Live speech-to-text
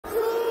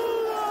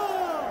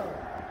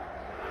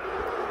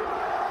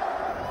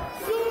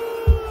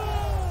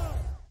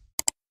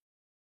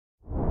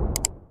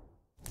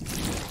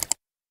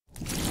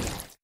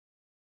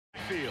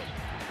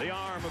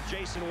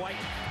Jason White,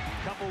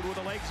 coupled with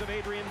the legs of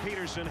Adrian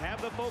Peterson,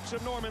 have the folks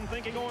of Norman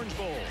thinking Orange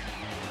Bowl.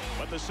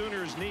 But the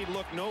Sooners need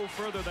look no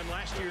further than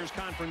last year's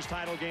conference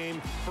title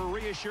game for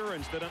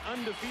reassurance that an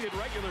undefeated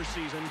regular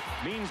season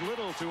means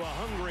little to a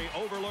hungry,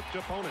 overlooked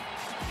opponent.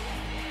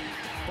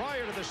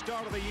 Prior to the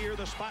start of the year,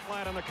 the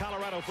spotlight on the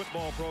Colorado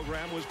football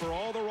program was for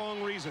all the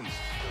wrong reasons.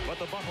 But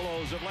the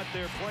Buffaloes have let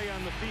their play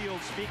on the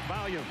field speak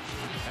volumes.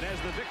 And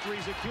as the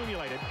victories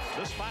accumulated,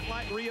 the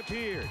spotlight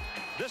reappeared.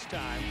 This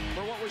time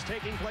for what was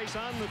taking place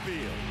on the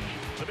field.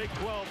 The Big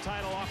 12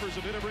 title offers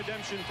a bit of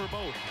redemption for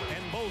both,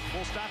 and both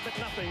will stop at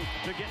nothing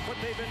to get what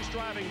they've been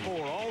striving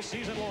for all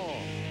season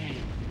long.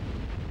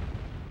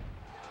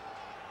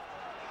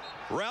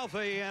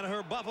 Ralphie and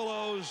her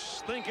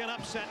Buffaloes thinking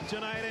upset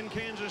tonight in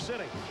Kansas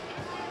City.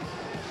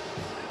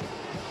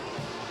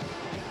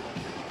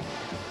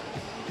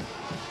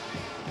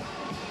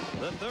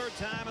 The third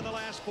time in the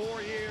last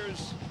 4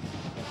 years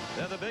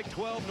they're the Big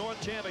 12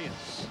 North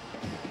champions.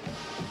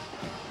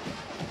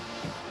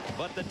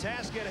 But the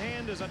task at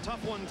hand is a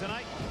tough one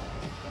tonight.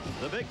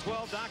 The Big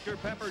 12 Dr.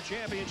 Pepper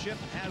Championship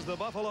has the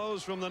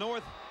Buffaloes from the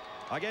north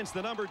against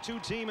the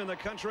 #2 team in the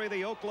country,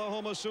 the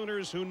Oklahoma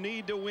Sooners, who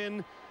need to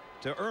win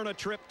to earn a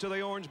trip to the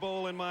Orange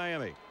Bowl in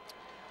Miami.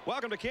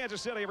 Welcome to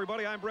Kansas City,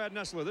 everybody. I'm Brad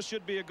Nessler. This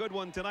should be a good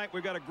one tonight.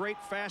 We've got a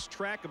great fast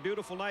track, a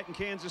beautiful night in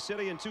Kansas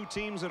City, and two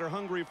teams that are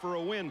hungry for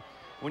a win.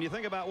 When you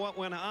think about what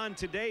went on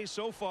today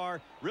so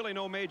far, really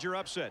no major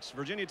upsets.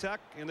 Virginia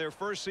Tech, in their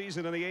first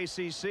season in the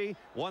ACC,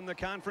 won the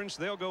conference.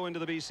 They'll go into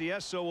the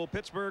BCS. So will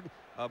Pittsburgh.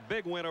 A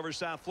big win over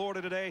South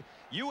Florida today.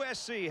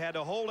 USC had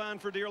to hold on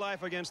for dear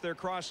life against their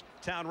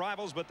crosstown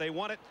rivals, but they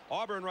won it.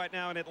 Auburn right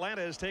now in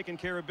Atlanta is taking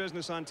care of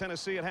business on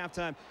Tennessee at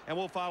halftime, and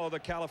we'll follow the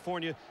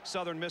California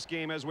Southern Miss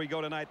game as we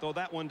go tonight, though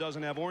that one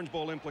doesn't have Orange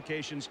Bowl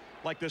implications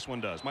like this one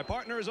does. My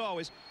partner, as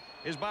always,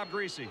 is Bob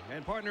Greasy.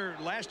 And partner,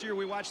 last year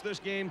we watched this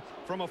game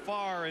from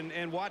afar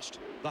and watched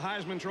the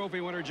Heisman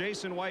Trophy winner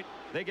Jason White.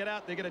 They get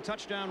out, they get a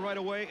touchdown right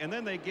away, and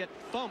then they get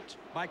thumped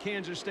by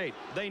Kansas State.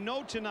 They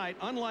know tonight,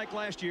 unlike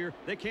last year,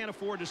 they can't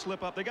afford to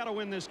slip up. They got to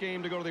win this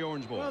game to go to the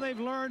Orange Bowl. Well, they've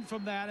learned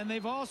from that, and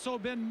they've also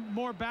been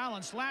more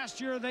balanced. Last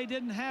year they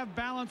didn't have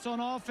balance on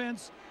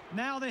offense.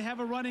 Now they have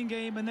a running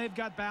game, and they've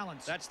got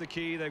balance. That's the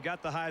key. They've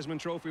got the Heisman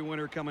Trophy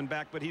winner coming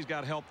back, but he's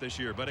got help this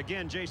year. But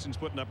again, Jason's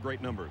putting up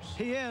great numbers.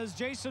 He is.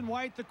 Jason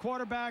White, the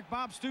quarterback.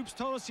 Bob Stoops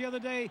told us the other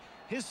day,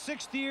 his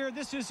 6th year,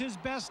 this is his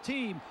best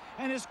team.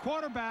 And his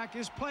quarterback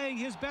is playing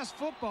his best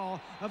football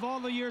of all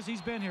the years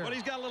he's been here. But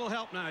he's got a little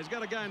help now. He's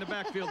got a guy in the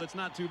backfield that's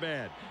not too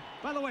bad.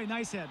 By the way,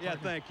 nice head. Yeah,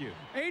 partner. thank you.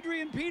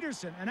 Adrian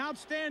Peterson, an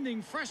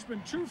outstanding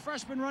freshman, true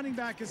freshman running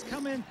back, has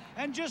come in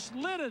and just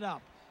lit it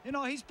up. You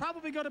know, he's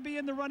probably going to be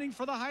in the running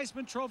for the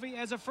Heisman Trophy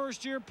as a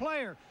first-year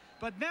player.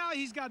 But now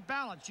he's got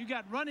balance. You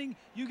got running,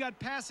 you got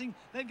passing.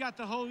 They've got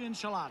the whole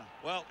enchilada.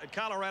 Well, at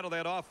Colorado, they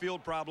had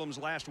off-field problems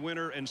last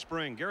winter and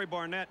spring. Gary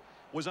Barnett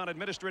was on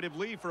administrative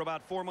leave for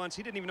about 4 months.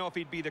 He didn't even know if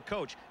he'd be the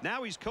coach.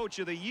 Now he's coach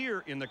of the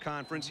year in the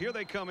conference. Here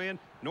they come in,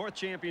 North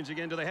champions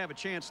again. Do they have a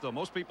chance, though?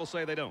 Most people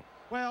say they don't.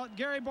 Well,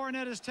 Gary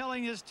Barnett is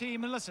telling his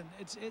team, and listen,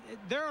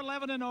 they're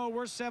 11-0,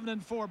 we're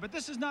 7-4, but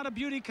this is not a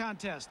beauty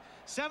contest.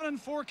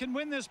 7-4 can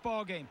win this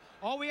ball game.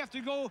 All we have to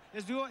go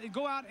is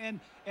go out and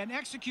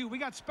execute. We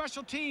got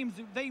special teams.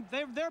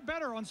 They're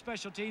better on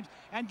special teams,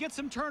 and get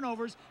some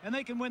turnovers, and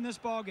they can win this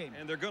ball game.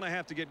 And they're going to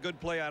have to get good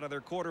play out of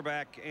their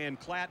quarterback, and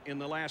Klatt in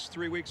the last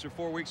 3 weeks or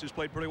 4 weeks has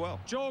played pretty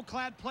well. Joel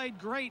Klatt played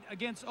great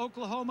against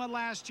Oklahoma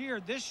last year.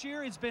 This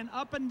year it's been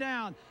up and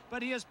down,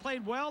 but he has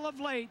played well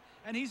of late,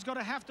 and he's going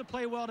to have to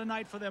play well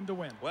tonight for them to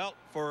win. Well,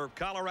 for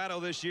Colorado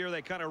this year,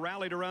 they kind of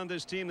rallied around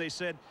this team. They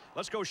said,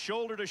 let's go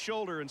shoulder to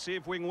shoulder and see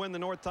if we can win the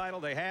North title.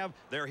 They have.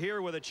 They're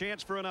here with a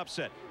chance for an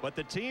upset. But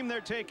the team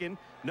they're taking,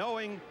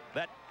 knowing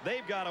that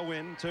they've got to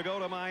win to go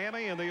to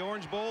Miami in the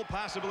Orange Bowl,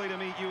 possibly to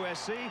meet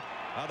USC,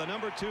 are the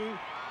 #2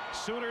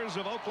 Sooners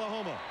of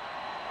Oklahoma.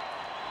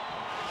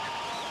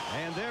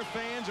 And their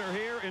fans are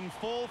here in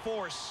full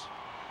force.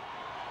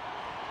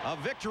 A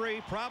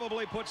victory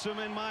probably puts them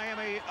in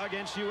Miami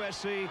against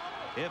USC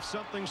if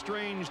something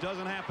strange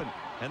doesn't happen.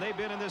 And they've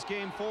been in this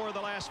game 4 of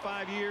the last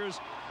 5 years.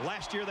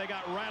 Last year they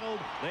got rattled.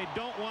 They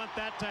don't want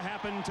that to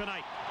happen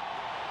tonight.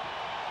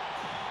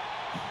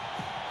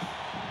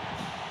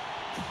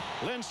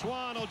 Lynn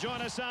Swann will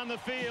join us on the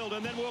field,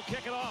 and then we'll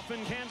kick it off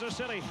in Kansas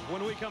City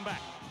when we come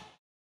back.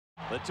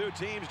 The two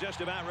teams just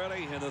about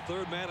ready, and the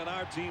third man in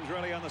our team's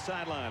ready on the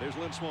sideline. Here's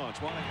Lynn Swann.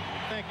 Swann.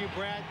 Thank you,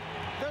 Brad.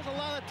 There's a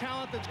lot of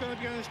talent that's going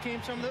to be on this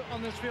team,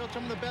 on this field,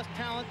 some of the best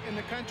talent in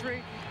the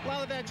country. A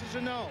lot of X's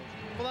and O's.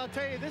 Well, I'll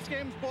tell you, this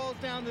game boils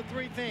down to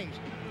 3 things: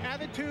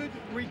 attitude,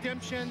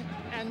 redemption,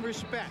 and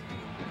respect.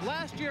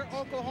 Last year,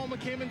 Oklahoma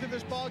came into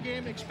this ball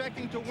game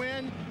expecting to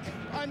win,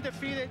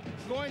 undefeated,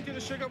 going to the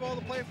Sugar Bowl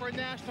to play for a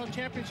national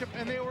championship,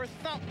 and they were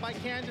thumped by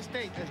Kansas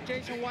State. As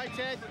Jason White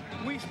said,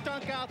 we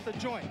stunk out the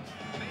joint.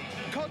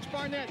 Coach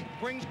Barnett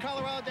brings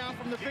Colorado down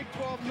from the Big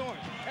 12 North.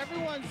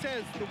 Everyone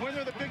says the winner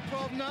of the Big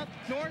 12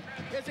 North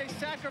is a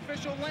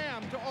sacrificial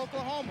lamb to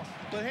Oklahoma.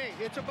 But hey,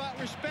 it's about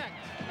respect.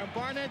 And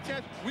Barnett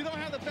says, we don't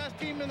have the best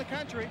team in the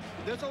country.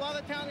 There's a lot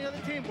of talent in the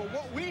other team. But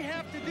what we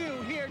have to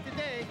do here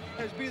today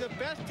is be the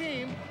best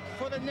team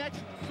for the next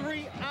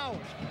 3 hours.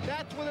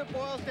 That's what it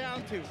boils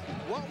down to.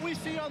 What we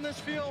see on this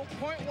field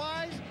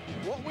point-wise,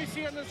 what we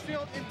see on this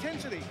field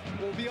intensity,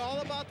 will be all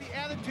about the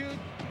attitude,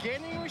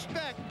 gaining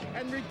respect,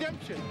 and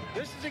redemption.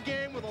 This is a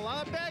game with a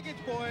lot of baggage,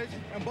 boys,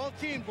 and both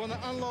teams want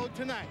to unload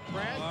tonight.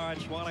 Brad? All right,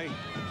 Schwally.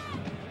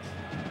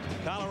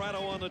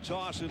 Colorado won the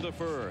toss and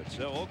deferred,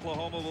 so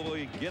Oklahoma will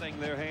be getting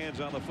their hands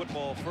on the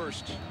football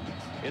first.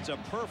 It's a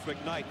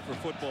perfect night for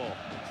football,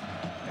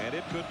 and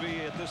it could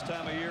be at this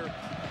time of year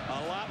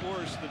a lot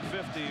worse than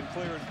 50 and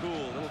clear and cool.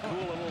 It'll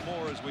cool a little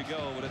more as we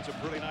go, but it's a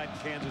pretty night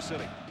in Kansas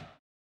City.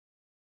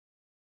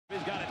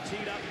 He's got it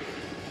teed up,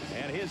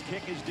 and his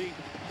kick is deep,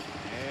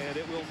 and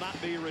it will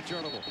not be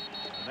returnable.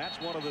 And that's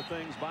one of the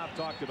things Bob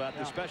talked about.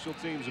 The special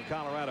teams of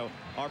Colorado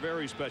are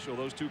very special.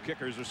 Those two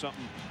kickers are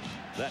something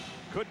that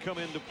could come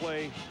into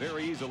play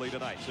very easily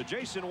tonight. So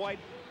Jason White,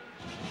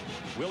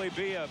 will he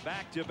be a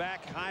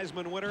back-to-back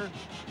Heisman winner?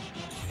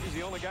 He's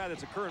the only guy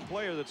that's a current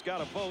player that's got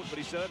a vote, but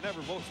he said, I'd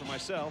never vote for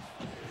myself.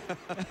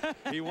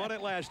 He won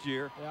it last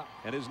year,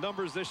 and his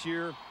numbers this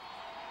year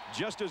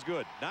just as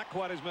good. Not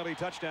quite as many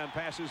touchdown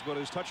passes, but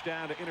his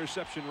touchdown to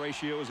interception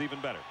ratio is even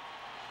better.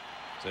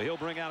 So he'll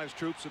bring out his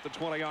troops at the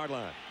 20-yard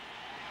line.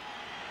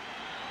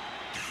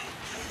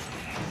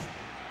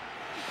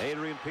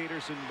 Adrian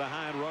Peterson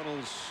behind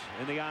Runnels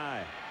in the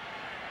eye.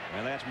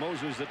 And that's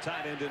Moses, the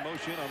tight end, in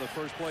motion on the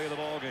first play of the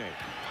ball game.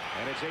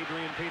 And it's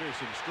Adrian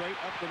Peterson straight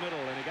up the middle,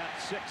 and he got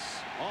 6,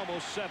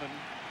 almost 7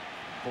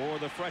 for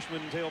the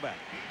freshman tailback.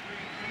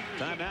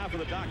 Time now for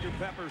the Dr.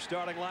 Pepper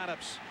starting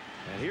lineups.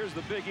 And here's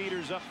the big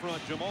eaters up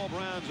front. Jamal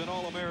Brown's an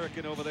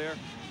All-American over there.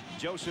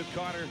 Joseph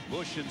Carter,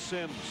 Bush, and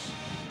Sims.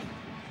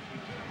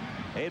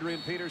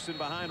 Adrian Peterson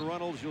behind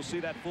Runnels. You'll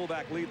see that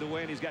fullback lead the way,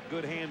 and he's got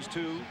good hands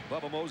too.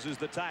 Bubba Moses,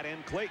 the tight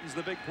end. Clayton's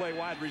the big play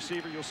wide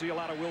receiver. You'll see a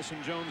lot of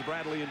Wilson Jones,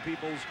 Bradley, and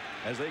Peoples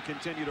as they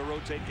continue to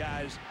rotate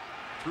guys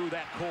through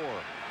that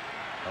core.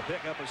 A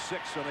pickup of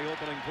 6 on the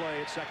opening play.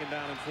 It's 2nd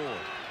down and 4.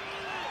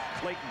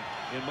 Clayton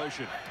in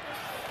motion.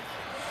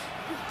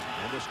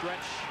 And the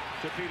stretch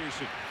to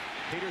Peterson.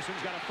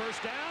 Peterson's got a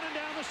first down and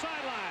down the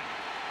sideline.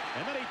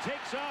 And then he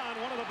takes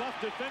on one of the buff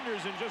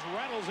defenders and just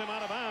rattles him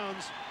out of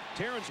bounds.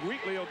 Terrence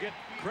Wheatley will get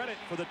credit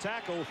for the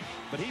tackle,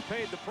 but he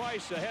paid the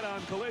price, a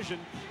head-on collision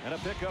and a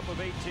pickup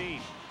of 18.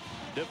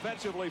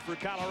 Defensively for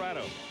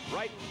Colorado,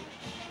 Wright,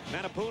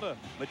 Manapuna,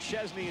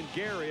 McChesney, and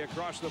Gary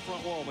across the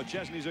front wall.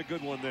 McChesney's a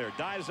good one there.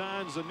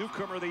 Dizon's the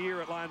newcomer of the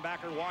year at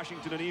linebacker.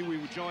 Washington and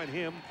Ewing would join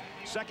him.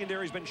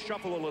 Secondary's been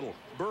shuffled a little.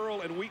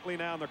 Burrell and Wheatley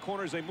now in the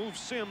corners. They move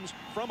Sims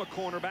from a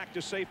corner back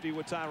to safety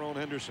with Tyrone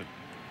Henderson.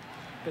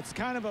 It's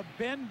kind of a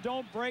bend,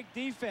 don't break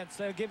defense.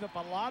 They'll give up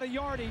a lot of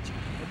yardage,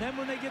 and then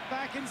when they get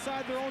back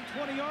inside their own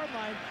 20-yard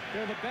line,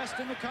 they're the best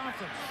in the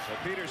conference. So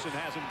Peterson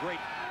has him great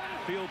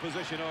field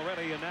position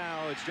already, and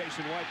now it's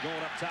Jason White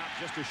going up top.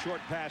 Just a short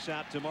pass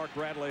out to Mark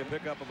Bradley, a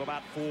pickup of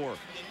about 4.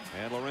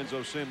 And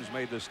Lorenzo Sims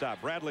made the stop.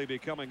 Bradley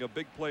becoming a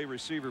big play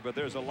receiver, but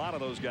there's a lot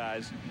of those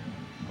guys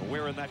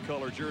wearing that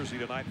color jersey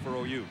tonight for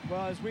OU.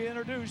 Well, as we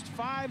introduced,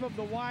 5 of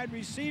the wide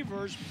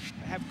receivers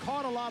have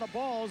caught a lot of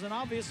balls, and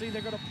obviously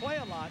they're going to play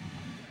a lot.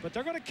 But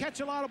they're going to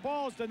catch a lot of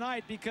balls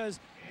tonight because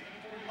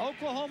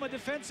Oklahoma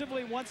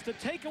defensively wants to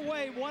take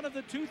away one of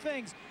the 2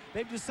 things.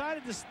 They've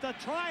decided to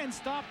try and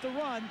stop the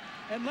run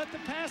and let the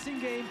passing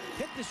game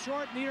hit the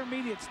short and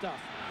intermediate stuff.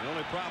 The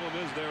only problem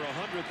is they're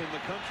 100th in the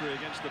country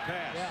against the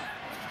pass.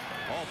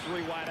 All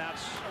 3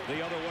 wideouts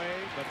the other way,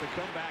 but the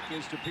comeback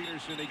is to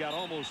Peterson. He got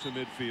almost to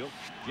midfield.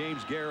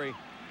 James Gary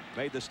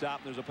made the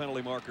stop. There's a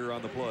penalty marker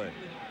on the play.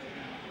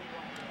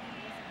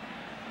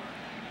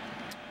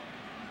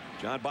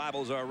 John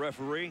Bible's our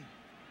referee.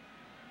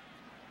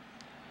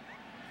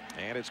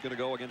 And it's going to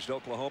go against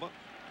Oklahoma.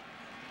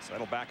 So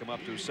that'll back him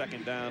up to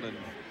 2nd down and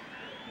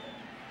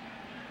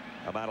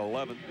about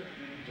 11.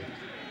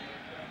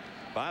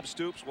 Bob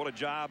Stoops, what a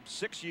job.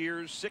 6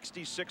 years,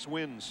 66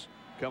 wins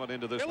coming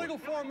into this Illegal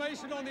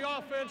formation on the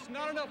offense.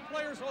 Not enough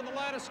players on the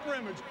line of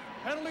scrimmage.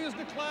 Penalty is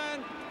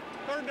declined.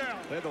 3rd down.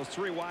 They had those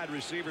 3 wide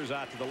receivers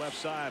out to the left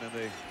side, and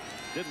they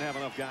didn't have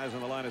enough guys on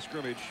the line of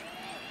scrimmage.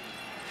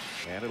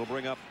 And it'll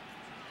bring up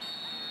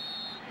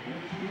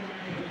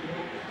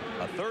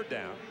a 3rd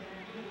down.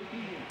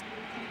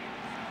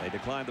 They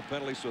declined the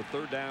penalty, so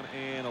 3rd down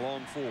and a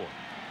long 4.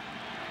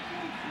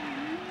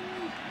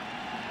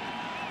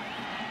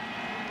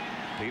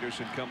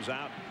 Peterson comes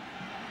out.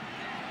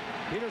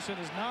 Peterson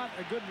is not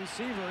a good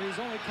receiver. He's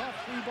only caught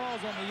 3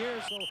 balls on the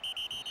year, so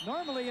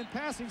normally in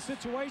passing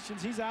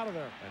situations, he's out of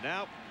there. And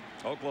now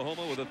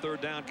Oklahoma with a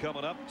 3rd down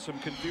coming up. Some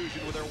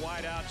confusion with their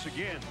wideouts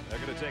again. They're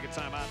going to take a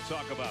timeout and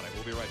talk about it.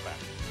 We'll be right back.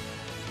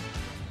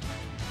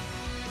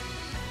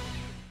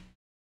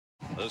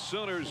 The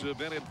Sooners have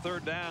been in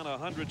 3rd down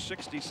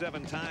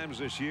 167 times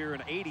this year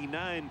and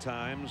 89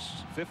 times.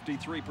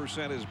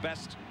 53% is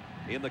best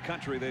in the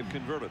country they've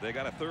converted. They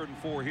got a 3rd and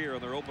 4 here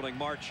in their opening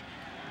march.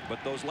 But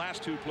those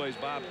last 2 plays,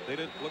 Bob, they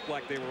didn't look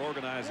like they were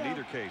organized in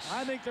either case.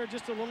 I think they're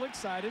just a little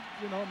excited.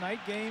 You know, night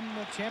game,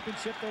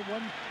 championship.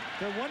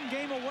 They're one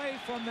game away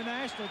from the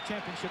national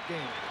championship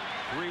game.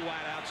 3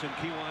 wideouts, and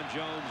Kewan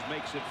Jones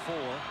makes it 4.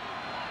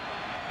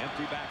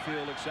 Empty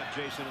backfield except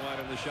Jason White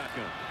in the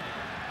shotgun.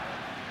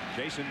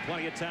 Jason,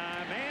 plenty of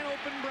time, and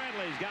open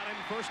Bradley's got him.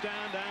 First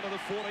down to the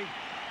 40,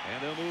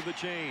 and they'll move the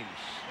chains.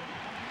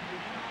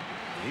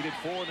 Needed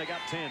 4, and they got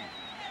 10.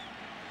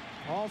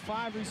 All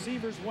 5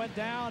 receivers went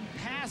down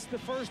past the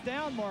first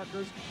down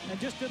markers and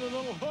just did a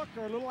little hook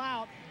or a little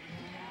out.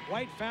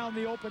 White found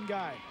the open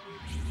guy.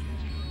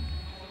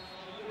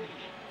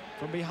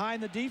 From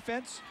behind the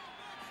defense,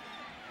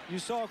 you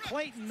saw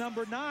Clayton,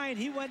 number 9.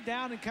 He went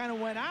down and kind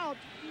of went out.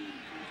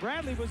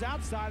 Bradley was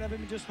outside of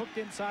him and just hooked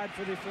inside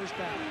for the first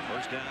down.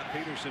 First down,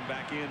 Peterson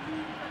back in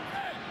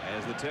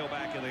as the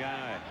tailback in the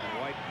eye.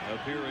 And White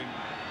appearing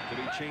to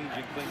be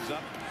changing things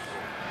up.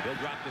 He'll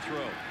drop the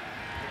throw.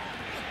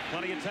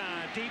 Plenty of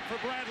time deep for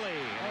Bradley.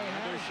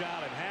 Another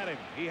shot and had him.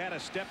 He had a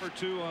step or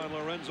 2 on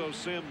Lorenzo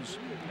Sims,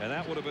 and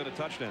that would have been a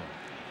touchdown.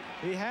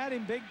 He had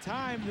him big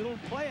time. Little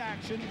play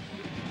action.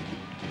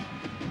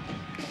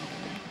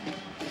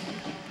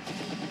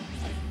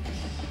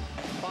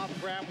 Bob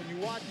and Brad, when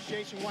you watch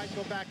Jason White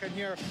go back in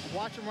here,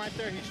 watch him right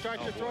there. He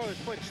starts to throw, his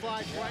foot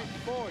slides right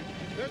forward.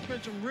 There's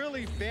been some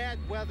really bad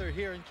weather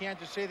here in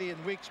Kansas City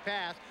in weeks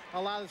past. A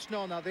lot of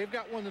snow. Now, they've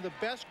got one of the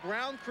best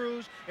ground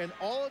crews in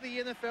all of the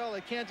NFL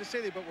at Kansas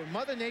City, but when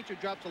Mother Nature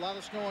drops a lot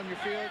of snow on your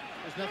field,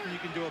 there's nothing you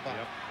can do about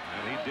it.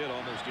 And he did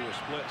almost do a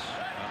splits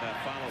on that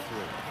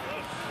follow-through.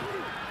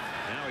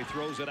 Now he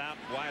throws it out,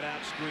 wide out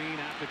screen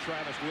out to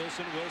Travis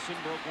Wilson. Wilson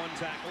broke 1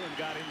 tackle and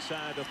got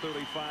inside the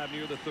 35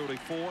 near the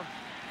 34.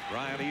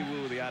 Ryan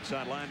Ewu, the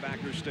outside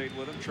linebacker, stayed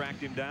with him,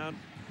 tracked him down.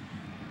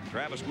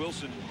 Travis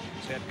Wilson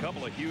has had a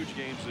couple of huge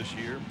games this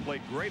year.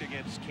 Played great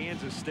against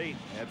Kansas State.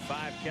 Had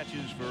 5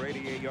 catches for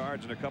 88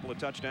 yards and a couple of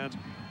touchdowns.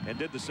 And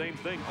did the same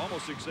thing,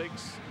 almost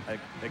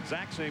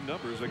exact same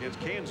numbers against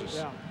Kansas.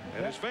 Yeah.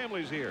 And his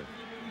family's here.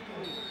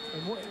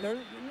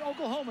 And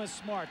Oklahoma's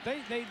smart.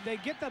 They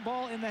get the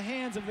ball in the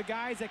hands of the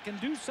guys that can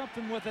do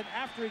something with it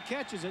after he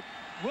catches it.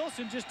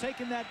 Wilson just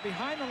taking that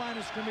behind the line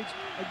of scrimmage,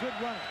 a good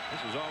runner.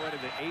 This is already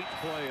the 8th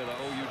play of the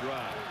OU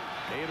drive.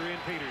 Adrian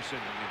Peterson,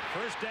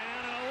 first down,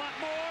 and a lot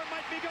more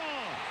might be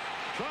gone.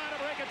 Trying to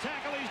break a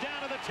tackle, he's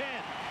down to the 10.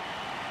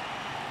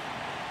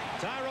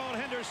 Tyrone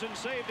Henderson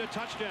saved a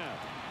touchdown.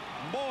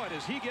 Boy,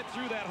 does he get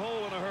through that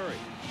hole in a hurry.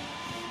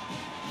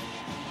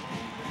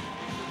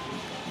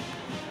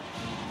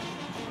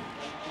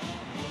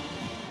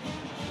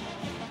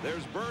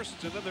 There's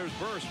bursts and then there's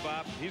bursts,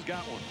 Bob. He's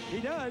got one. He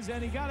does,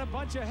 and he got a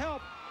bunch of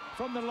help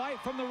from the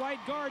right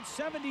guard.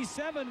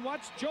 77.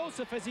 Watch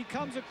Joseph as he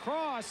comes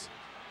across,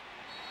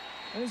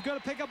 and he's going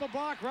to pick up a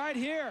block right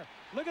here.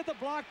 Look at the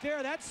block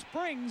there. That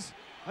springs.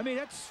 Any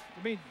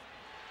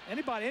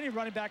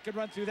running back could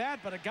run through that,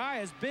 but a guy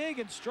as big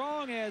and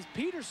strong as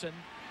Peterson,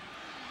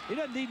 he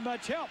doesn't need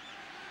much help.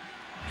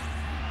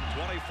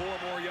 24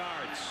 more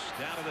yards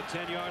down to the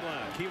 10-yard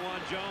line.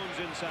 Kewan Jones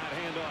inside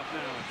handoff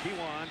now.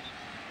 Kewan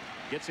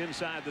gets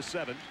inside the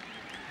 7.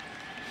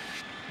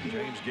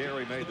 James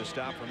Gary made the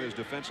stop from his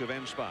defensive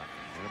end spot,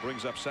 and it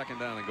brings up 2nd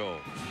down and goal.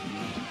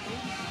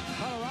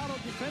 Colorado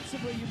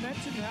defensively, you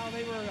mentioned how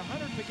they were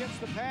 100th against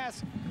the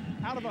pass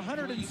out of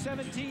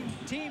 117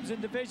 teams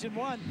in Division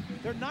I.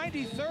 They're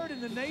 93rd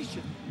in the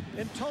nation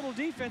in total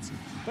defense,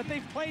 but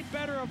they've played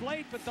better of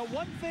late. But the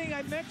one thing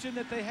I mentioned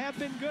that they have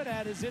been good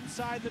at is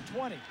inside the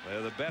 20.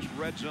 They're the best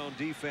red zone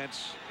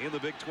defense in the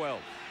Big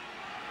 12.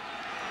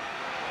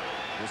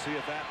 We'll see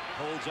if that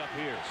holds up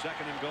here.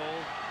 2nd and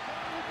goal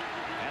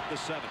at the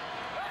 7.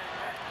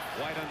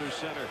 White under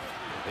center.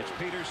 It's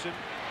Peterson.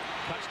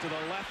 Cuts to the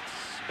left.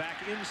 Back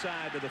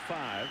inside to the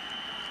 5.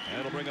 And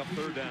it'll bring up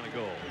 3rd down and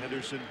goal.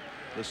 Henderson,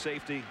 the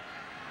safety,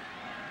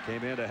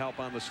 came in to help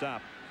on the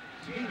stop.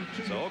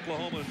 So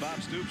Oklahoma and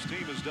Bob Stoops'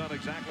 team has done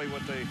exactly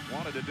what they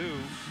wanted to do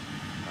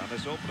on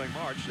this opening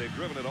march. They've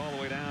driven it all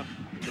the way down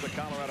to the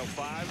Colorado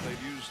 5.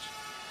 They've used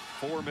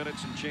 4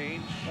 minutes and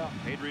change.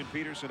 Adrian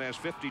Peterson has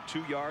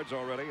 52 yards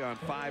already on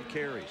 5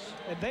 carries.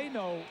 And they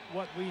know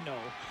what we know.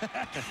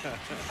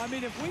 I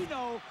mean, if we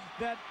know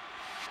that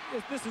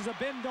if this is a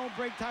bend don't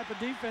break type of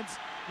defense,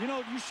 you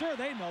know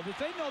they know that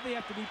they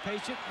have to be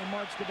patient and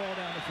march the ball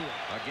down the field.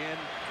 Again,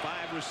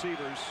 5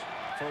 receivers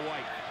for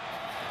White.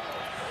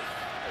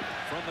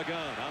 From the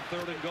gun on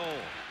 3rd and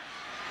goal.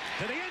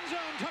 To the end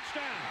zone,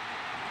 touchdown.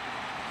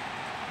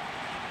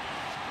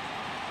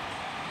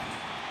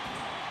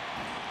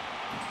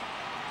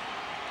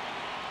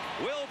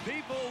 Will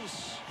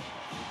Peoples,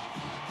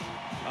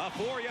 a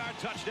 4-yard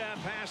touchdown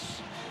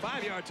pass,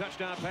 5-yard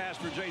touchdown pass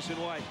for Jason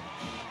White.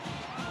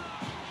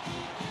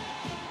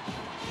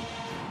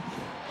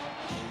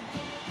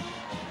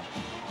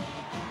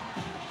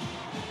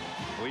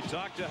 We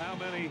talked to how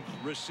many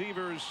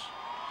receivers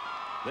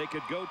they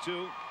could go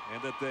to,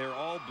 and that they're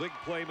all big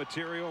play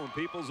material, and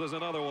Peoples is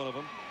another one of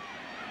them.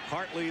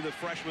 Hartley, the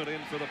freshman,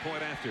 in for the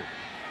point after.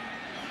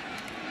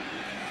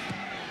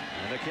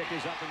 And the kick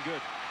is up and good.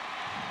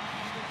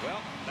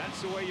 Well,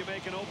 that's the way you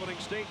make an opening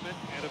statement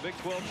in a Big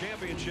 12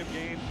 championship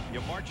game.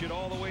 You march it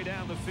all the way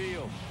down the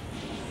field.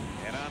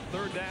 And on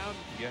third down,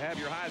 you have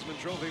your Heisman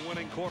Trophy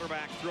winning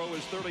quarterback throw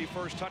his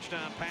 31st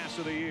touchdown pass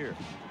of the year.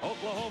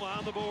 Oklahoma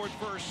on the board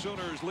first.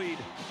 Sooners lead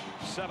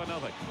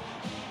 7-0.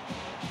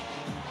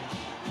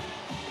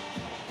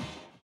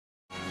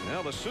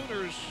 Now the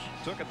Sooners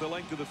took it the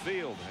length of the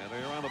field, and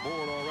they're on the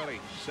board already.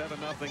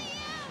 7-0.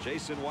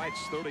 Jason White's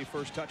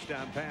 31st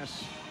touchdown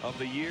pass of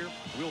the year.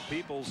 Will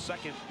Peoples'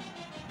 second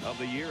of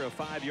the year, a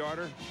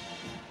 5-yarder.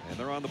 And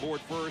they're on the board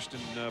first.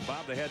 And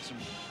Bob, they had some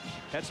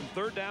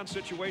third down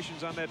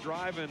situations on that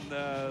drive, and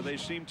they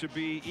seem to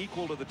be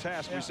equal to the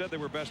task. Yeah. We said they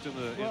were best in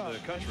the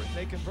country.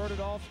 They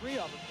converted all 3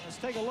 of them. Let's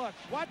take a look.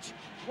 Watch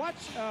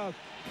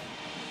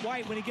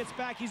White when he gets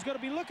back. He's going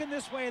to be looking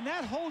this way, and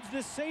that holds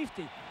this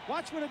safety.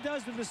 Watch what it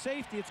does to the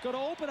safety. It's going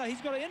to open up.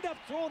 He's going to end up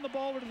throwing the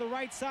ball over to the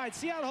right side.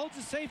 See how it holds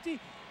the safety?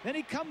 Then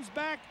he comes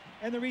back,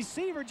 and the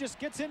receiver just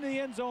gets into the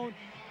end zone.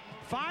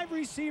 5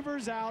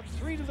 receivers out,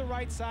 3 to the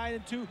right side,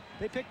 and 2.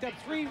 They picked up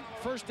 3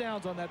 first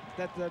downs on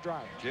that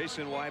drive.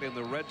 Jason White in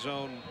the red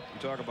zone. We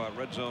talk about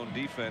red zone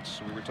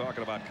defense. We were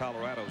talking about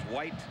Colorado's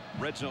White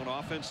red zone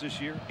offense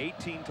this year.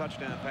 18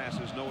 touchdown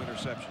passes, no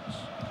interceptions.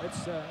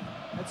 That's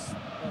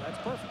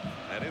perfect.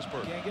 That is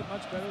perfect. Can't get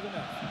much better than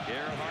that.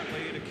 Garrett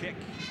Hartley in a kick.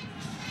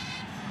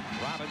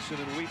 Robinson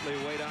and Wheatley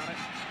wait on it.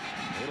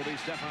 It'll be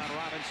Stephon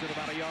Robinson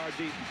about a yard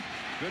deep.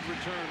 Good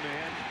return,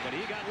 man. But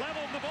he got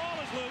leveled. The ball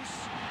is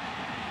loose.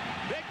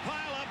 Big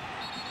pile up.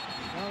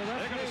 Well,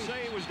 they're going to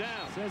say it was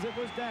down. Says it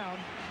was down.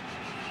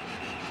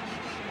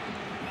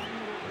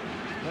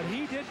 But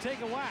he did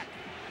take a whack.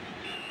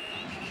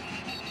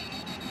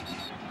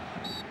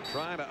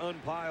 Trying to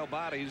unpile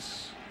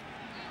bodies.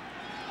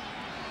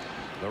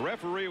 The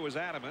referee was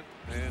adamant,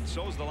 and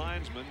so's the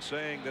linesman,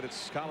 saying that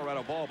it's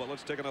Colorado ball. But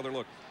let's take another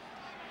look.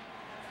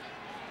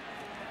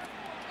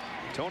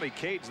 Tony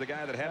Cade's the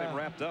guy that had him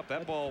wrapped up.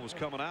 That ball was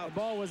coming out. The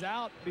ball was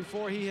out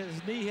before his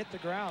knee hit the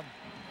ground.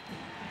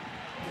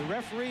 The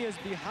referee is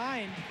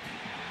behind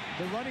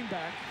the running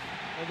back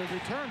or the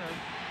returner.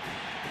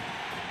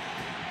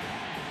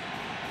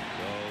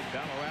 So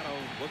Colorado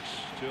looks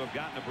to have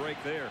gotten a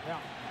break there. Yeah.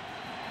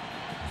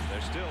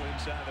 They're still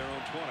inside their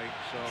own 20,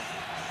 so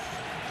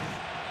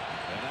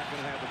they're not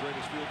going to have the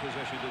greatest field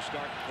position to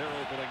start their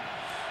opening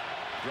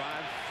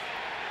drive.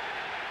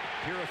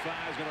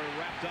 Purify is going to be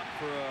wrapped up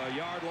for a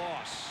yard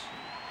loss.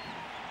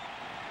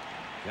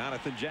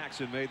 Jonathan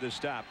Jackson made the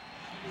stop.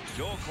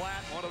 Joel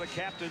Klatt, one of the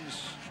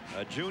captains,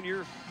 a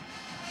junior,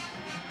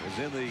 was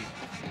in the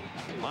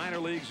minor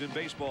leagues in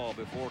baseball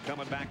before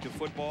coming back to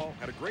football.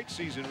 Had a great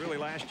season really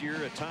last year.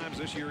 At times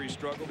this year he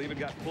struggled, even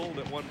got pulled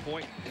at one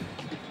point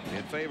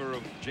in favor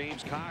of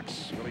James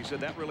Cox. Well, he said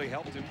that really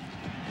helped him.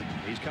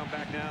 He's come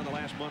back now in the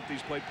last month.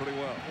 He's played pretty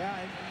well. Yeah,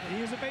 and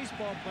he is a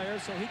baseball player,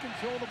 so he can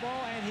throw the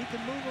ball and he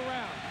can move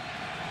around.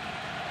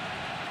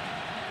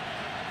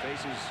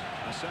 Faces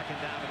a second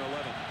down at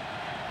 11.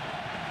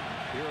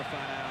 Purify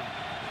now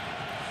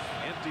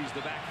empties the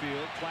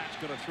backfield. Klatt's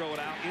going to throw it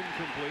out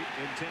incomplete,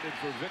 intended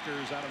for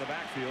Vickers out of the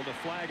backfield. The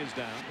flag is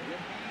down.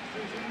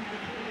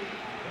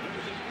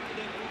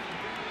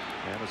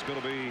 And it's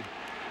going to be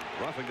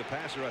roughing the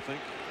passer, I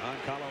think, on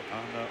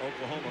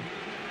Oklahoma.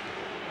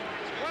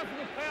 Roughing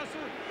the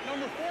passer,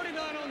 number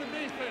 49 on the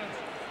defense.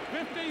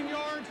 15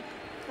 yards,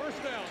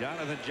 first down.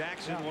 Jonathan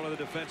Jackson, one of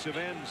the defensive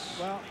ends.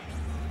 Well,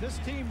 this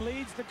team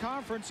leads the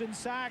conference in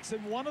sacks,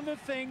 and one of the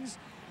things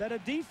that a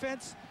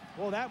defense,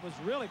 well, that was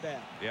really bad.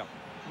 Yeah.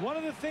 One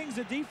of the things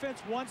the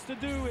defense wants to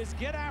do is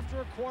get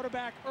after a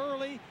quarterback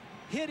early,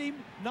 hit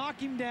him, knock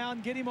him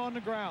down, get him on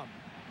the ground.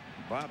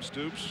 Bob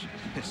Stoops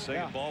is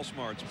saying ball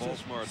smarts, ball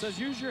smarts. Says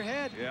use your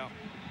head. Yeah.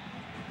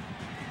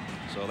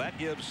 So that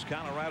gives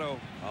Colorado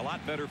a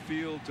lot better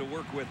field to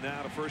work with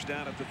now to first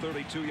down at the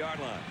 32-yard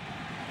line.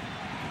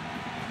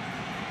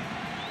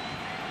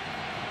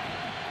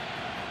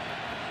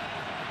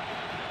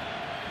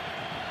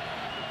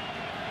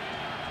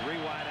 Three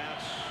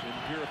wideouts and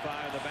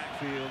Purify in the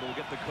backfield will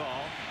get the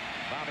call.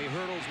 Bobby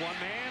hurdles one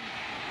man.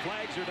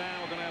 Flags are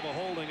down. We're going to have a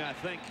holding, I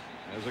think.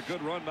 There's a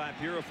good run by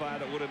Purify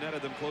that would have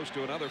netted them close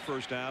to another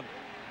first down.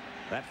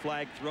 That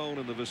flag thrown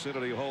in the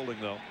vicinity of holding,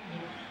 though.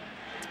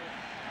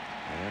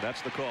 And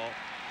that's the call.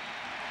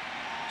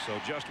 So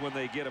just when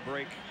they get a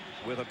break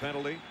with a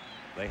penalty,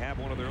 they have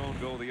one of their own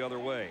go the other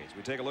way. As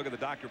we take a look at the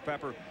Dr.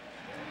 Pepper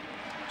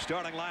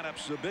starting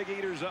lineups, the big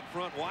eaters up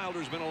front.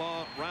 Wilder's been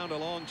around a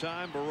long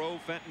time. Burrow,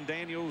 Fenton,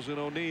 Daniels, and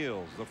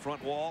O'Neill's the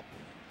front wall.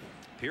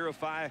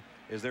 Purify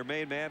is their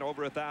main man,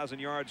 over 1,000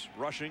 yards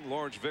rushing.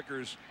 Lawrence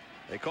Vickers,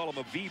 they call him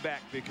a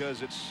V-back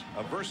because it's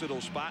a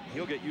versatile spot.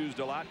 He'll get used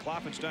a lot.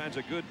 Kloffenstein's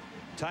a good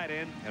tight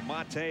end, and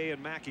Mate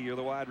and Mackey are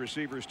the wide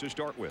receivers to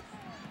start with.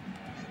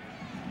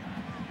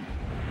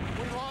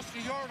 We lost a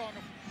yard on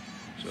him.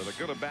 So they're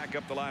going to back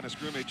up the line of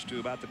scrimmage to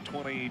about the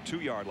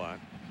 22-yard line,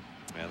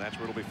 and that's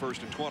where it'll be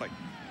 1st and 20.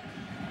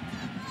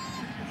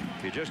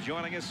 If you're just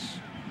joining us,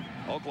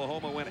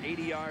 Oklahoma went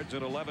 80 yards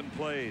in 11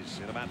 plays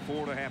in about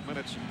 4.5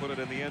 minutes and put it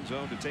in the end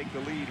zone to take the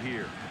lead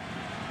here.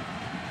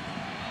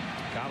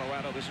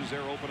 Colorado, this is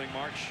their opening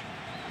march.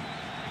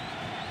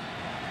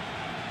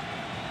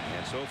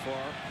 And so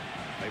far,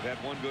 they've had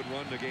one good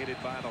run negated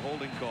by the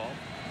holding call.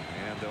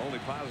 And the only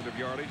positive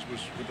yardage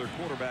was with their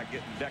quarterback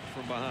getting decked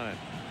from behind.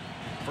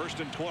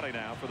 1st and 20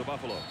 now for the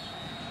Buffaloes.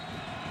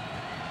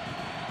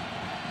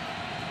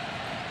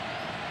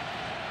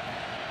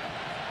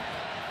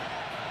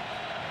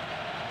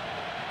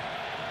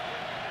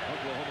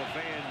 Oklahoma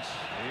fans,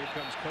 here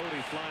comes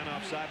Cody flying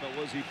offside, but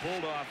was he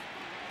pulled off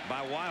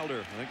by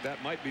Wilder? I think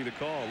that might be the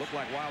call. Looked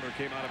like Wilder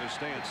came out of his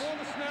stance. Before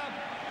the snap,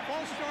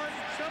 false start,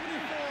 74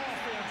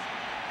 offense.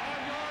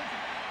 5 yards,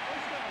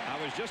 first down.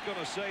 I was just going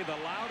to say, the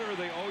louder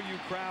the OU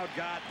crowd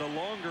got, the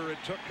longer it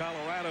took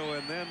Colorado,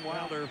 and then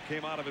Wilder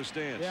came out of his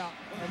stance. Yeah,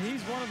 and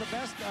he's one of the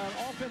best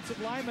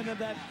offensive linemen of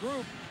that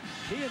group.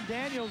 He and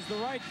Daniels the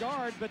right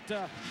guard, but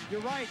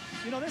you're right.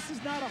 You know, this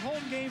is not a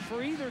home game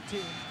for either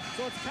team,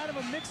 so it's kind of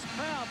a mixed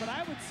crowd, but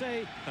I would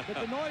say that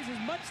the noise is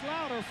much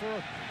louder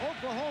for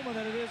Oklahoma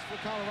than it is for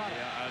Colorado.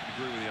 Yeah, I'd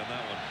agree with you on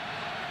that one.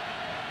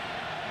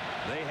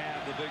 They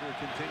have the bigger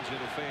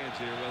contingent of fans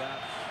here without,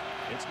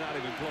 it's not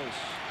even close.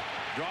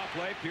 Draw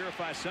play,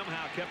 Purify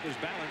somehow kept his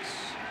balance,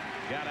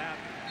 got out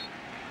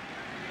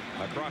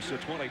across the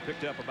 20,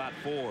 picked up about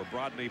 4.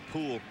 Brodney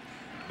Poole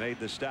made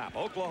the stop.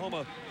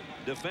 Oklahoma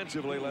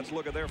defensively, let's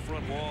look at their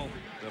front wall.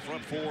 The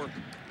front 4,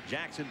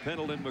 Jackson,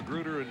 Pendleton,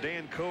 Magruder, and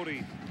Dan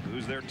Cody,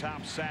 who's their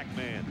top sack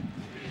man.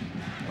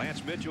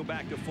 Lance Mitchell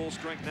back to full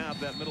strength now at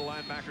that middle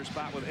linebacker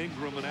spot with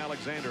Ingram and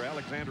Alexander.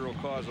 Alexander will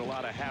cause a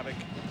lot of havoc.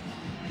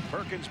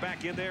 Perkins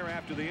back in there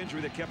after the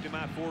injury that kept him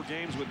out 4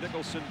 games with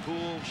Nicholson,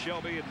 Poole,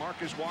 Shelby, and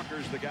Marcus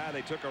Walker's the guy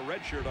they took a red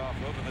shirt off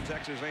of in the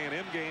Texas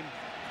A&M game.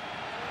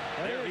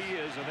 There he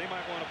is, and they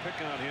might want to pick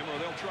on him, or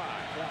they'll try.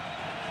 Yeah.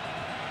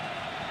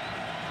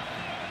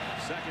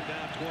 2nd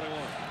down,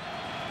 21.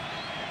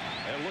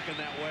 They're looking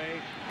that way,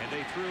 and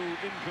they threw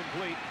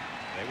incomplete.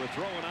 They were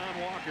throwing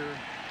on Walker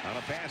on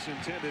a pass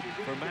intended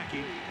for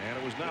Mackey, and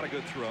it was not a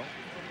good throw.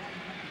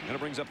 And it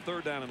brings up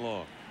 3rd down and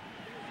long.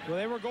 Well,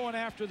 they were going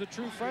after the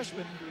true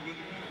freshman.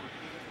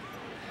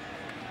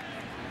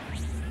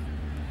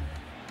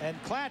 And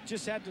Klatt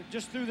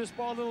just threw this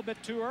ball a little bit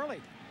too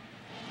early.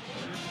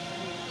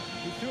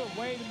 He threw it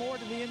way more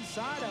to the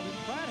inside of him.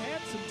 Klatt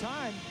had some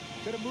time,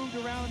 could have moved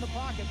around in the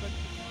pocket, but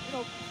you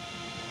know,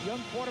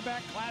 young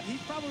quarterback Klatt,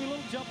 he's probably a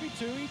little jumpy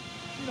too. He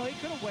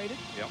could have waited.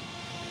 Yep.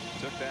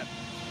 Took that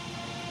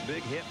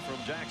big hit from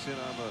Jackson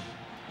on the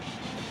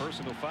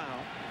personal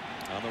foul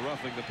on the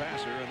roughing the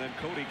passer, and then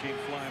Cody came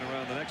flying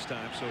around the next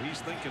time, so he's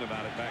thinking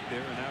about it back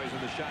there, and now he's in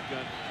the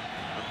shotgun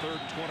on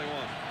 3rd and 21.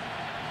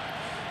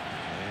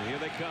 And here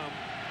they come,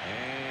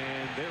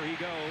 and there he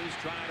goes,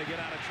 trying to get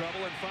out of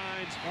trouble, and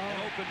finds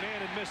an open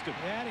man and missed him.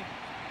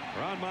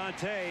 Ron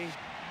Monte,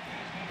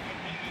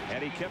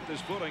 had he kept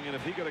his footing, and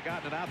if he could have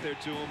gotten it out there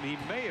to him, he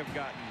may have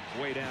gotten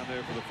way down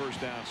there for the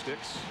 1st down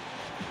sticks.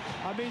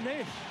 I mean,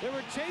 they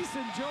were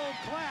chasing Joel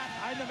Klatt.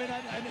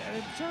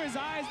 I'm sure his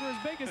eyes were as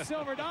big as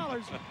silver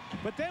dollars.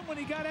 But then when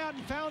he got out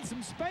and found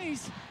some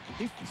space,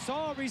 he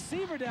saw a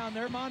receiver down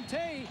there.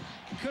 Monte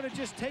could have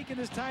just taken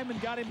his time and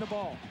got him the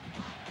ball.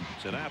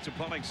 So now it's a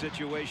punting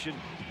situation.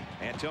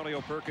 Antonio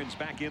Perkins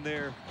back in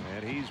there,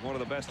 and he's one of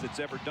the best that's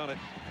ever done it.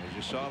 As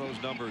you saw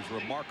those numbers,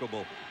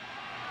 remarkable.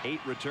 8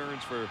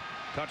 returns for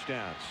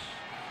touchdowns.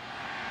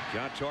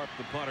 John Tarp,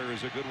 the punter,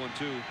 is a good one,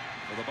 too,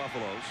 for the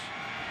Buffaloes.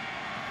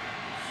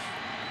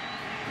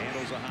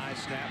 Handles a high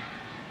snap.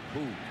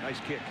 Ooh, nice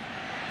kick.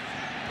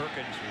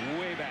 Perkins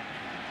way back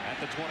at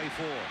the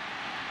 24.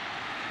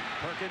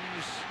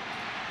 Perkins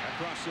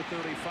across the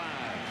 35.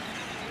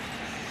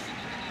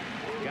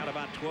 Got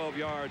about 12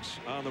 yards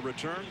on the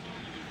return.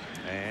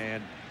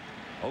 And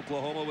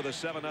Oklahoma with a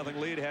 7-0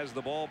 lead has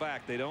the ball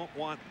back. They don't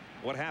want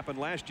what happened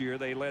last year.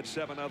 They led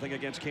 7-0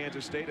 against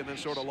Kansas State and then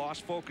sort of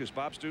lost focus.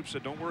 Bob Stoops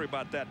said, don't worry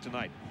about that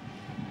tonight.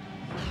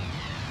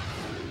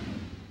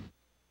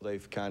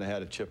 They've kind of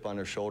had a chip on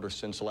their shoulder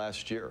since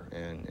last year,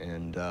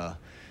 and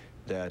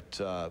that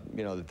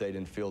that they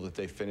didn't feel that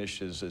they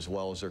finished as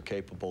well as they're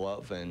capable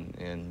of, and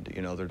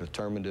they're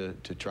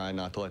determined to try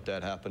not to let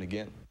that happen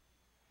again.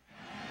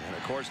 And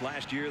of course,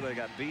 last year they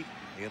got beat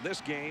in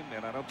this game,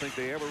 and I don't think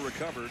they ever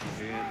recovered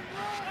in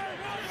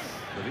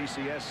the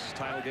VCS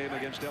title game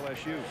against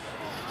LSU.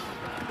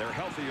 They're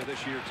healthier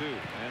this year too,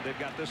 and they've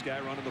got this guy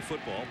running the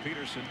football,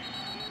 Peterson.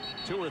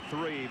 2 or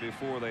 3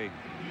 before they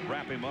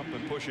wrap him up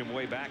and push him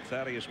way back.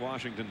 Thaddeus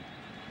Washington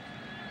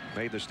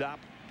made the stop.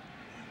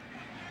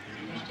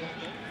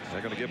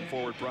 They're going to give him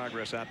forward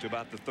progress out to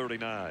about the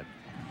 39.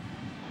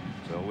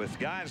 So with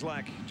guys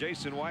like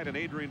Jason White and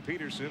Adrian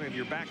Peterson in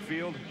your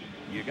backfield,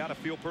 you got to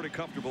feel pretty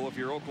comfortable if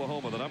you're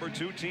Oklahoma, the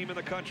 #2 team in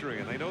the country,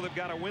 and they know they've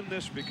got to win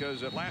this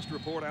because at last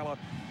report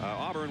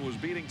Auburn was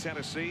beating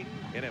Tennessee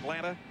in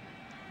Atlanta.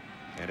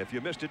 And if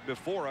you missed it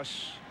before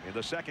us in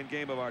the 2nd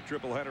game of our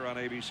triple-header on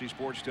ABC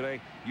Sports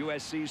today,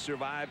 USC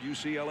survived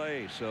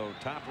UCLA. So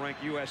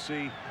top-ranked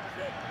USC,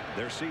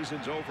 their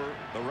season's over,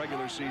 the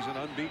regular season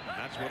unbeaten.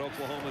 That's what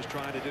Oklahoma's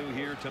trying to do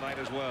here tonight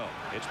as well.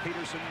 It's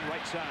Peterson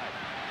right side.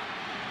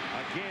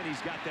 again,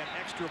 he's got that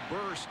extra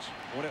burst.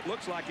 When it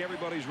looks like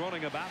everybody's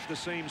running about the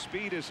same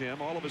speed as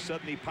him, all of a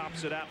sudden he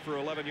pops it out for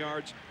 11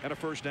 yards and a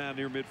first down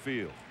near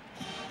midfield.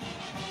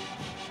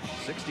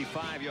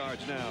 65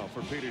 yards now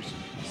for Peterson.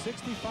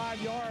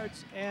 65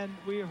 yards, and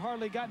we've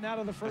hardly gotten out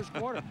of the first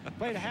quarter.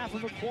 Played half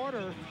of a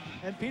quarter,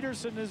 and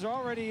Peterson is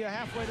already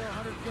halfway to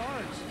 100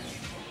 yards.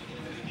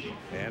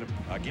 And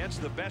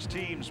against the best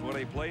teams when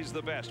he plays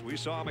the best. We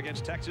saw him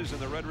against Texas in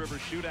the Red River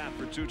Shootout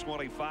for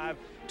 225.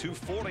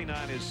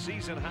 249 is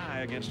season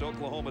high against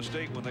Oklahoma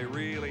State when they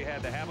really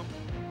had to have him.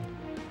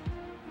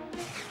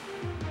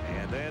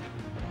 And then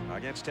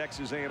against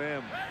Texas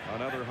A&M,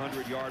 another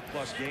 100-yard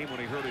plus game when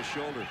he hurt his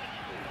shoulder.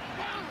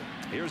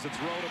 Here's the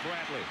throw to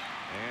Bradley,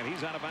 and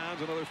he's out of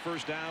bounds. Another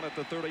first down at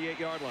the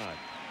 38-yard line.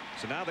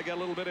 So now they got a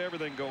little bit of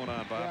everything going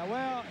on, Bob. Yeah,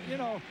 well, you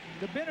know,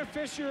 the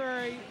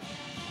beneficiary,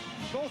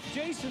 both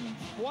Jason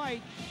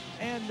White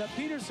and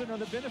Peterson are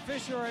the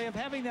beneficiary of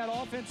having that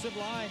offensive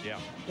line. Yeah.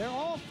 They're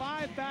all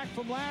 5 back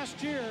from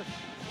last year.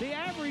 They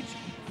average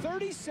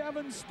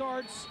 37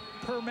 starts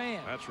per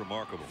man. That's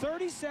remarkable.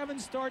 37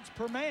 starts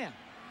per man.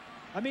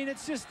 I mean,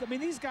 it's just, I mean,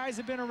 these guys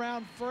have been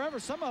around forever.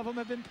 Some of them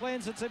have been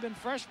playing since they've been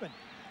freshmen.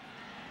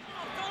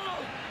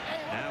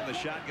 Now the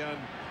shotgun,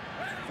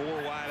 4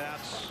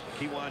 wideouts.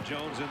 Kewan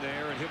Jones in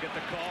there, and he'll get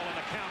the call on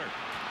the counter.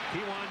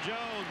 Kewan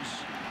Jones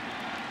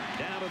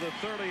down to the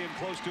 30 and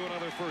close to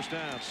another first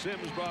down.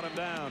 Sims brought him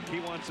down.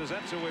 Kewan says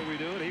that's the way we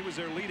do it. He was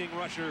their leading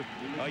rusher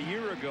a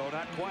year ago.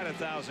 Not quite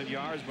 1,000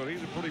 yards, but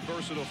he's a pretty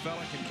versatile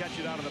fella. Can catch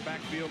it out of the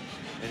backfield,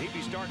 and he'd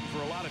be starting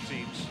for a lot of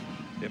teams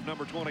if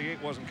number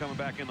 28 wasn't coming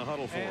back in the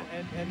huddle for him.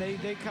 And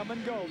they come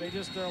and go. They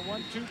just are a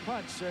 1-2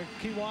 punch.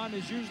 Kewan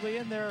is usually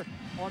in there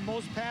on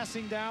most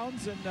passing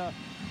downs, and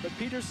but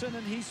Peterson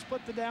and he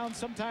split the downs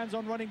sometimes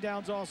on running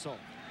downs also.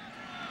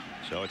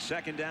 So it's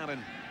second down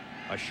and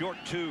a short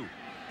 2.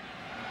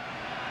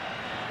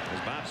 As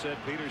Bob said,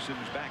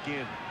 Peterson's back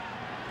in.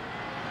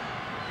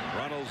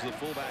 Runnels, the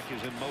fullback,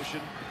 is in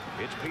motion.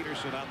 It's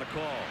Peterson on the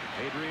call.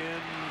 Adrian,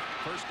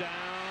 first down,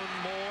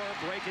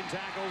 more breaking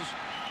tackles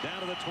down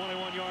to the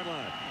 21-yard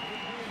line.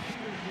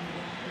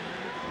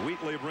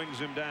 Wheatley brings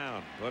him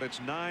down, but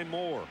it's 9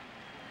 more.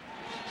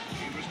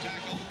 He was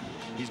tackled.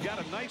 He's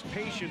got a nice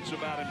patience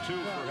about him,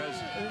 too, for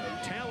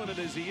as talented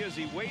as he is.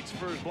 He waits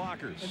for his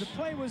blockers. And the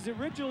play was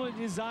originally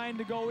designed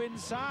to go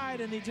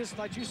inside, and he just,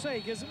 like you say,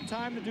 gives them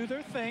time to do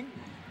their thing.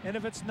 And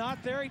if it's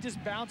not there, he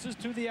just bounces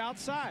to the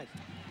outside.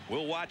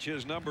 We'll watch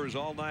his numbers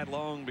all night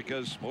long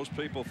because most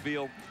people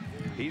feel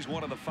he's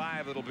one of the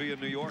 5 that'll be in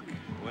New York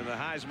when the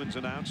Heisman's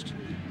announced.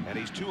 And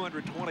he's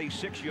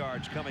 226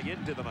 yards coming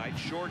into the night,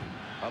 short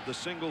of the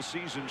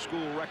single-season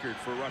school record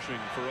for rushing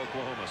for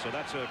Oklahoma. So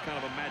that's a kind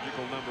of a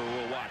magical number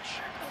we'll watch.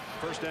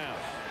 First down.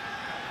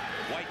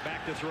 White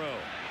back to throw.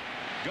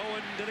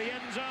 Going to the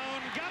end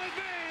zone. Got it,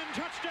 man.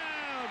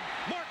 Touchdown.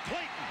 Mark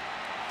Clayton.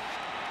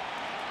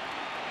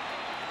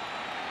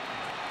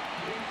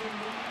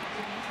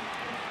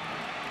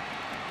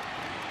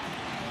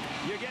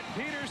 You get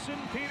Peterson,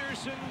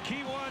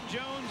 Kewan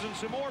Jones, and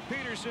some more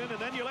Peterson, and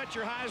then you let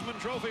your Heisman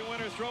Trophy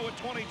winner throw it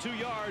 22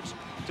 yards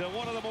to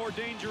one of the more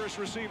dangerous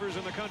receivers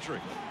in the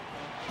country.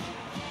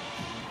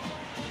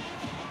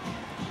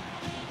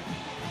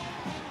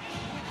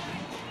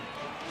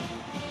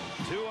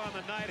 Two on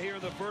the night here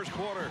in the first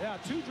quarter. Yeah,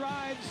 2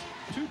 drives,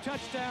 2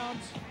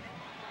 touchdowns,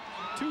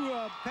 2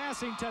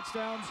 passing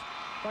touchdowns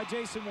by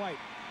Jason White.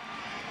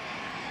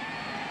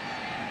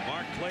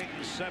 Mark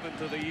Clayton's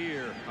 7th of the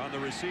year on the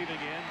receiving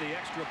end. The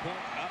extra point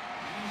up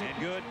and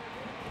good.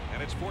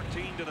 And it's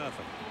 14-0.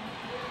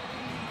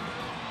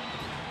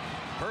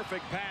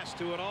 Perfect pass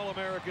to an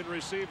All-American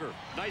receiver.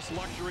 Nice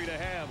luxury to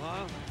have,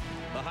 huh?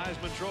 The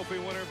Heisman Trophy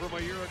winner from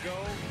a year ago.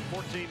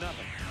 14-0.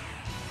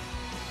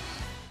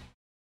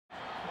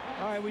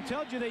 All right, we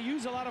told you they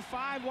use a lot of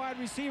 5 wide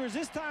receivers.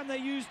 This time they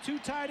use 2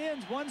 tight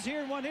ends. One's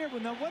here and one here.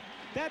 But now what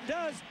that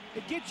does,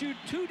 it gets you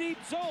 2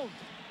 deep zones.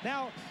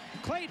 Now,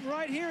 Clayton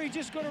right here, he's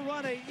just going to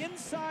run an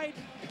inside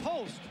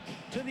post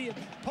to the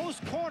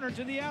post corner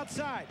to the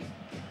outside.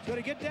 He's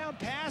going to get down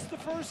past the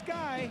first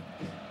guy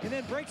and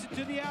then breaks it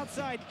to the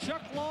outside.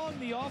 Chuck Long,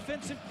 the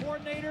offensive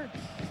coordinator,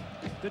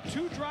 the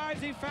 2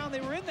 drives they found,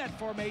 they were in that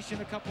formation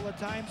a couple of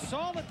times,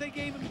 saw that they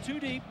gave him 2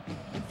 deep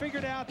and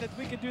figured out that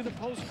we could do the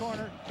post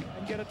corner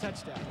and get a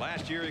touchdown.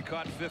 Last year he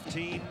caught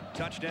 15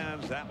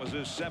 touchdowns. That was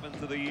his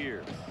 7th of the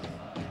year.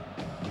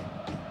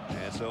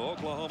 And so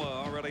Oklahoma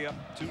already up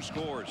 2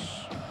 scores.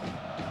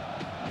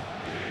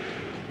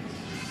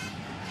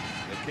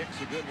 The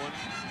kick's a good one.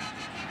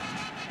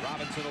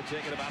 Robinson will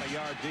take it about a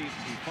yard deep.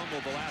 He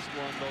fumbled the last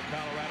one, though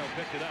Colorado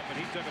picked it up, and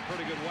he took a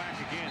pretty good whack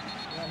again.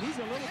 Yeah, he's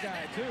a little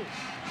guy, too.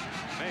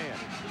 Man,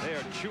 they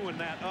are chewing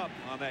that up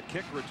on that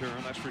kick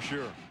return, that's for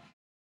sure.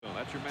 So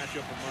that's your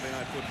matchup of Monday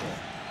Night Football.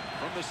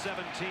 From the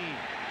 17,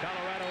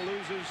 Colorado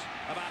loses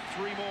about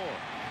 3 more.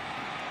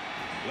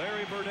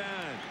 Larry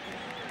Burdine.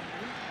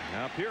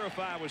 Now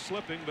Purify was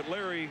slipping, but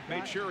Larry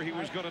made sure he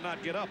was going to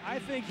not get up. I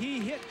think he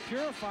hit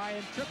Purify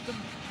and tripped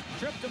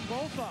them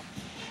both up.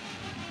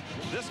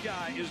 This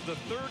guy is the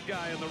third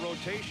guy in the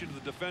rotation of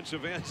the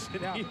defensive ends.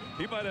 And Yeah.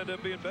 he might end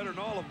up being better than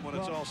all of them when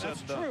it's all said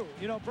and done. That's true.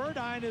 You know,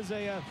 Burdine is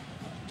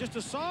just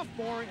a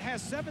sophomore.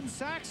 Has 7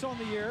 sacks on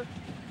the year.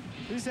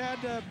 He's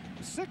had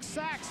 6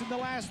 sacks in the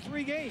last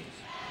 3 games.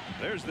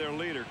 There's their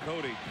leader,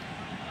 Cody.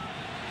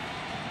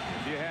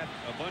 If you had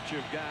a bunch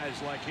of guys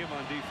like him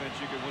on defense,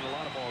 you could win a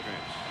lot of ball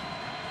games.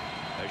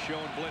 They're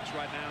showing blitz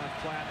right now at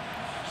Platt.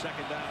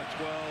 2nd down at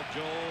 12.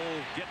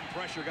 Joel getting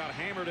pressure, got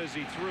hammered as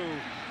he threw.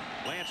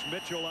 Lance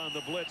Mitchell on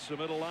the blitz, the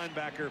middle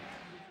linebacker.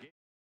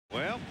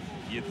 Well,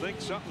 you think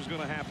something's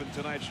going to happen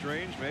tonight,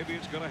 Strange. Maybe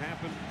it's going to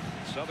happen.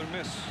 Southern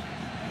Miss.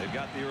 They've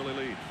got the early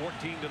lead,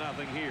 14-0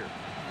 here.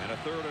 And a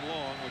 3rd and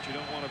long, which you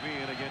don't want to be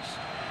in against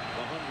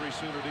the hungry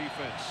Sooner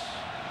defense.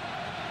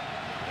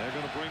 They're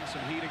going to bring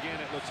some heat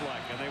again, it looks like,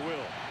 and they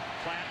will.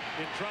 Platt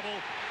in trouble.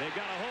 They've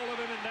got a hold of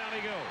him, and down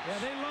he goes. Yeah,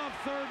 they love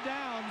 3rd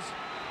downs.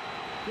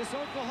 This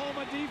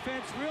Oklahoma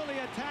defense really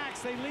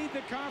attacks. They lead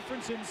the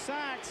conference in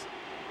sacks.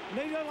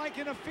 They are like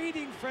in a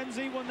feeding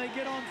frenzy when they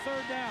get on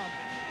 3rd down.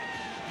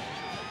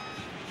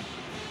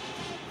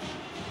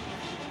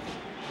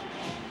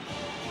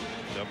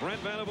 Now,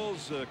 Brent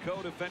Venables,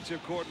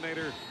 co-defensive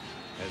coordinator,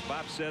 as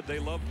Bob said, they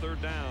love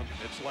 3rd down.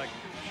 It's like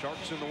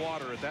sharks in the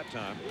water at that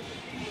time.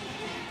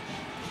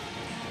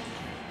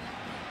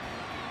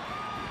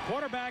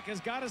 Quarterback has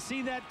got to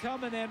see that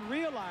coming and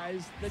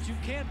realize that you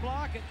can't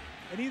block it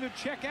and either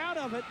check out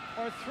of it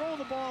or throw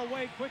the ball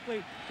away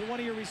quickly to one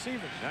of your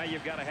receivers. Now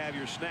you've got to have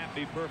your snap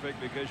be perfect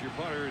because your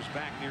punter is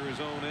back near his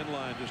own end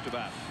line just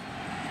about.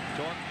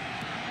 Torque.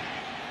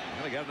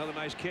 Well, he got another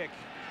nice kick.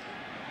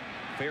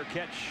 Fair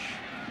catch.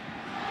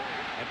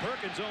 And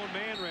Perkins' own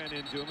man ran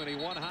into him, and he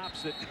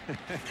one-hops it.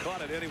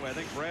 Caught it anyway. I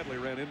think Bradley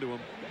ran into him.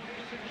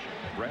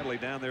 Bradley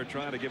down there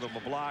trying to give him a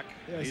block.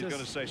 Yeah, he's going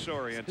to say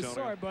sorry, Antonio.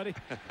 Sorry, buddy.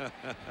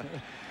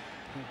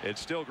 It's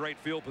still great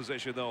field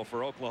position, though,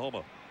 for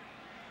Oklahoma.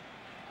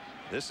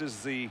 This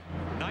is the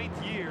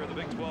 9th year of the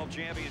Big 12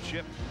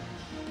 championship.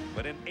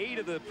 But in 8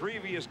 of the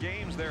previous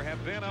games, there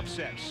have been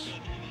upsets.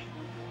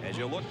 As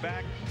you look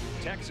back,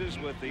 Texas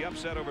with the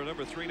upset over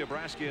number 3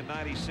 Nebraska in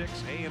 '96.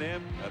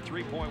 A&M a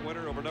 3-point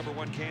winner over number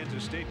 1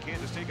 Kansas State.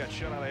 Kansas State got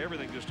shut out of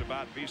everything just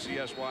about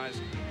BCS-wise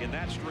in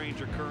that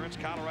strange occurrence.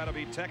 Colorado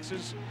beat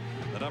Texas,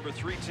 the number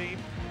 3 team.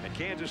 And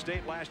Kansas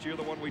State last year,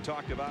 the one we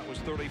talked about, was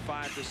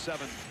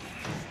 35-7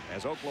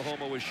 as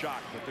Oklahoma was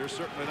shocked. But they're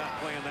certainly not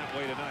playing that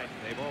way tonight.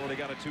 They've already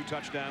got a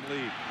 2-touchdown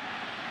lead.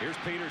 Here's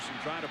Peterson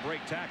trying to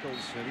break tackles,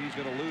 and he's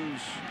going to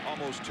lose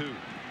almost 2.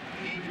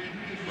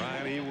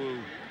 Ryan Ewu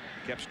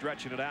kept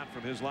stretching it out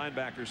from his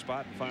linebacker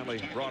spot and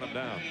finally brought him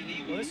down.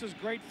 Well, this is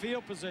great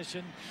field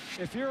position.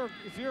 If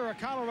you're a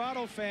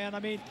Colorado fan,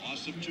 I mean,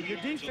 your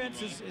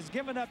defense is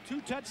giving up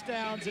 2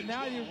 touchdowns, and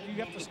now you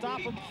have to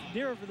stop them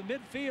near the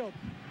midfield.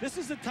 This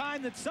is the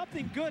time that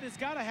something good has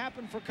got to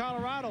happen for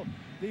Colorado.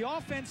 The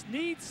offense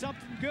needs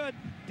something good.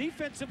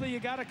 Defensively, you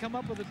got to come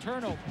up with a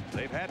turnover.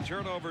 They've had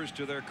turnovers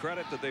to their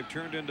credit that they've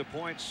turned into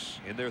points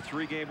in their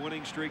 3-game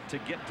winning streak to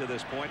get to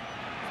this point.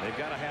 They've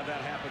got to have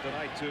that happen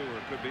tonight, too, or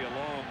it could be a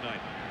long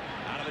night.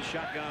 Out of the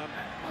shotgun,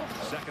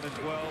 2nd and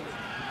 12.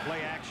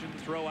 Play action,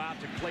 throw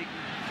out to Clayton.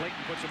 Clayton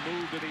puts a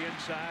move to the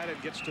inside and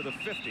gets to the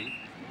 50.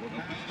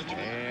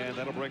 And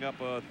that'll bring up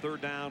a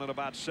 3rd down and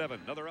about 7.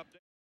 Another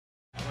update.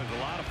 There's a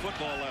lot of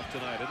football left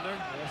tonight, isn't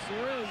there? Yes,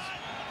 there is.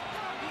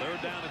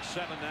 3rd down and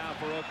 7 now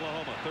for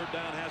Oklahoma. 3rd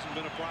down hasn't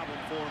been a problem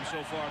for him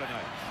so far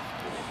tonight.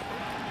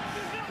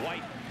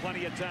 White,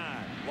 plenty of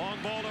time.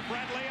 Long ball to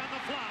Bradley on the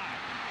fly.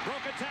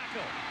 Broke a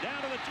tackle.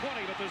 Down to the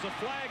 20, but there's a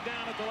flag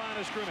down at the line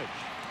of scrimmage.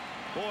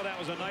 Boy, that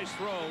was a nice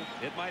throw.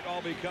 It might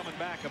all be coming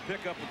back. A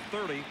pickup of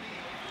 30. And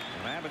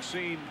I haven't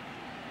seen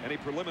any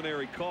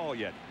preliminary call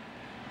yet.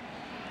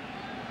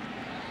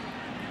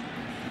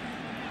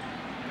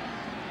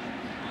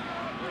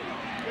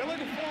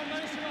 Illegal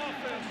formation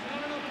offense.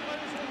 Not enough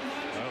players on the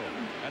line. Oh,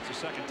 that's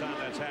the 2nd time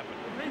that's happened.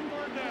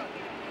 3rd down.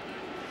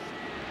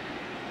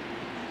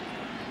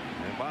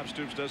 And Bob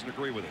Stoops doesn't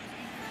agree with it.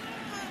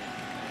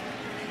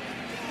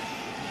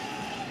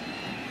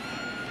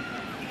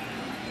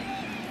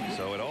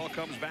 So it all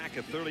comes back,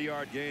 a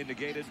 30-yard gain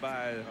negated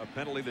by a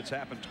penalty that's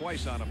happened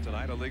twice on him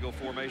tonight, a legal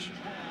formation.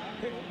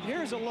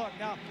 Here's a look.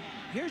 Now,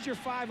 here's your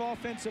 5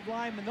 offensive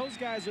linemen. Those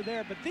guys are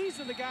there, but these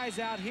are the guys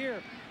out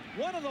here.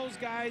 One of those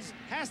guys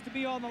has to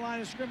be on the line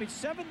of scrimmage.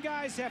 7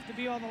 guys have to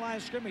be on the line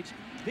of scrimmage.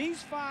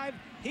 These 5,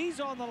 he's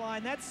on the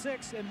line. That's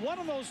 6. And one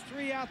of those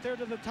 3 out there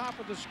to the top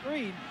of the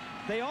screen,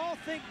 they all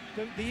think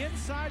the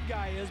inside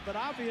guy is, but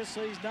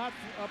obviously he's not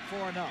up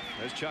for enough.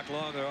 There's Chuck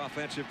Long, their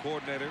offensive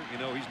coordinator. You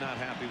know he's not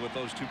happy with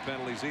those 2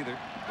 penalties either.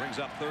 Brings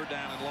up 3rd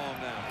down and long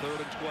now. 3rd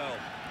and 12.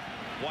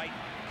 White,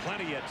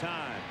 plenty of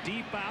time.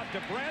 Deep out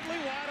to Bradley,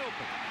 wide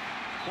open.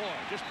 Boy,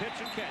 just pitch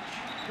and catch.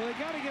 Well, they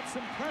got to get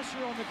some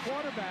pressure on the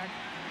quarterback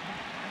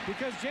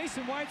because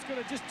Jason White's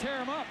going to just tear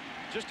him up.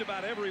 Just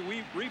about every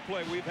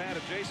replay we've had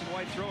of Jason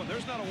White throwing,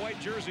 there's not a white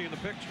jersey in the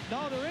picture.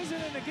 No, there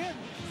isn't. And again,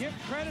 give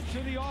credit to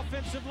the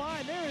offensive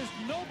line. There is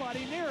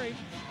nobody near him.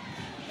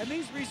 And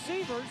these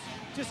receivers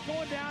just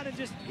going down and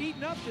just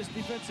eating up this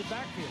defensive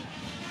backfield.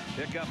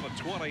 Pick up a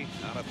 20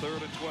 on a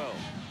 3rd and 12.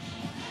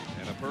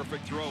 And a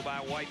perfect throw by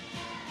White.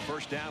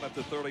 First down at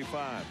the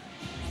 35.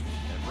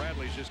 And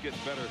Bradley's just getting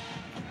better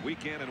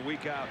week in and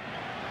week out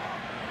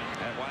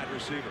at wide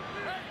receiver.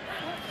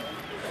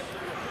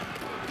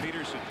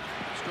 Peterson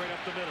straight up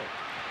the middle.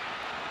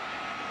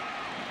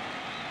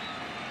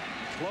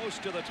 Close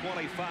to the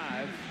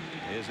 25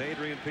 is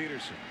Adrian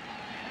Peterson.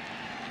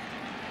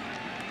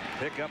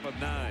 Pickup of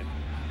 9.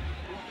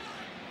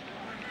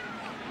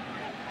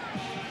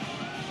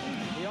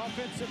 The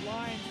offensive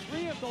line,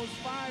 3 of those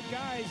 5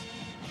 guys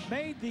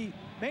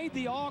made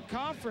the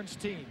all-conference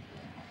team.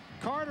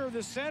 Carter,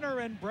 the center,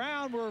 and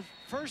Brown were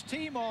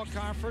first-team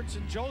all-conference,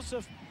 and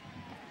Joseph,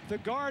 the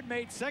guard,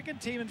 made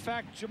second team. In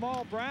fact,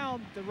 Jamal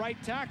Brown, the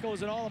right tackle,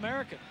 is an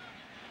All-American.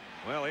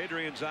 Well,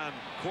 Adrian's on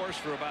course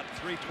for about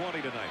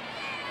 320 tonight.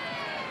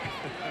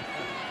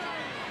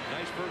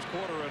 Nice first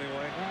quarter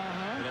anyway.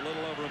 With a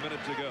little over a minute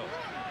to go.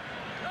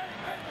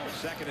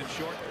 Second and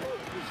short.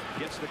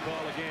 Gets the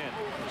call again.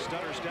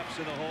 Stutter steps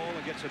in the hole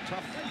and gets a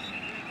tough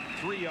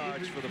 3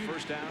 yards for the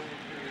first down.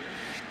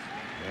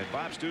 And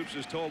Bob Stoops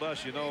has told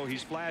us, you know,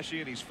 he's flashy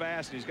and he's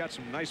fast and he's got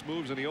some nice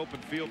moves in the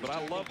open field, but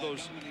I love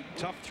those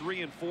tough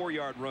 3- and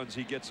 4-yard runs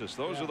he gets us.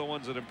 Those are the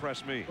ones that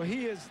impress me. Well,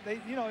 he is,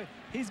 you know,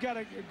 he's got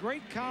a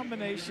great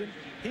combination.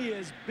 He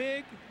is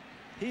big,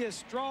 he is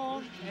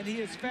strong, and he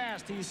is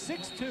fast. He's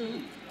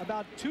 6'2",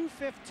 about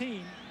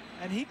 215,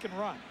 and he can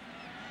run.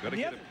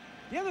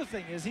 The other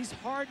thing is he's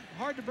hard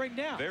to bring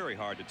down. Very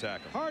hard to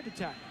tackle. Hard to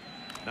tackle.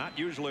 Not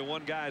usually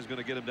one guy is going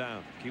to get him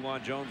down.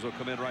 Kewan Jones will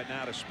come in right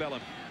now to spell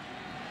him,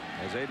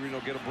 as Adrian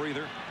will get a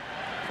breather.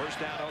 First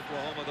down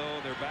Oklahoma,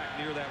 though. They're back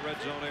near that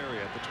red zone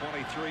area at the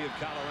 23 of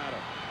Colorado,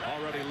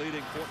 already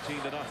leading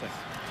 14-0.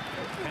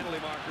 Penalty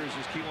markers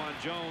as Kewan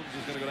Jones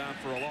is going to go down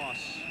for a loss.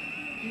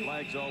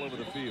 Flags all over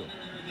the field.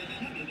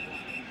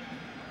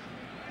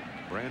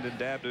 Brandon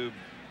Dabdoob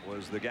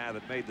was the guy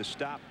that made the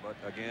stop, but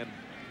again,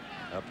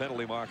 a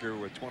penalty marker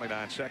with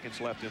 29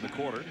 seconds left in the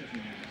quarter.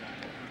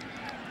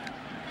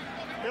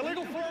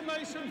 Illegal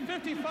formation.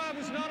 55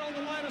 is not on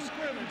the line of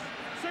scrimmage.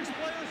 6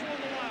 players on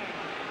the line.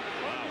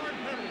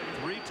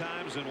 Wow. 3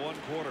 times in 1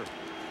 quarter.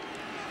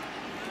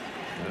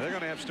 Now they're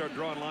going to have to start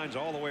drawing lines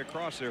all the way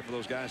across there for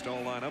those guys to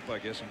all line up, I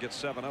guess, and get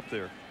 7 up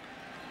there.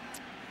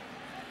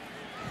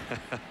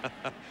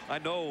 I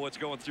know what's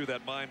going through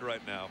that mind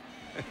right now.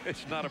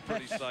 It's not a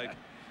pretty sight.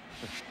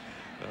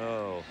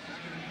 Oh.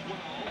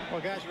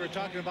 Well, guys, we were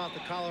talking about the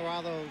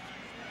Colorado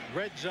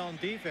red zone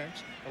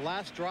defense. The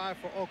last drive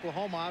for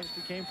Oklahoma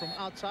obviously came from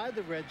outside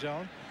the red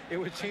zone. It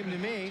would seem to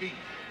me,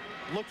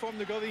 look for them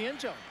to go to the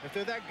end zone. If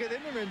they're that good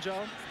in the end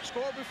zone,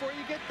 score before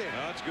you get there.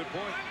 No, that's a good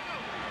point.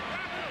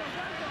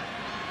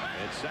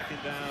 It's second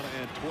down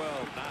and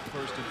 12, not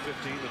first and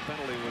 15. The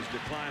penalty was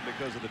declined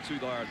because of the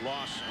 2-yard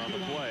loss on the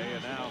play,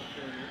 and now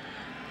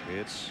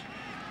it's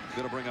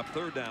going to bring up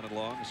 3rd down and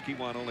long, as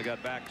Kewan only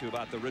got back to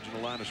about the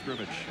original line of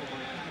scrimmage.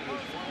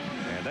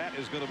 And that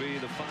is going to be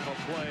the final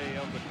play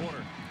of the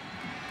quarter.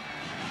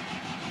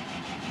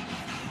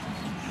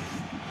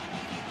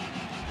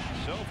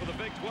 So for the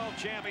Big 12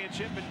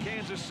 championship in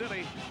Kansas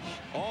City,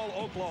 all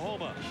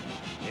Oklahoma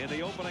in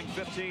the opening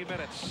 15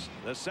 minutes.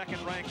 The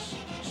second-ranked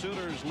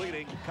Sooners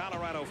leading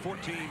Colorado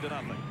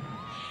 14-0.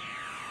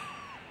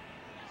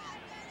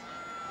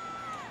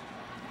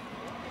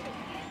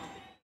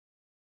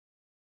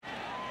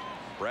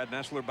 Brad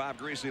Nessler, Bob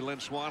Greasy, Lynn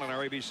Swan, and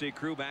our ABC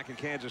crew back in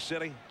Kansas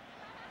City.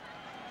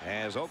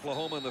 As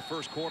Oklahoma in the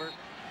first quarter,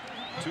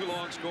 2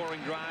 long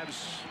scoring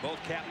drives,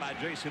 both capped by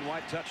Jason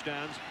White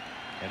touchdowns.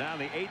 And on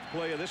the 8th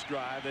play of this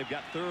drive, they've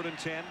got 3rd and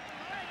 10,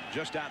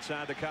 just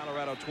outside the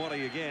Colorado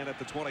 20 again at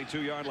the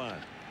 22-yard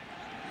line.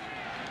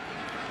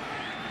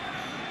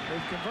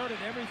 They've converted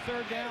every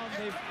 3rd down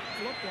they've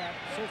looked at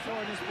so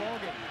far in this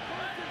ballgame.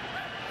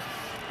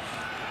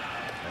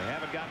 They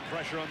haven't gotten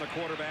pressure on the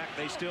quarterback.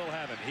 They still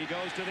haven't. He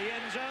goes to the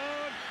end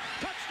zone.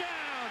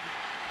 Touchdown!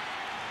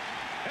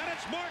 And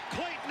it's Mark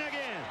Clayton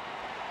again.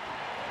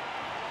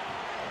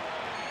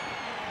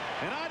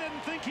 And I didn't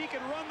think he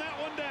could run that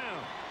one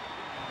down.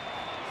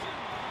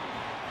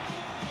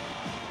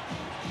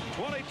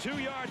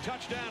 22-yard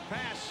touchdown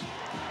pass.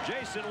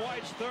 Jason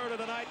White's 3rd of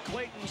the night.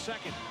 Clayton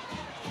 2nd.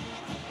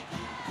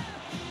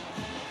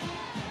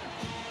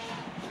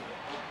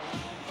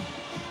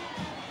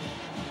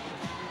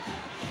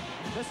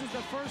 This is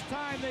the first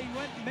time they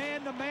went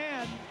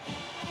man-to-man.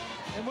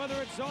 And whether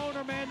it's zone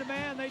or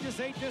man-to-man, they just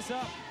ate this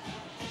up.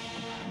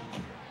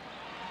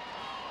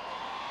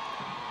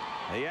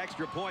 The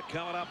extra point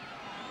coming up.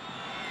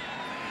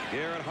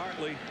 Garrett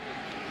Hartley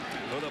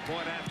with a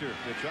point after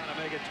to try to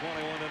make it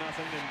 21-0,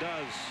 and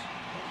does.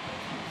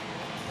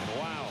 And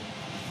wow,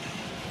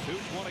 2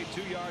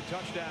 22-yard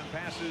touchdown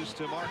passes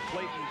to Mark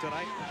Clayton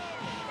tonight.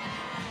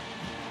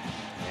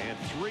 And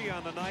 3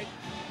 on the night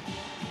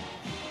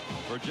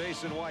for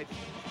Jason White.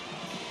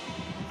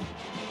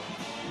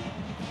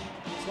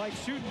 It's like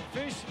shooting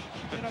fish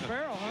in a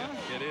barrel, huh?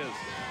 Yeah, it is.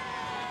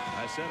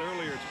 I said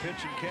earlier it's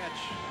pitch and catch.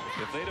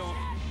 If they don't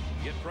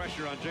get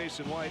pressure on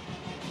Jason White,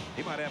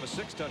 he might have a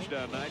 6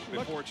 touchdown night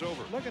before it's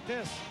over. Look at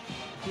this.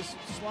 just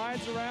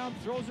slides around,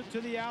 throws it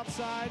to the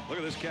outside. Look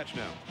at this catch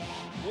now.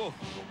 Whoa.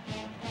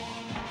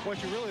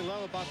 What you really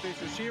love about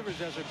these receivers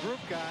as a group,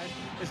 guys,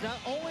 is not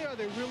only are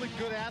they really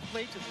good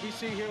athletes, as we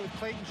see here with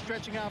Clayton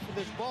stretching out for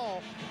this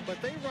ball,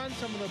 but they run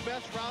some of the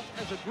best routes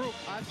as a group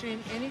I've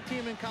seen any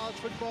team in college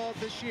football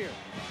this year.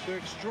 They're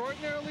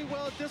extraordinarily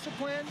well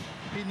disciplined.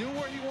 He knew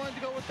where he wanted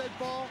to go with that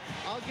ball.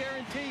 I'll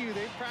guarantee you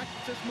they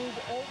practiced this move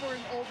over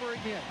and over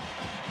again.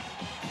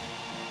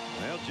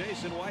 Well,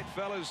 Jason White,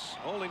 fellas,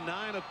 only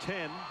 9 of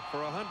 10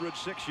 for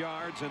 106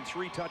 yards and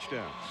 3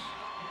 touchdowns.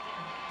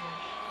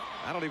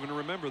 I don't even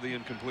remember the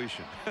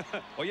incompletion.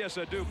 Oh, yes,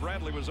 I do.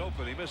 Bradley was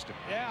open. He missed him.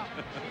 Yeah.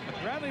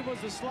 Bradley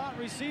was the slot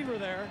receiver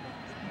there.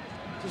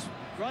 Just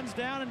runs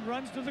down and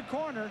runs to the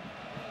corner.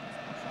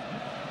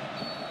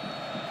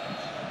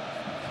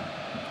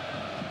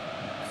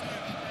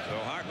 So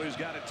Hartley's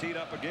got it teed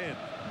up again.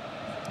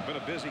 Been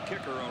a busy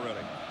kicker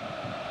already.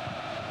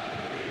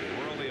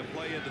 We're only a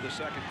play into the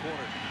second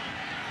quarter.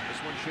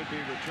 This one should be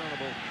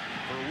returnable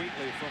for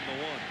Wheatley from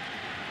the 1.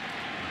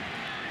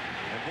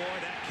 And boy,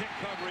 that kick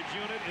coverage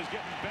unit is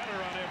getting better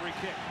on every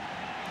kick.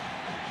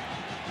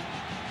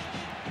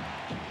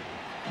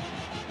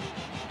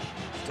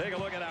 Take a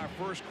look at our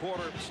first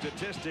quarter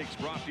statistics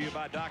brought to you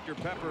by Dr.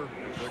 Pepper.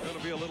 They're going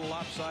to be a little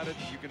lopsided.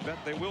 You can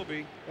bet they will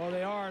be. Well,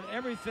 they are. And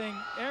everything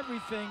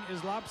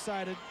is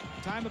lopsided.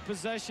 Time of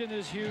possession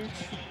is huge.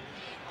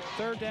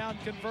 Third down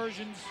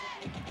conversions.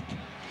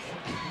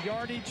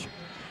 Yardage.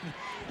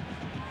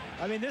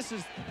 I mean, this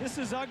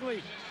is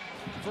ugly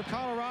for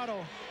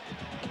Colorado.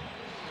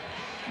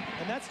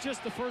 And that's just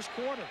the first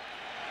quarter.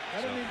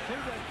 That doesn't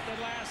include the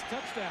last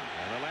touchdown.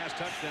 And the last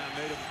touchdown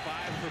made them 5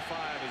 for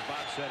 5, as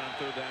Bob said, on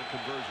third down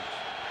conversions.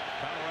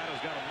 Colorado's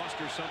got to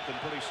muster something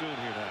pretty soon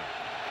here now.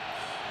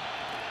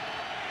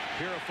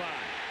 Purify.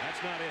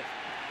 That's not it.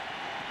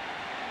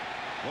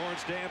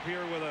 Lawrence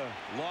Dampier with a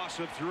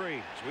loss of 3.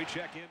 So we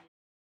check in.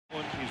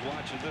 He's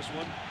watching this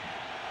one.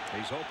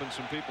 He's hoping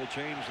some people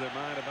change their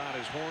mind about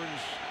his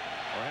horns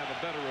or have a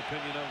better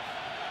opinion of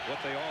what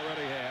they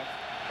already have.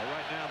 But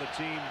right now,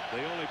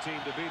 the only team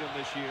to beat them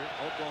this year,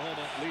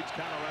 Oklahoma, leads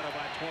Colorado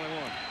by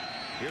 21.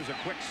 Here's a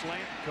quick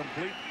slant,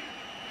 complete.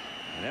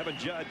 And Evan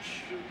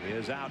Judge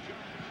is out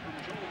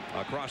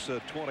across the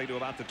 20 to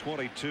about the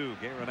 22.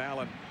 Garen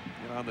Allen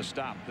on the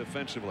stop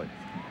defensively.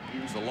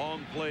 It's the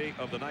long play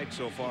of the night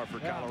so far for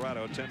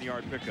Colorado, a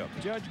 10-yard pickup.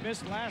 Judge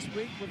missed last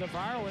week with a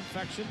viral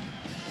infection.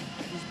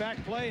 He's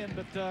back playing,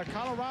 but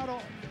Colorado,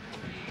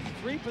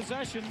 3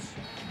 possessions,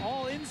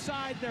 all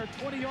inside their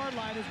 20-yard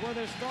line is where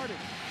they're starting.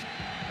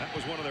 That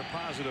was one of their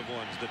positive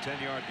ones, the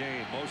 10-yard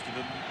gain. Most of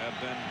them have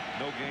been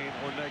no gain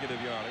or negative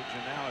yardage.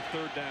 And now a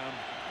third down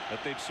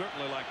that they'd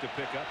certainly like to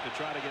pick up to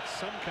try to get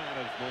some kind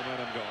of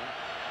momentum going.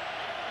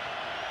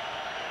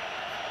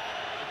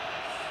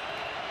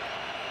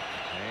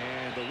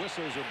 And the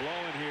whistles are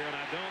blowing here, and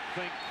I don't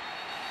think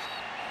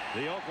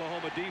the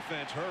Oklahoma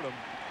defense hurt them.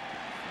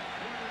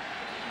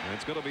 And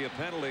it's going to be a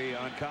penalty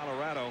on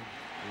Colorado.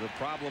 The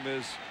problem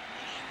is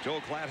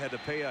Joel Klatt had to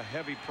pay a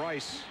heavy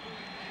price.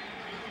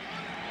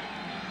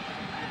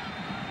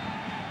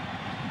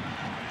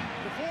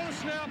 Before the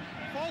snap,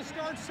 false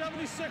start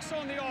 76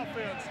 on the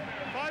offense.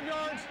 5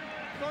 yards,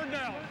 third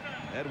down.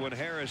 Edwin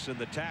Harrison,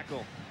 the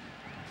tackle,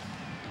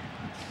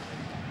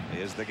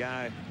 is the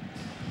guy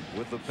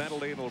with the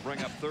penalty. It'll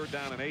bring up third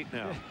down and 8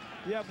 now.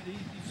 Yeah, but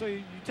so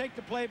you take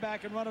the play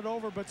back and run it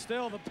over, but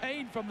still the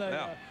pain from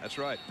the that's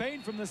right.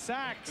 Pain from the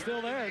sack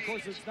still there. Of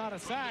course, it's not a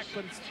sack,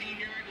 but it's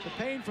the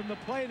pain from the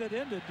play that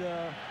ended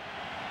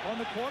on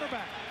the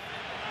quarterback.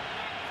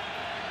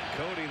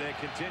 Cody, they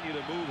continue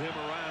to move him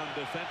around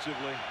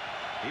defensively.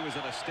 He was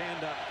in a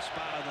stand-up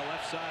spot on the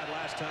left side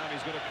last time.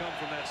 He's going to come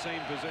from that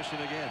same position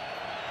again.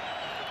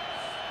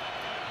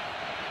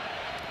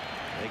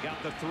 They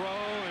got the throw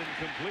and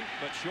complete,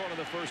 but short of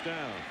the first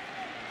down.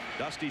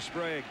 Dusty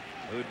Sprague,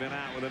 who'd been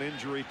out with an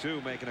injury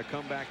too, making a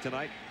comeback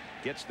tonight,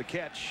 gets the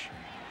catch.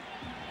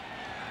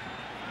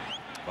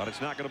 But it's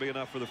not going to be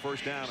enough for the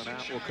first down, and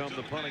out will come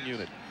the punting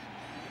unit.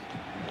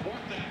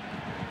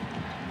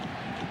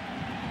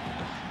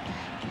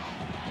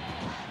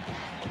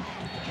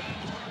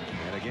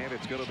 And again,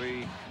 it's going to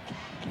be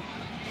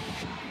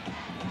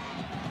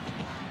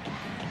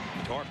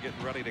Torp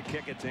getting ready to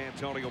kick it to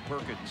Antonio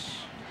Perkins.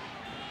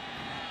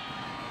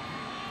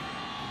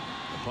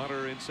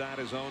 Punter inside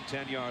his own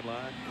 10-yard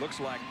line.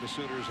 Looks like the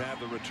Sooners have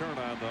the return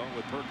on, though,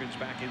 with Perkins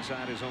back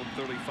inside his own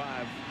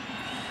 35.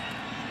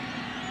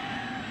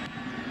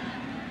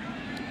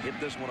 Hit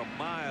this one a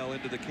mile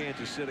into the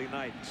Kansas City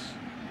Knights.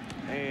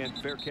 And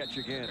fair catch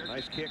again.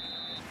 Nice kick.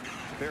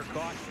 Fair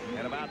caught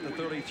at about the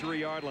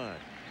 33-yard line.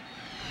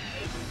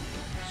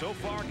 So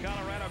far,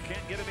 Colorado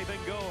can't get anything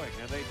going,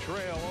 and they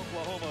trail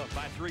Oklahoma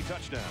by 3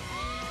 touchdowns.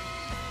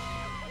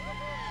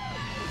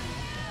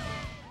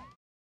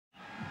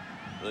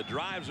 The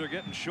drives are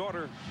getting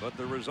shorter, but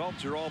the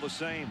results are all the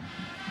same.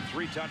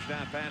 3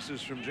 touchdown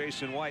passes from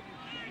Jason White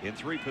in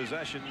 3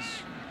 possessions.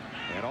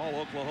 And all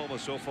Oklahoma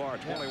so far,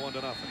 21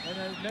 to nothing.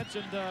 And I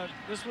mentioned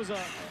this was an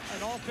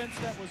offense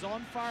that was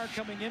on fire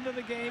coming into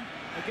the game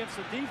against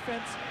a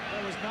defense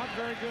that was not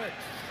very good.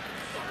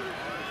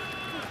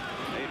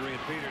 Adrian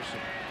Peterson.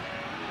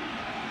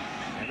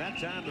 And that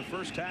time the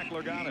first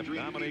tackler got him,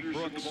 Dominique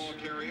Brooks.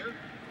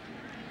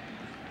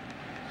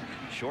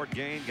 Short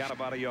gain, got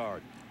about a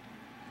yard.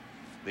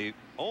 The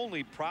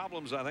only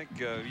problems I think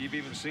you've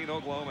even seen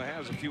Oklahoma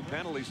has a few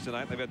penalties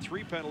tonight. They've had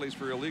 3 penalties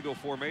for illegal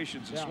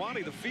formations. And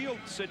Swanee, the field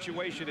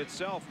situation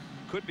itself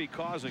could be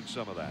causing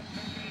some of that.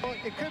 Well,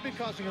 it could be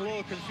causing a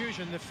little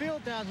confusion. The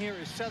field down here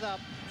is set up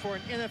for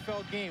an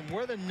NFL game.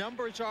 Where the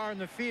numbers are in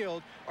the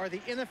field are the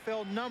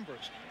NFL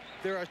numbers.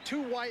 There are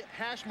 2 white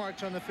hash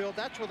marks on the field.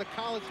 That's where the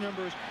college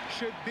numbers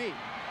should be.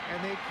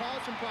 And they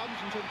cause some problems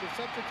in terms of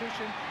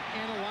substitution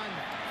and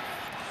alignment.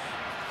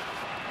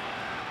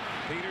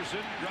 Peterson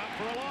dropped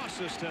for a loss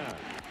this time.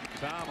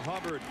 Tom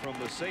Hubbard from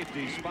the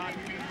safety spot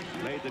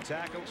made the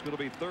tackle. It's going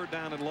to be 3rd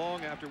down and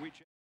long after we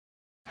checked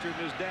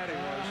his daddy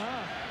was.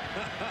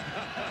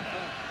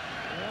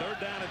 3rd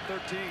down and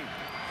 13.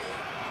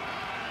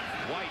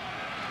 White.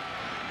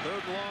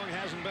 3rd long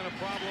hasn't been a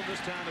problem. This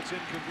time it's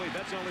incomplete.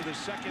 That's only the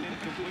 2nd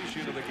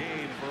incompletion of the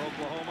game for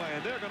Oklahoma,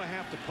 and they're going to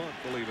have to punt,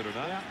 believe it or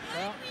not. Yeah,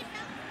 well,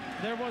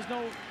 there was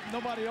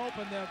nobody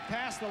open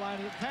past the line,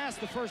 past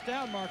the 1st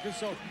down marker,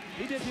 so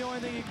he did the only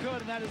thing he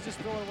could, and that is just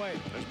throw it away.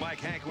 There's Mike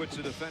Hankwitz,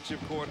 the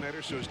defensive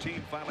coordinator, so his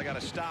team finally got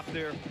a stop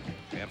there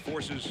and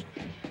forces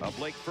a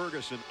Blake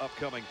Ferguson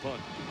upcoming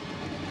punt.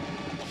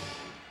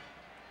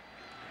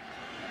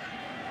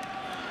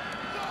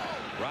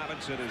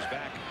 Robinson is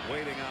back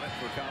waiting on it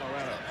for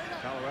Colorado.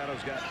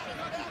 Colorado's got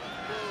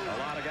a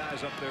lot of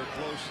guys up there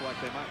close, like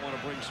they might want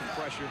to bring some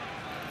pressure.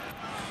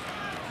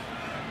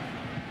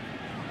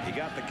 He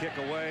got the kick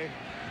away.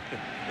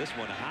 This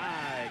one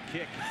high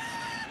kick.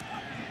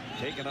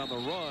 Taken on the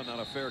run on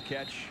a fair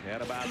catch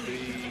at about the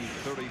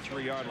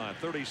 33-yard line.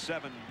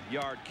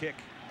 37-yard kick,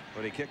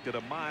 but he kicked it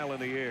a mile in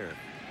the air.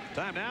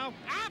 Time now.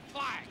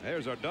 Aflac.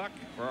 There's our duck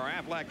for our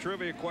Aflac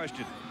trivia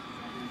question.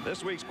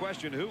 This week's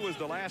question: who was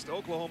the last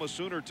Oklahoma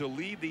Sooner to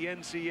lead the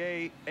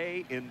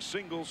NCAA in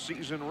single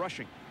season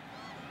rushing?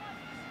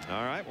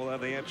 All right, we'll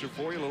have the answer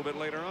for you a little bit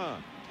later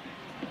on.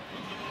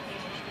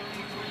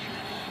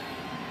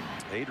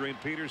 Adrian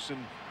Peterson,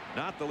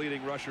 not the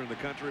leading rusher in the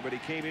country, but he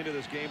came into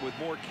this game with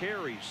more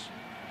carries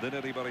than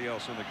anybody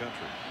else in the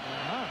country.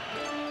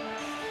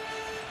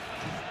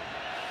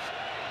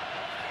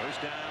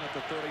 1st down at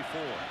the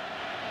 34.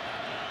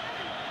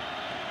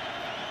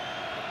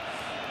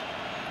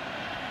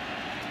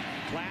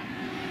 Platt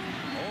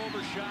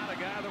overshot a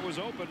guy that was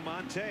open.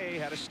 Monte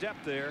had a step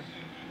there,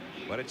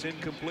 but it's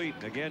incomplete.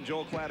 Again,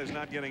 Joel Klatt is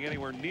not getting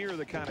anywhere near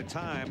the kind of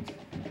time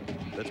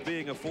that's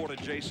being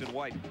afforded Jason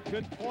White.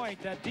 Good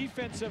point. That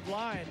defensive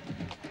line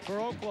for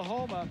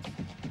Oklahoma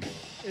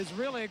is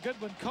really a good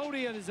one.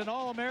 Cody is an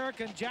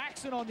All-American.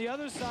 Jackson on the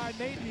other side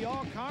made the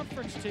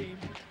All-Conference team.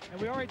 And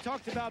we already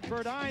talked about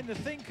Burdine. The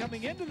thing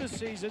coming into the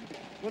season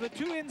were the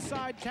 2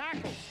 inside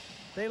tackles.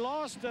 They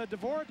lost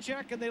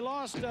Dvorak and they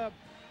lost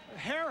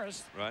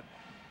Harris. Right.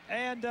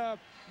 And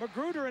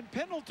Magruder and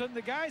Pendleton,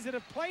 the guys that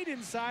have played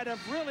inside, have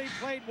really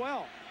played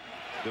well.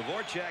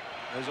 Dvorak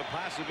has a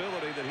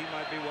possibility that he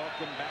might be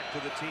welcomed back to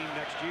the team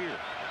next year.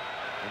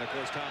 And of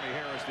course, Tommy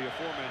Harris, the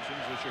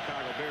aforementioned, is a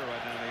Chicago Bear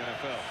right now in the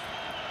NFL.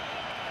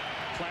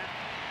 Platt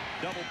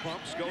double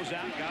pumps, goes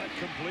out, got it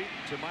complete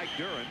to Mike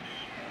Duran.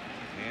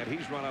 And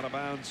he's run out of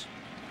bounds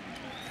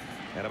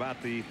at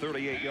about the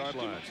 38-yard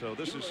line. So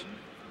this is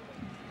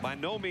by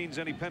no means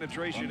any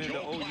penetration into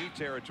OU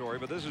territory,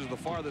 but this is the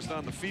farthest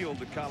on the field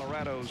that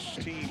Colorado's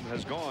team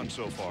has gone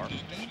so far.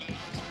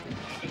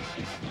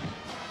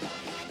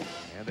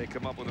 And they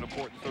come up with an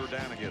important 3rd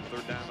down again.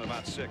 3rd down at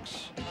about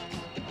 6.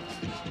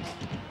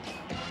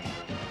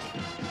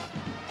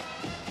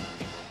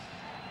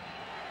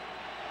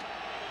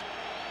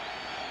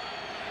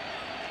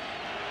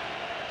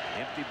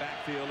 Empty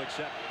backfield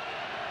except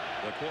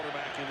the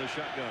quarterback in the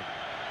shotgun.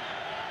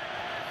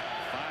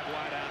 5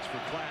 wideouts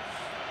for Klatt.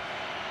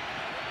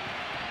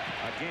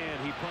 Again,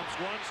 he pumps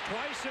once,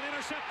 twice, and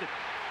intercepted.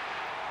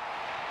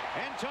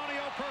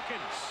 Antonio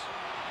Perkins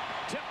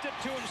tipped it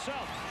to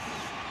himself.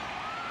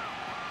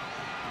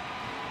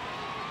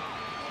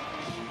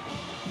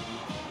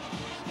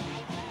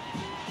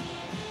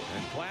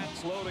 And Klatt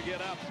slow to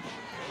get up.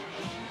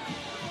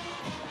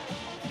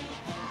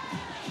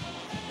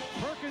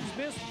 Perkins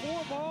missed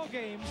 4 ball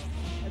games,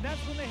 and that's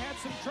when they had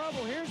some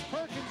trouble. Here's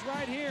Perkins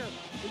right here.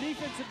 The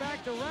defensive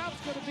back, the route's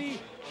going to be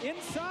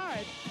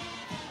inside.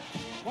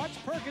 Watch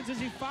Perkins as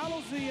he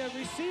follows the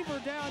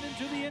receiver down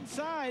into the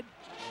inside,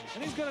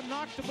 and he's going to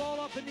knock the ball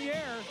up in the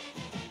air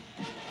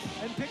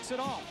and picks it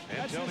off.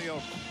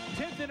 Antonio, that's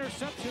his 10th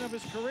interception of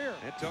his career.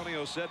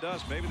 Antonio said to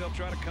us, maybe they'll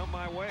try to come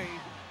my way,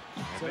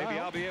 and maybe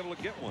I'll be able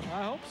to get one.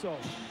 I hope so.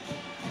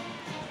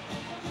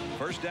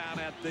 1st down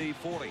at the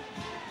 40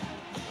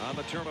 on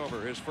the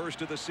turnover, his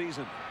 1st of the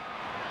season.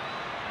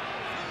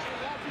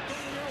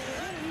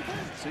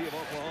 See if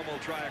Oklahoma will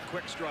try a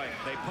quick strike.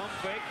 They pump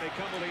fake. They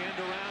come with the end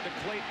around to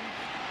Clayton.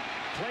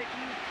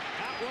 Clayton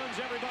outruns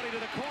everybody to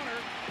the corner.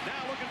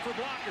 Now looking for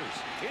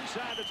blockers.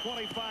 Inside the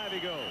 25 he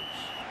goes.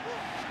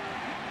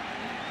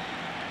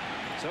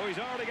 So he's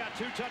already got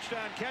 2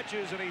 touchdown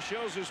catches, and he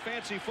shows his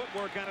fancy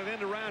footwork on an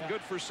end around.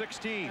 Good for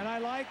 16. And I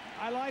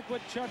like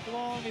what Chuck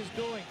Long is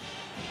doing.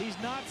 He's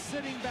not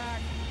sitting back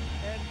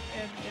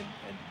and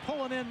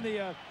pulling in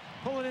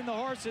the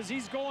horses.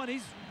 He's going,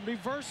 he's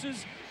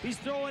reverses, he's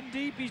throwing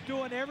deep, he's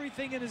doing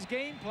everything in his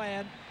game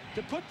plan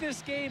to put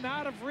this game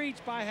out of reach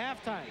by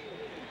halftime.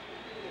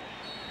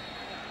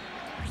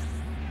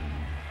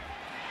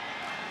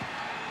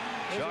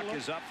 Chuck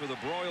is up for the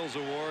Broyles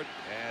Award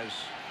as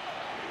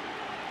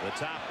the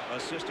top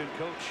assistant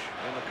coach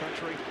in the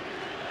country.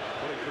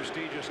 What a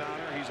prestigious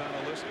honor. He's on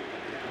the list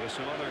with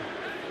some other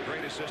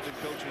great assistant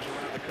coaches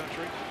around the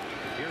country.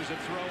 Here's a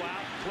throw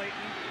out. Clayton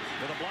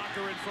with a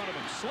blocker in front of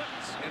him.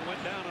 Slipped and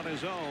went down on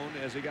his own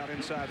as he got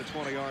inside the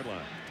 20-yard line.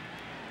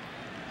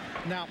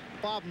 Now,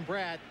 Bob and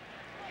Brad,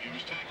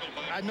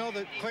 I know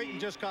that Clayton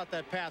just caught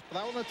that pass, but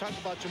I want to talk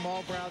about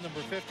Jamal Brown,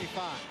 number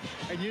 55.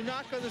 And you're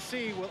not going to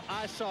see what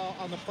I saw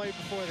on the play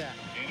before that.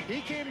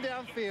 He came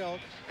downfield,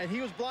 and he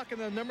was blocking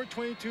the number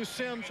 22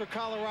 Sims for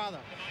Colorado.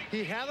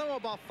 He had him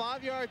about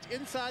 5 yards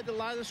inside the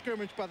line of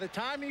scrimmage. By the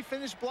time he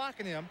finished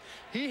blocking him,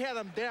 he had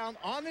him down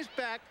on his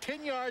back,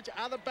 10 yards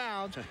out of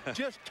bounds,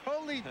 just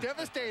totally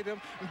devastated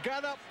him, and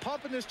got up,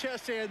 pumping his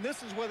chest, saying,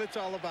 this is what it's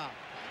all about.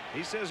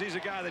 He says he's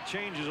a guy that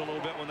changes a little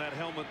bit when that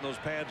helmet and those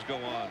pads go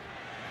on.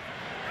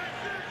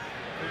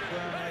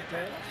 Right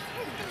there.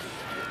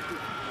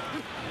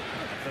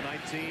 At the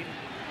 19.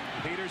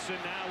 Peterson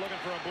now looking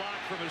for a block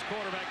from his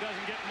quarterback.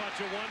 Doesn't get much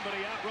of one, but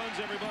he outruns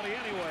everybody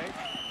anyway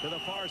to the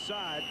far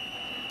side.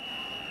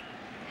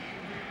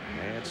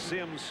 And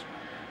Sims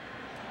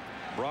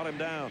brought him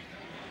down.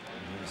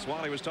 And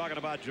Swanee was talking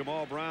about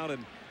Jamal Brown,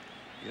 and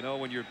you know,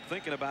 when you're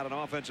thinking about an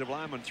offensive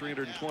lineman,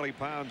 320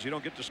 pounds, you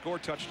don't get to score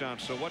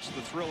touchdowns. So what's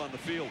the thrill on the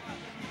field?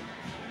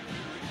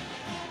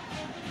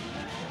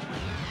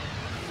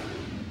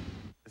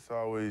 It's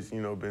always,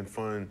 you know, been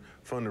fun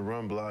to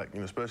run block, you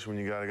know, especially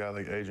when you got a guy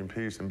like Adrian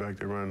Peterson back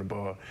there running the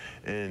ball.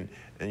 And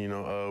you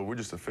know, we're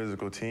just a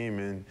physical team,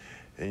 and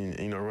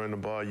you know, running the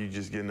ball, you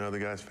just get in the other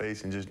guy's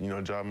face and just, you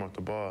know, drive him off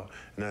the ball.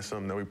 And that's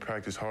something that we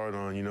practice hard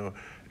on, you know,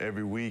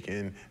 every week,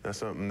 and that's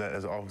something that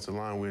as an offensive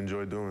line we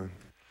enjoy doing.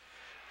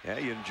 Yeah,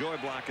 you enjoy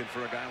blocking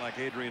for a guy like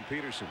Adrian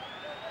Peterson.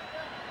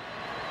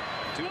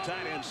 2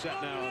 tight ends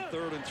set now on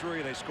 3rd and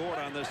 3. They scored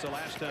on this the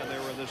last time they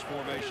were in this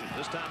formation.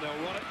 This time they'll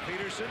run it.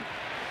 Peterson,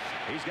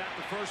 he's got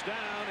the first down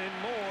and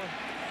more.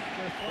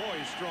 Boy,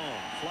 he's strong.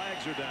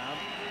 Flags are down.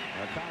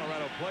 A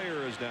Colorado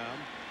player is down.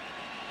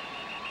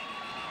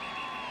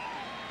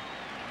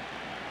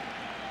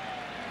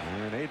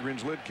 And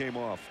Adrian's lid came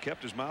off.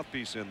 Kept his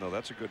mouthpiece in, though.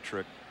 That's a good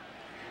trick.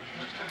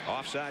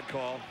 Offside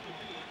call.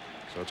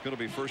 So it's going to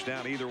be first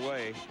down either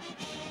way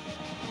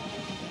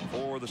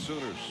for the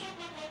Sooners.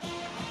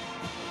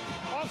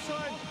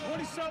 Offside,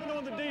 27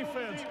 on the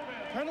defense.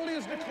 Penalty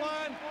is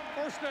declined.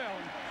 First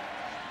down.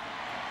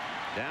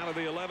 Down to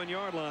the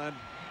 11-yard line.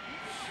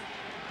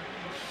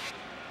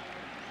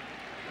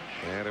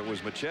 And it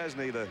was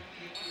McChesney, the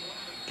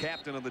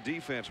captain of the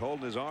defense,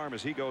 holding his arm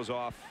as he goes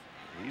off.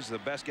 He's the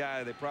best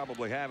guy they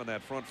probably have in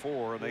that front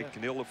four, and they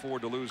can ill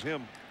afford to lose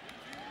him.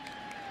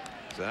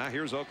 So now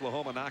here's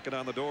Oklahoma knocking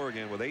on the door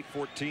again with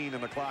 8:14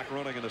 and the clock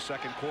running in the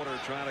second quarter,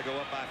 trying to go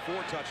up by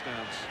 4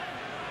 touchdowns.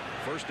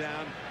 First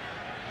down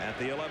at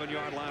the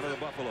 11-yard line of the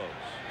Buffaloes.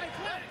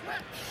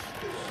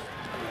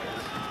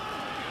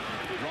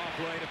 Draw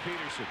play to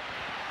Peterson.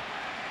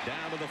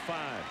 Down to the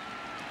 5.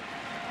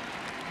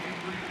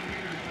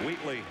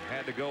 Wheatley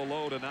had to go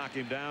low to knock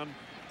him down.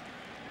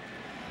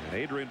 And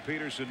Adrian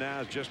Peterson now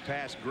has just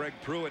passed Greg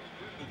Pruitt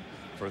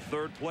for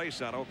 3rd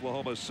place on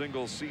Oklahoma's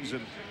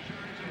single-season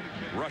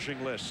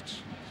rushing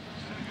lists.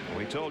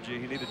 We told you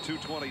he needed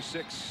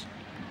 226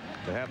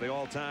 to have the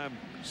all-time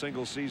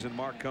single-season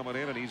mark coming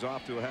in, and he's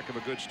off to a heck of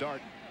a good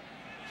start.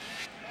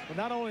 Well,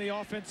 not only the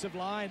offensive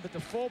line, but the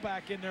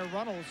fullback in there,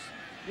 Runnels,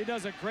 he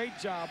does a great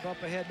job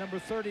up ahead. Number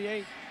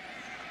 38.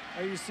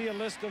 There you see a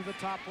list of the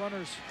top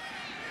runners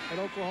at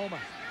Oklahoma.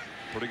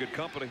 Pretty good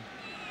company.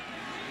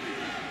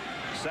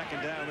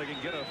 Second down, they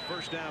can get a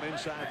first down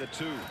inside the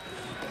 2.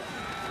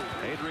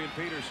 Adrian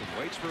Peterson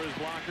waits for his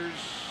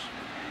blockers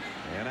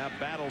and now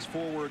battles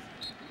forward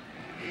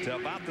to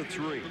about the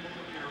 3.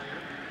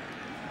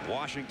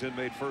 Washington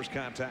made first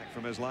contact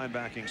from his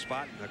linebacking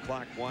spot. The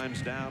clock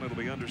winds down. It'll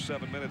be under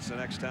 7 minutes the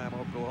next time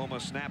Oklahoma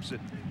snaps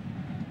it,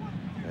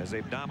 as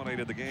they've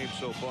dominated the game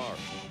so far.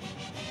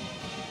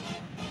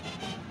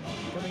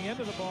 Coming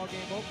into the ball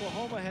game,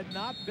 Oklahoma had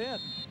not been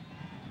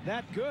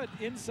that good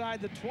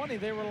inside the 20.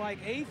 They were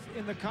like 8th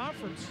in the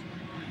conference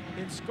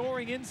in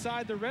scoring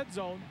inside the red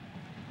zone,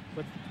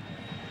 but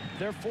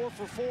they're 4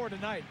 for 4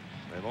 tonight.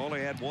 They've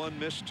only had 1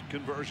 missed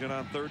conversion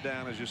on 3rd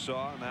down, as you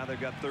saw. Now they've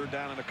got 3rd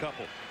down and a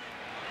couple.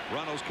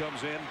 Runnels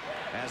comes in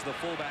as the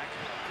fullback.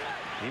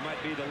 He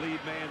might be the lead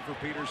man for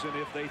Peterson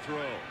if they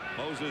throw.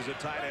 Moses, a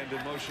tight end,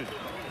 in motion.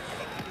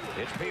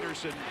 It's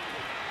Peterson,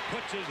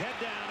 puts his head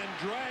down and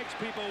drags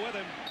people with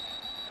him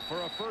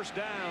for a first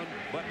down,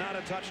 but not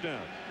a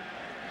touchdown.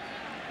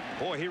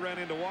 Boy, he ran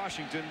into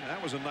Washington.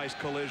 That was a nice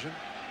collision.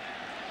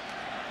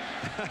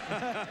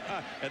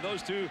 And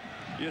those two,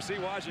 you see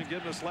Washington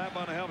getting a slap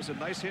on the helmet. Said,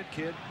 nice hit,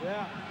 kid.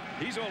 Yeah.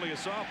 He's only a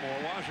sophomore,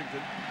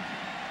 Washington.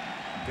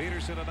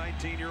 Peterson, a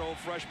 19-year-old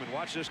freshman.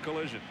 Watch this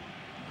collision.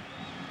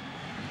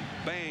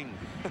 Bang.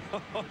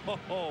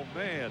 Oh,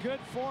 man. Good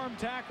form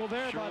tackle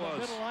there Sure by the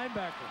was. middle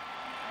linebacker.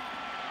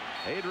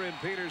 Adrian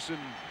Peterson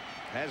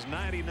has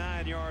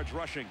 99 yards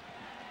rushing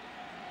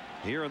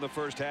here in the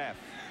first half.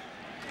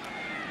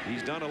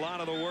 He's done a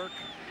lot of the work.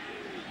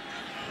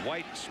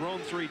 White's thrown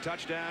 3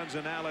 touchdowns,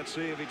 and now let's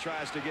see if he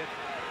tries to get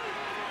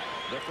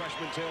the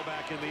freshman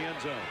tailback in the end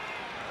zone.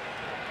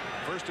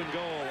 First and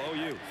goal,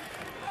 OU.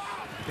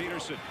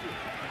 Peterson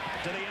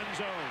to the end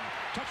zone.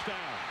 Touchdown,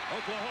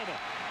 Oklahoma.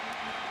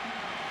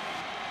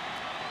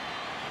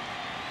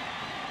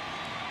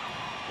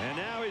 And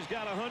now he's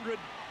got 100,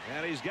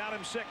 and he's got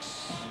him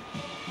 6.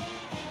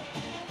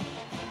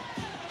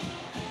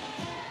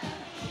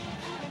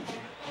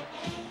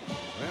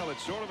 Well,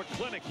 it's sort of a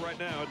clinic right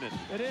now, isn't it?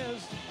 It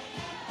is.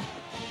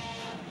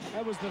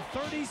 That was the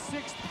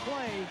 36th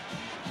play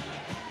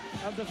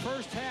of the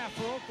first half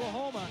for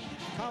Oklahoma.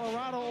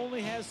 Colorado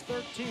only has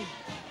 13.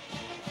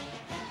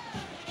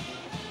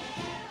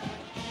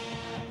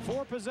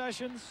 4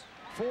 possessions,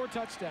 4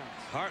 touchdowns.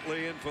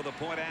 Hartley in for the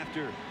point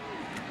after.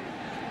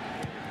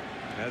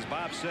 As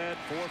Bob said,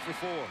 4 for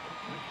 4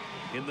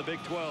 in the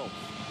Big 12.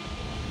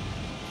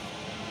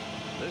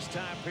 This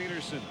time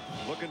Peterson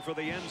looking for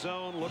the end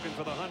zone, looking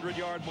for the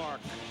 100-yard mark,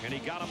 and he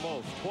got them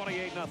both.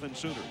 28-0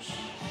 Sooners.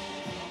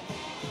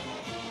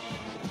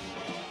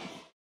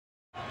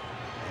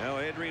 Well,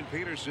 Adrian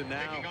Peterson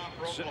now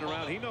sitting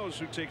around. He knows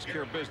who takes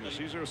care of business.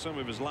 These are some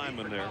of his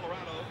linemen there.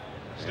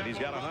 And he's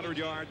got 100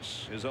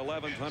 yards, his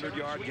 11th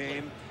 100-yard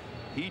game.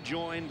 He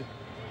joined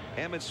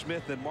Emmitt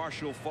Smith and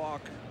Marshall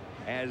Faulk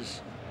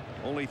as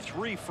only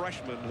 3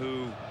 freshmen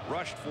who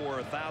rushed for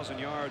 1,000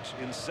 yards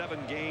in 7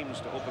 games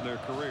to open their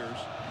careers.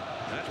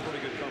 That's pretty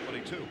good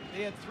company, too.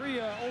 He had 3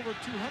 over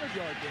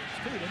 200-yard games,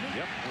 too, didn't he?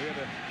 Yep,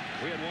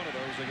 we had one of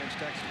those against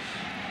Texas.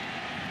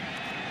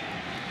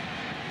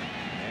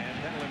 And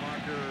penalty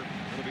marker,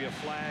 it'll be a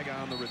flag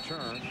on the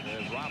return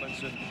as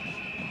Robinson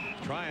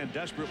trying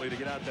desperately to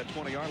get out that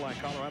 20-yard line.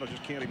 Colorado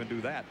just can't even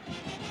do that.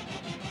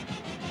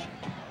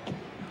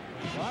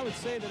 Well, I would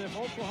say that if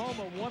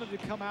Oklahoma wanted to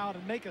come out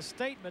and make a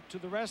statement to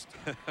the rest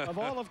of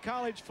all of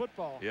college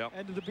football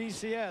and to the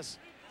BCS,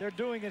 they're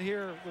doing it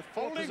here with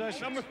 4 Holding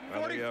possessions. number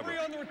 43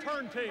 on the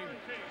return team.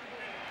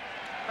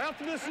 Half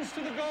the distance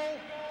to the goal,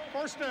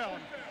 first down.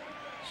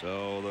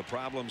 So the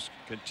problems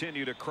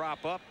continue to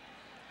crop up.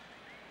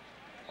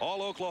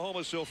 All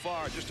Oklahoma so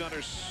far, just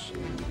under 6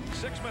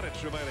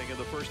 minutes remaining in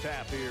the first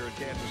half here in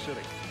Kansas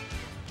City.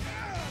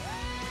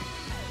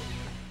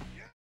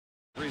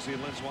 Greasy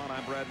and Lynn Swan,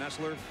 I'm Brad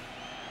Nessler.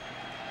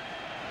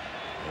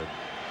 The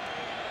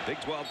Big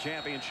 12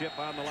 championship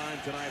on the line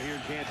tonight here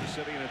in Kansas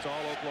City, and it's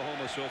all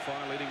Oklahoma so far,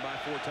 leading by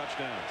 4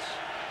 touchdowns.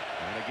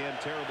 And again,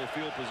 terrible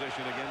field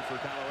position again for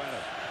Colorado.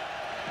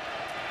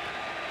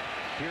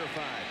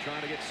 Purified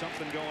trying to get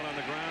something going on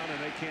the ground,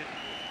 and they can't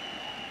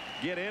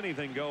get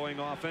anything going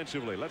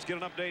offensively. Let's get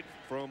an update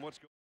from what's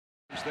going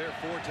on. It's their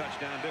 4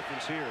 touchdown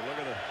difference here. Look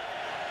at the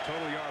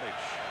total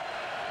yardage.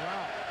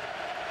 Wow.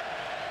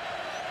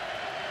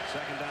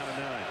 Second down and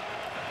 9.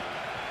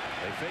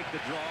 They fake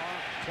the draw.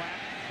 Platt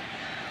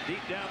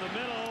deep down the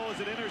middle. Is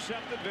it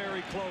intercepted?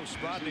 Very close.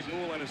 Rodney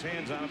Poole had his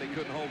hands on it. He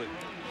couldn't hold it.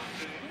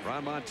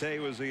 Ron Monte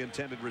was the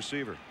intended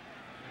receiver.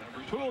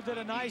 Poole did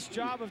a nice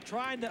job of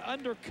trying to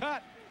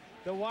undercut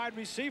the wide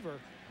receiver.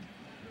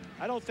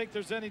 I don't think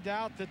there's any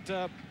doubt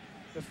that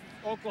if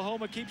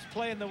Oklahoma keeps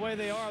playing the way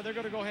they are, they're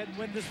going to go ahead and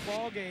win this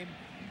ball game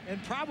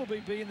and probably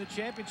be in the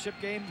championship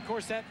game. Of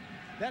course,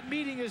 that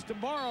meeting is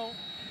tomorrow.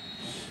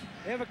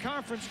 They have a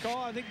conference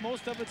call. I think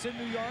most of it's in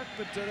New York,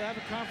 but they have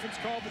a conference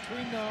call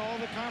between all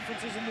the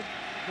conferences and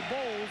the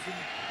bowls, and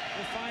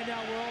we'll find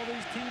out where all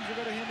these teams are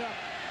going to end up.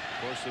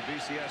 Of course, the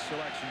BCS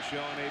selection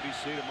show on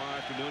ABC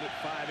tomorrow afternoon at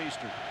 5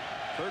 Eastern.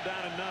 Third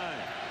down and 9.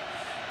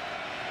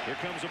 Here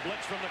comes a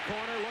blitz from the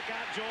corner. Look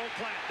out, Joel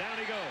Klatt. Down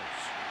he goes.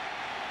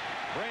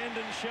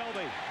 Brandon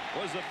Shelby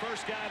was the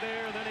first guy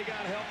there, and then he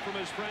got help from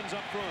his friends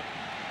up front.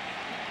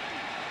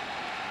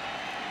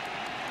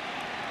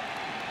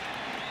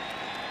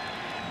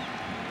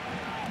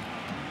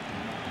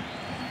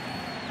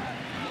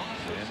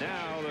 And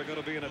now they're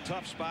going to be in a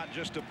tough spot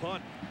just to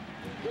punt.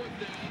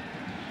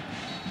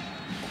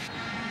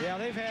 Yeah,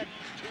 they've had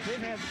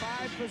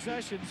 5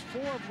 possessions,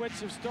 4 of which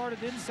have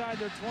started inside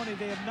their 20.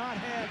 They have not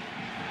had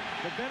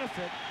the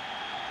benefit.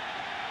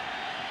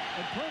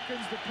 And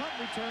Perkins, the punt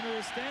returner,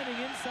 is standing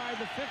inside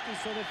the 50,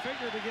 so they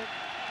figure to get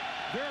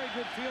very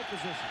good field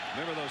position.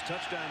 Remember, those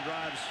touchdown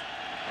drives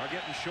are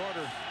getting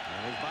shorter.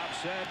 And as Bob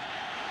said,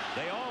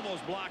 they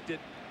almost blocked it.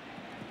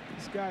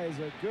 This guy is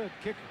a good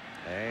kicker.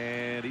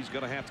 And he's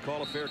going to have to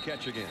call a fair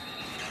catch again.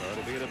 So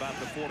it'll be at about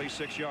the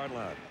 46-yard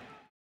line.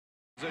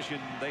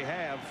 Position they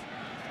have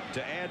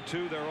to add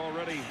to their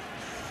already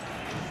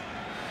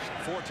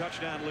 4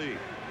 touchdown lead.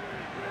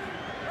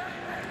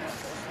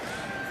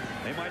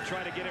 They might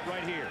try to get it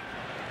right here.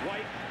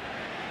 White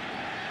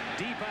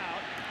deep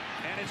out,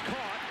 and it's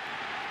caught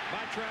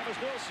by Travis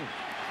Wilson.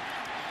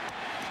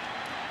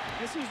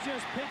 This is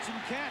just pitch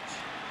and catch.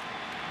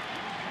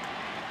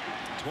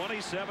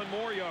 27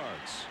 more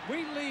yards.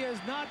 Wheatley is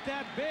not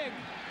that big.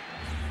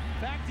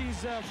 In fact,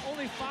 he's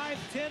only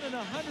 5'10" and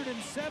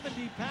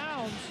 170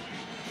 pounds.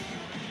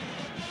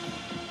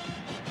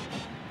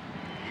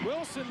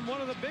 Wilson,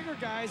 one of the bigger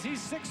guys, he's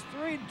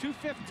 6'3" and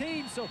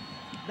 215, so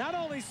not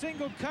only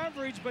single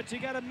coverage, but you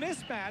got a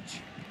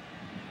mismatch.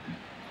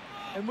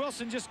 And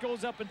Wilson just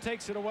goes up and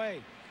takes it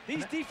away.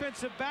 These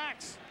defensive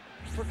backs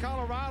for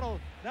Colorado,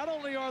 not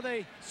only are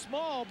they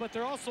small, but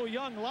they're also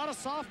young. A lot of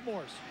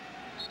sophomores.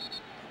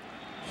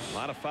 A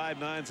lot of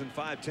 5'9s and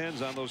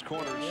 5'10s on those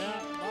corners.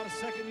 Yeah, a lot of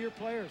second-year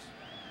players.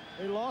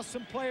 They lost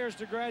some players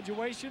to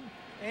graduation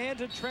and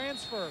to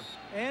transfer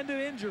and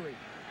to injury.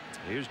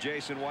 Here's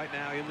Jason White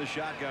now in the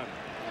shotgun.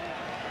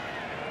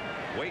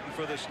 Waiting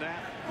for the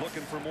snap,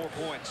 looking for more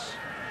points.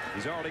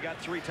 He's already got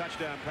 3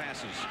 touchdown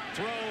passes.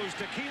 Throws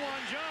to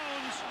Kewan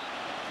Jones.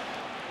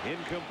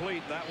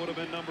 Incomplete. That would have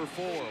been number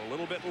 4. A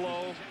little bit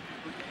low.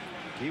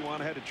 Kewan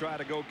had to try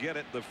to go get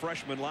it. The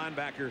freshman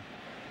linebacker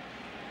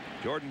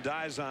Jordan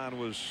Dizon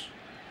was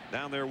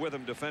down there with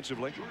him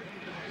defensively.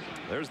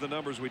 There's the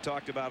numbers we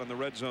talked about in the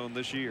red zone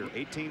this year.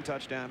 18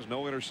 touchdowns,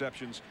 no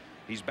interceptions.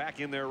 He's back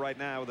in there right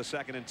now with a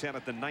 2nd and 10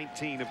 at the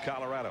 19 of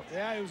Colorado.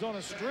 Yeah, he was on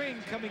a string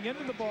coming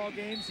into the ball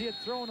games. He had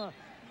thrown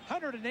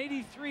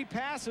 183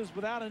 passes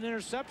without an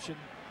interception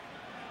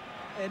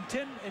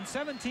and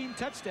 17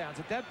 touchdowns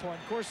at that point.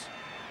 Of course,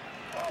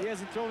 he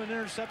hasn't thrown an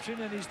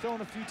interception and he's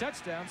thrown a few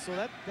touchdowns, so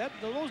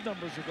those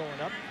numbers are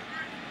going up.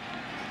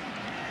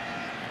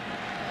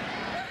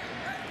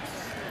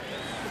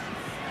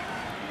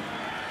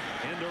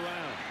 End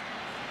around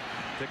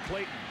to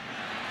Clayton,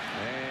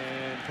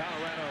 and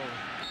Colorado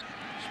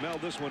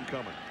smelled this one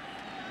coming.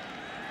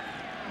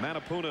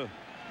 Manapuna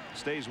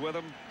stays with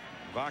him.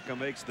 Vaca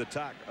makes the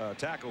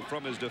tackle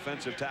from his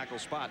defensive tackle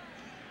spot,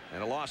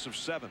 and a loss of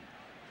 7.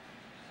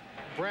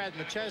 Matt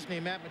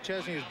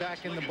McChesney is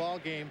back in the ball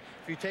game.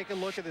 If you take a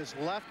look at his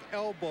left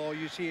elbow,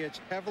 you see it's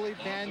heavily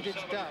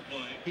bandaged up.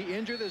 He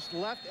injured his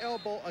left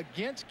elbow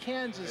against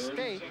Kansas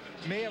State,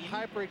 may have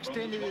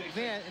hyperextended it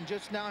then, and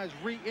just now has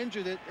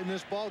re-injured it in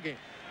this ball game.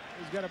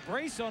 He's got a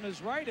brace on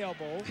his right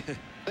elbow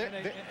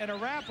and a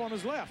wrap on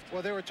his left.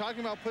 Well, they were talking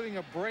about putting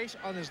a brace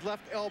on his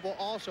left elbow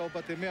also,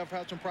 but they may have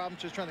had some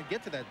problems just trying to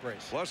get to that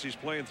brace. Plus, he's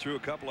playing through a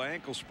couple of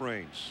ankle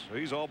sprains. So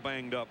he's all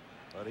banged up,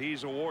 but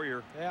he's a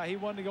warrior. Yeah, he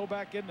wanted to go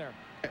back in there.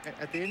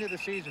 At the end of the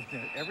season,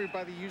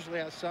 everybody usually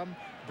has some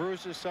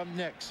bruises, some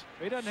nicks.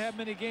 He doesn't have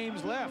many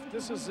games left.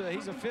 This is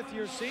he's a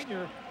 5th-year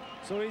senior,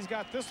 so he's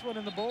got this one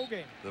in the bowl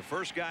game. The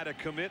first guy to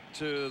commit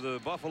to the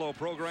Buffalo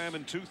program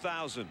in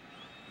 2000.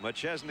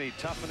 McChesney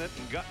toughing it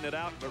and gutting it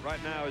out, but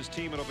right now his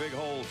team in a big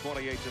hole,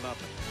 28-0.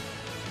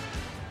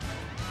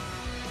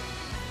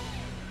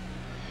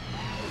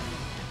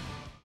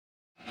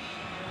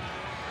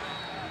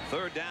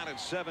 Third down at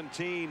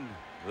 17.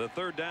 The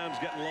third down's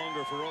getting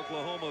longer for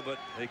Oklahoma, but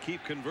they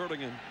keep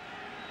converting him.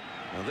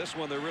 Now this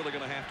one they're really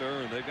going to have to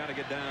earn. They've got to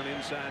get down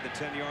inside the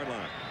 10-yard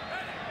line.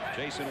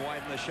 Jason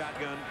White in the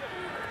shotgun,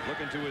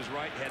 looking to his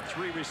right, had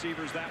 3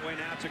 receivers that way.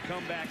 Now it's a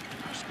comeback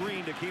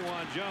screen to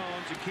Kewan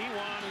Jones, and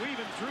Kewan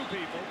weaving through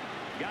people,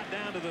 got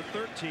down to the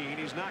 13.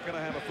 He's not going to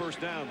have a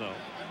first down though.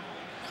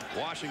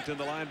 Washington,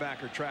 the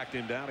linebacker, tracked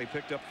him down. He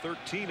picked up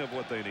 13 of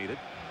what they needed,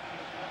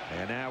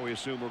 and now we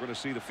assume we're going to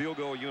see the field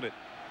goal unit,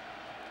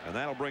 and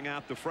that'll bring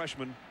out the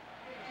freshman.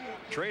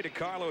 Trey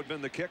DiCarlo had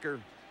been the kicker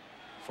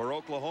for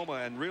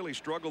Oklahoma and really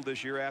struggled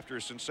this year after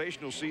a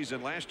sensational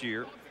season last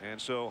year.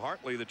 And so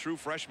Hartley, the true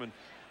freshman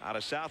out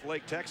of South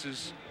Lake,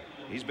 Texas,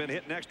 he's been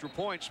hitting extra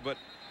points, but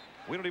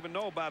we don't even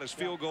know about his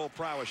field goal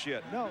prowess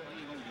yet. No,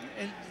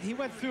 and he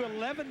went through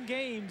 11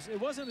 games.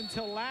 It wasn't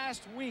until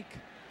last week,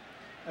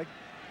 the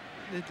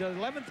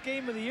 11th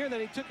game of the year, that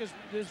he took his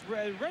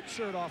red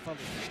shirt off of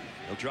him.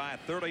 He'll try a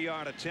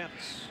 30-yard attempt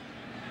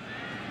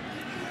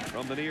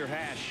from the near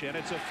hash, and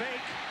it's a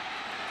fake.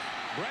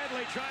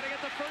 Bradley trying to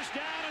get the first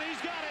down, and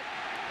he's got it.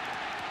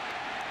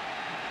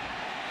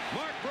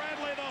 Mark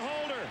Bradley, the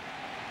holder.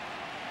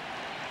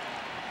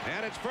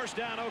 And it's first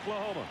down,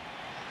 Oklahoma.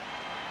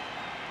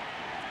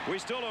 We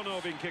still don't know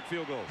if he can kick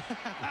field goals.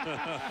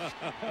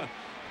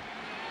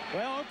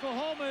 Well,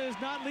 Oklahoma is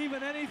not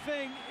leaving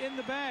anything in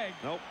the bag.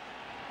 Nope.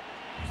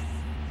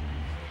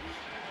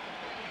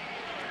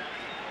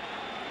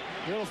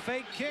 Little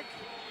fake kick.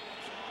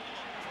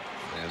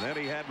 And then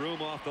he had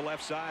room off the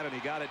left side, and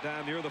he got it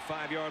down near the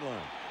 5-yard line.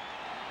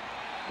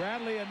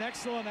 Bradley, an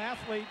excellent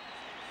athlete,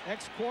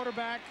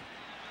 ex-quarterback,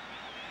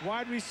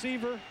 wide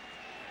receiver. Of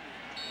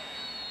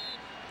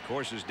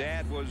course, his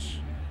dad was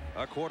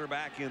a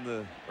quarterback in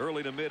the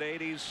early to mid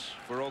 80s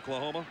for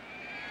Oklahoma.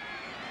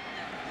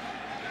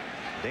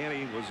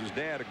 Danny was his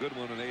dad, a good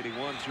one in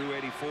 81 through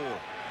 84.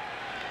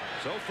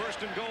 So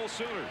first and goal,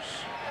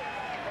 Sooners.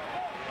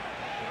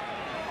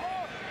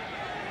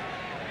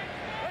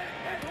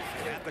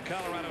 At the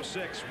Colorado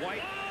 6,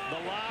 White, the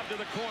lob to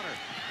the corner,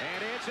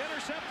 and it's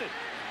intercepted.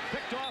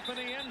 picked off in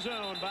the end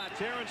zone by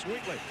Terrence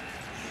Wheatley.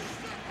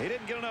 He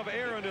didn't get enough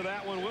air into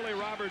that one. Willie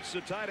Roberts,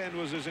 the tight end,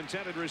 was his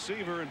intended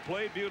receiver and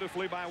played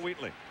beautifully by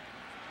Wheatley.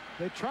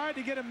 They tried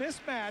to get a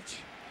mismatch.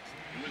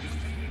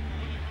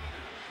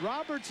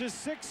 Roberts is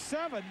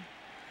 6'7",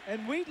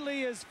 and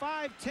Wheatley is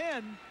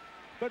 5'10",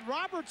 but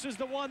Roberts is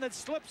the one that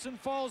slips and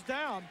falls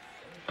down.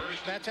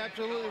 That's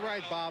absolutely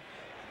right, Bob.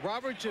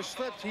 Roberts just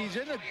slips. He's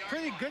in a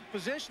pretty good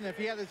position if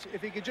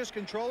he could just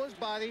control his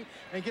body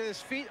and get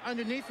his feet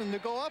underneath him to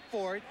go up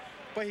for it.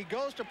 But he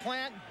goes to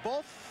plant,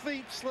 both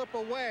feet slip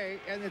away,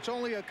 and it's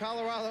only a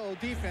Colorado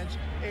defense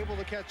able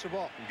to catch the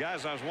ball.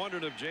 Guys, I was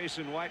wondering if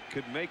Jason White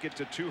could make it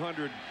to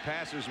 200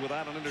 passes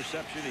without an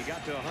interception. He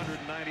got to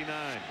 199.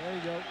 There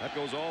you go. That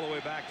goes all the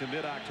way back to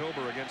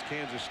mid-October against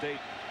Kansas State.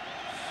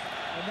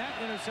 And that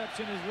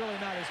interception is really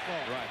not his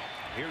fault. Right.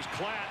 Here's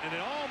Klatt, and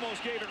it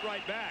almost gave it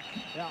right back.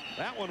 Yeah.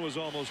 That one was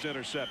almost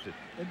intercepted.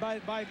 And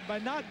by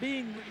not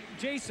being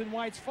Jason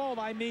White's fault,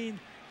 I mean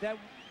that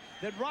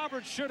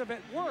Roberts should have,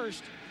 at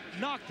worst,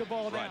 knocked the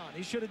ball down.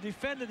 He should have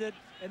defended it,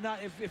 and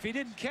not if he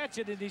didn't catch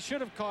it, and he should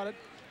have caught it,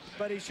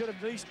 but he should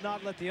have at least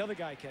not let the other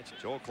guy catch it.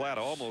 Joel Klatt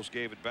almost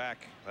gave it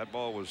back. That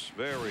ball was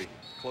very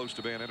close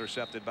to being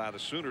intercepted by the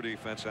Sooner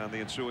defense on the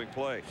ensuing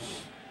play.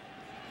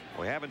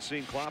 We haven't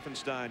seen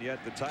Klopfenstein yet,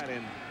 the tight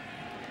end.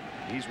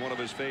 He's one of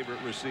his favorite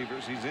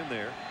receivers. He's in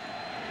there.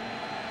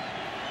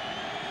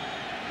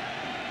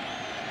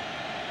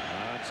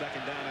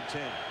 Second down and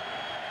 10.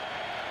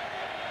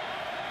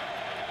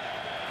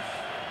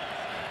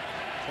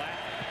 Klatt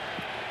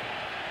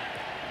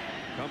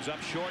comes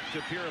up short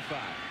to Purify.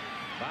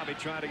 Bobby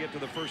trying to get to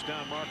the first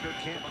down marker.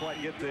 Can't quite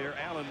get there.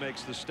 Allen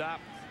makes the stop.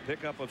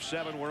 Pickup of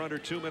 7. We're under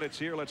 2 minutes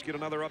here. Let's get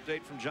another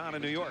update from John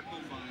in New York.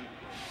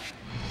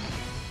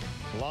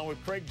 Along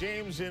with Craig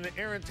James and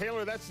Aaron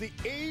Taylor, that's the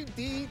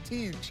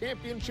ADT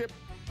Championship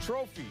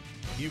Trophy.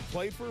 You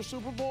played for a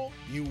Super Bowl,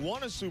 you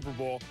won a Super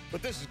Bowl,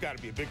 but this has got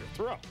to be a bigger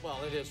throw. Well,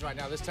 it is right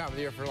now, this time of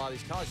the year for a lot of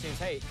these college teams.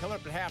 Hey, coming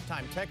up at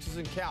halftime, Texas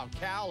and Cal.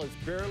 Cal is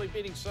barely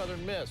beating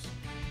Southern Miss.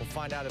 We'll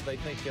find out if they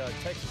think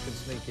Texas can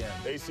sneak in.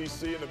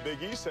 ACC and the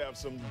Big East have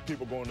some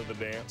people going to the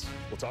dance.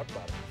 We'll talk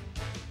about it.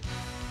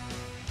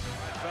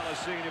 All right, fellas,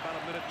 seeing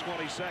about a minute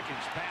 20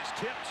 seconds. Pass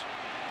tipped.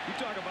 You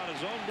talk about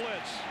his own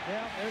blitz.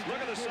 Yeah, look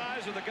at the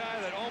size of the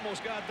guy that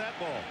almost got that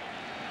ball.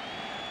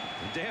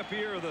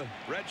 Dampier, the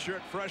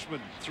redshirt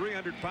freshman,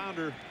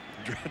 300-pounder,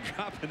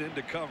 dropping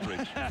into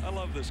coverage. I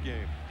love this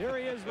game. Here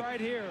he is right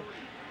here.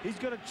 He's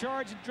going to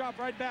charge and drop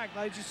right back.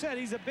 Like you said,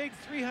 he's a big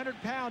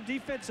 300-pound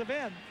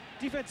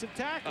defensive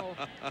tackle.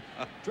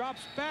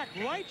 Drops back,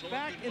 right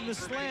back in the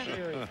slant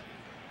area.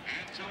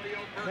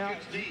 Now,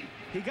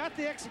 he got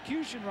the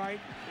execution right.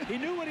 He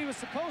knew what he was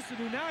supposed to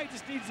do. Now he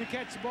just needs to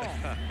catch the ball.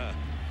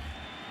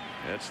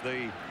 It's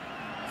the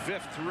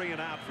 5th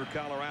 3-and-out for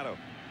Colorado.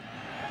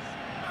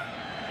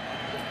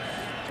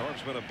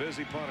 Torp's been a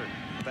busy punter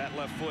with that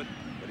left foot,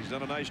 but he's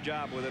done a nice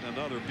job with it.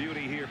 Another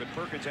beauty here, but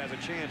Perkins has a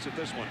chance at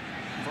this one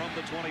from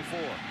the 24.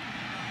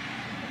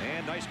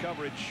 And nice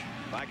coverage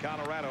by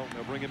Colorado.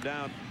 They'll bring him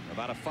down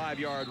about a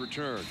 5-yard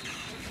return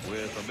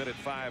with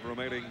 1:05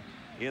 remaining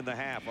in the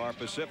half. Our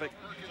Pacific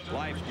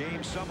Life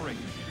game summary.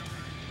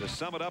 To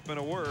sum it up in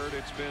a word,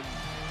 it's been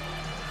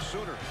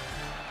Sooner.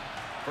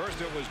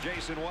 First it was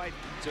Jason White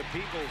to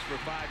Peoples for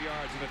 5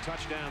 yards and a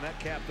touchdown. That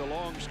capped a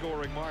long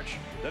scoring march.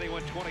 Then he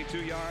went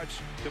 22 yards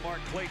to Mark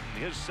Clayton,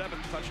 his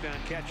 7th touchdown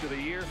catch of the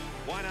year.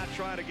 Why not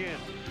try it again?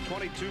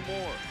 22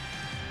 more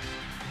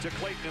to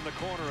Clayton in the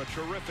corner. A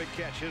terrific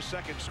catch, his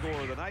 2nd score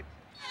of the night.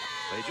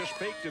 They just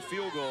faked a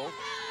field goal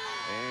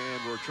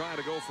and were trying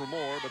to go for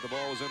more, but the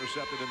ball was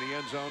intercepted in the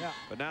end zone. Yeah.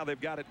 But now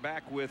they've got it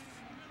back with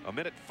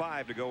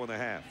 1:05 to go in the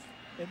half.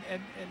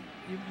 And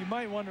you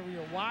might wonder,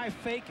 why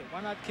fake it?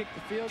 Why not kick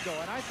the field goal?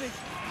 And I think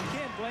you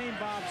can't blame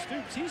Bob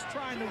Stoops. He's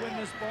trying to win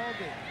this ball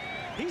game.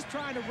 He's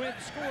trying to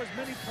score as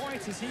many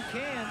points as he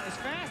can, as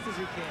fast as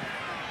he can.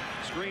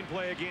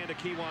 Screenplay again to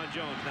Kewan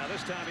Jones. Now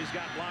this time he's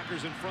got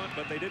blockers in front,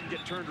 but they didn't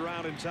get turned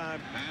around in time.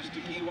 Pass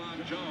to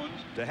Kewan Jones.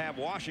 To have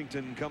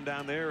Washington come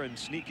down there and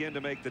sneak in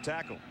to make the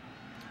tackle.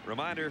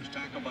 Reminder,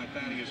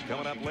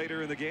 coming up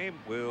later in the game,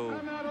 we'll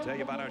tell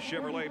you about our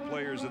Chevrolet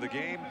players of the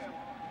game.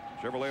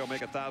 Chevrolet will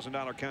make a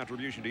 $1,000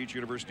 contribution to each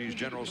university's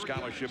general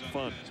scholarship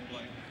fund.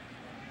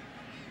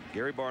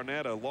 Gary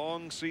Barnett, a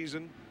long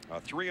season,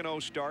 a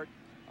 3-0 start,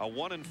 a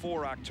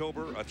 1-4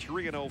 October, a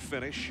 3-0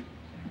 finish.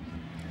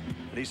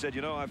 And he said,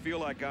 I feel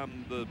like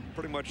I'm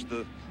pretty much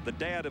the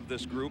dad of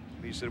this group.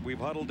 He said, we've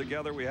huddled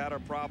together. We had our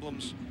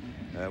problems.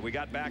 We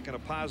got back on a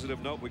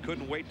positive note. We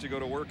couldn't wait to go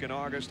to work in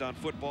August on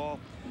football.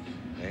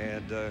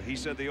 And he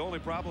said the only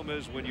problem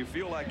is when you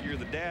feel like you're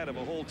the dad of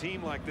a whole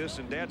team like this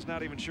and dad's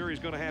not even sure he's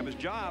going to have his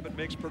job, it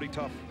makes a pretty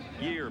tough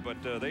year. But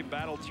they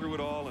battled through it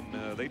all,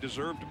 and they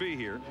deserve to be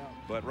here. Yeah.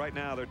 But right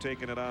now they're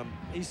taking it on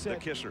the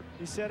kisser.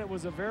 He said it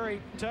was a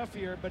very tough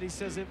year, but he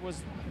says it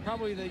was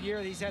probably the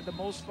year he's had the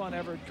most fun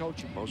ever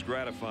coaching. Most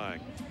gratifying.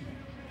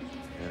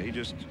 And he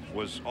just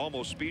was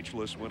almost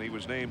speechless when he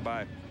was named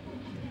by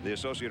the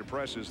Associated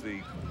Press as the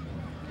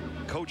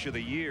Coach of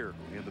the Year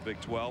in the Big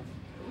 12.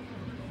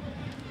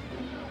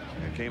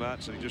 And came out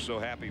and said he's just so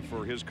happy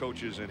for his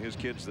coaches and his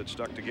kids that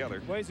stuck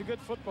together. Well, he's a good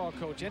football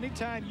coach.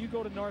 Anytime you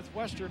go to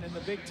Northwestern in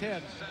the Big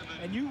Ten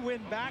and you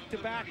win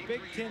back-to-back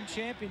Big Ten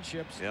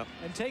championships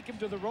and take him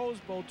to the Rose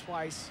Bowl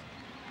twice,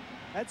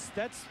 that's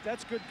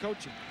good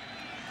coaching.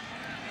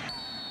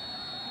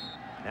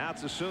 Now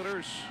it's the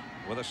Sooners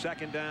with a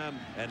 2nd down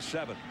and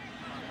 7.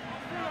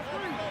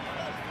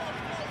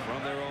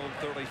 From their own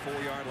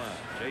 34-yard line.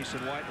 Jason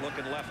White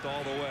looking left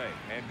all the way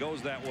and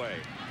goes that way.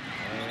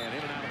 And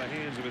in and out of the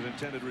hands of his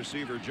intended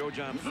receiver,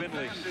 Joe-John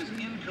Finley.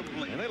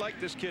 And they like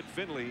this kid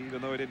Finley,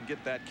 even though he didn't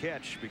get that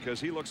catch, because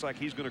he looks like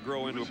he's going to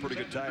grow into a pretty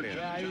good tight end.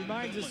 Yeah, he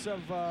reminds us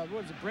of, what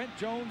was it, Brent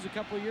Jones a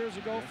couple of years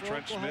ago for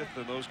Trent Oklahoma. Smith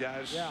and those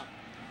guys.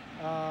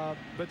 Yeah.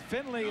 But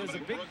Finley is a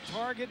big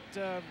target,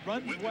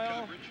 runs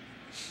well.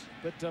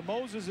 But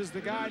Moses is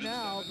the guy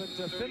now, but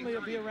Finley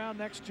will be around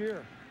next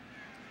year.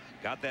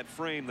 Got that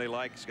frame they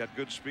like. He's got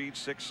good speed,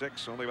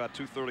 6'6", only about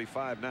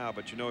 235 now,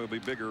 but you know he'll be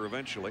bigger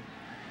eventually.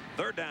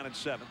 3rd down and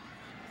 7.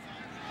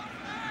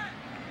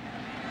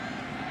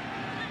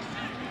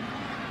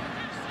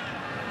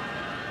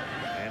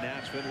 And now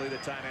it's Finley, the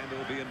tight end, who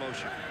will be in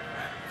motion.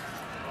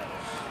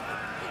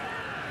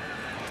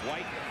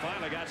 White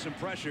finally got some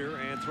pressure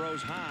and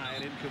throws high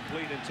and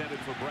incomplete, intended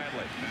for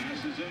Bradley.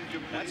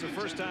 That's the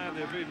first time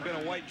there's been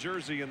a white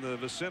jersey in the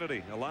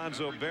vicinity.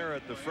 Alonzo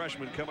Barrett, the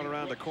freshman, coming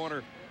around the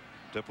corner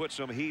to put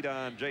some heat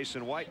on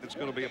Jason White. That's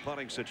going to be a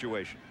punting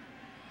situation.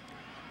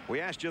 We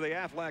asked you the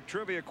Aflac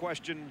trivia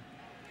question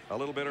a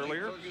little bit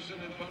earlier,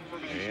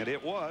 and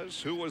it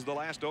was, who was the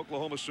last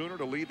Oklahoma Sooner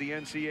to lead the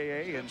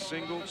NCAA in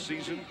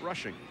single-season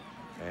rushing?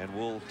 And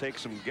we'll take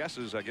some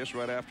guesses, I guess,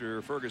 right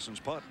after Ferguson's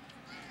punt.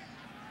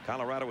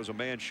 Colorado was a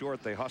man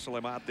short. They hustle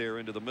him out there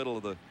into the middle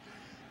of the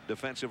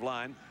defensive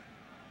line.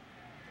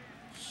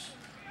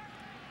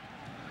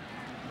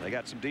 They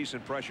got some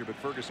decent pressure, but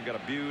Ferguson got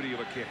a beauty of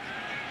a kick.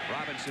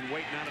 Robinson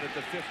waiting on it at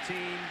the 15.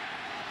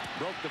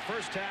 Broke the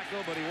first tackle,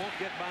 but he won't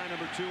get by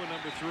number 2 and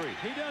number 3.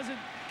 He doesn't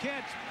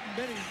catch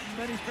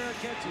many fair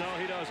catches. No,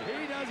 he doesn't.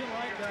 He doesn't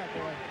like that,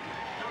 boy.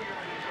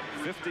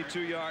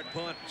 52-yard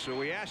punt. So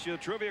we asked you a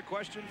trivia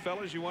question,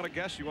 fellas. You want to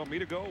guess? You want me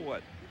to go?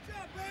 What?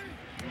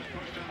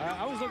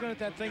 I was looking at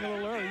that thing a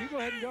little early. You go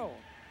ahead and go.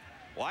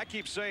 Well, I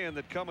keep saying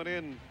that coming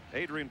in,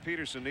 Adrian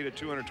Peterson needed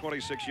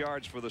 226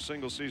 yards for the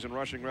single-season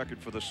rushing record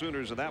for the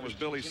Sooners, and that was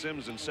Billy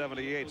Sims in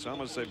 78. So I'm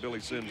going to say Billy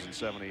Sims in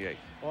 78.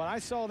 Well, I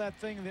saw that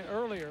thing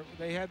earlier.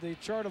 They had the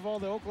chart of all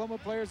the Oklahoma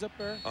players up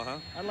there.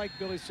 I like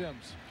Billy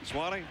Sims.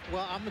 Swanee?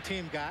 Well, I'm a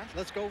team guy.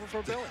 Let's go over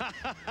for Billy.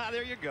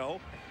 There you go.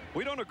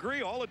 We don't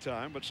agree all the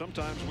time, but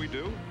sometimes we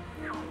do.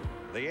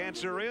 The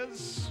answer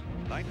is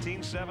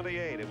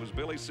 1978. It was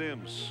Billy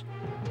Sims,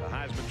 the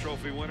Heisman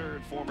Trophy winner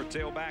and former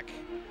tailback,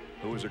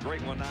 who was a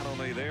great one not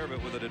only there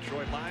but with the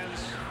Detroit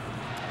Lions.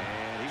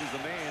 And he was the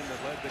man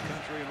that led the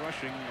country in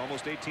rushing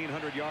almost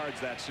 1,800 yards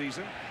that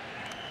season.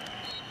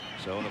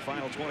 So in the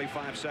final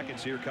 25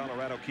 seconds here,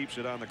 Colorado keeps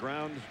it on the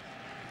ground.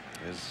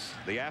 Is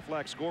the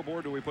Aflac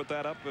scoreboard, do we put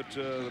that up at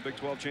the Big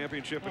 12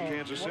 championship in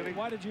Kansas City?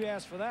 Why did you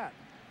ask for that?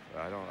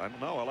 I don't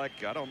know.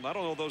 I don't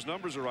know if those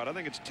numbers are right. I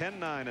think it's 10,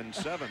 9, and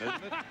 7,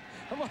 isn't it?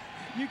 Come on,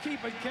 you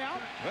keeping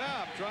count?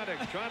 Yeah,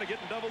 I'm trying to get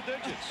in double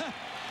digits.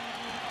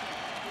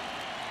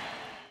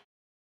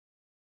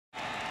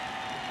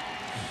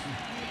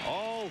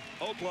 All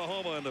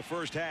Oklahoma in the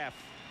first half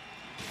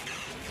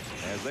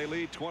as they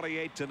lead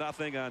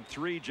 28-0 on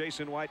 3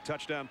 Jason White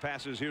touchdown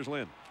passes. Here's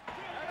Lynn.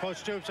 Coach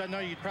Stoops, I know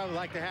you'd probably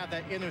like to have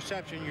that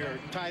interception, your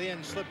tight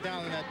end slip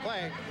down in that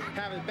play,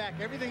 have it back.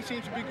 Everything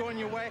seems to be going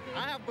your way.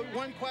 I have but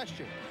one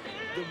question.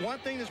 The one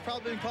thing that's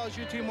probably been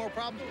causing your team more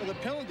problems are the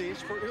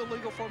penalties for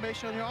illegal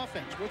formation on your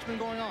offense. What's been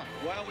going on?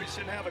 Well, we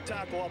shouldn't have a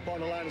tackle up on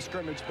the line of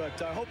scrimmage, but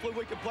hopefully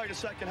we can play the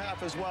second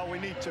half as well. We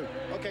need to.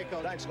 Okay,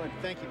 Coach. Thanks, Lynn.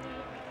 Thank you.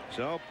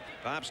 So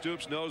Bob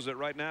Stoops knows that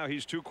right now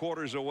he's 2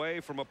 quarters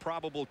away from a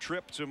probable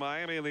trip to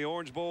Miami in the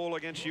Orange Bowl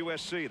against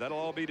USC. That'll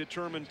all be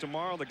determined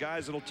tomorrow. The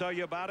guys that'll tell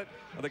you about it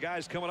are the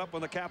guys coming up on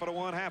the Capital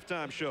One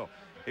halftime show.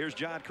 Here's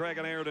John Craig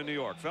and Aaron in New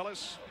York.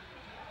 Fellas.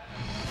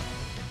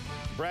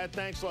 Brad,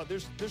 thanks a lot.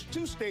 There's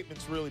 2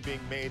 statements really being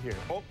made here.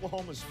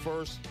 Oklahoma's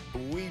first.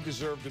 We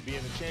deserve to be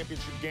in the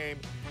championship game,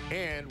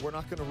 and we're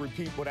not going to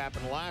repeat what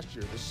happened last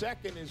year. The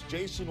second is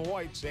Jason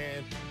White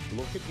saying,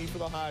 look at me for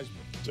the Heisman.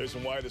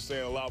 Jason White is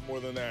saying a lot more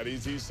than that.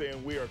 He's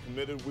saying we are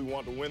committed. We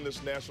want to win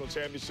this national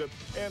championship.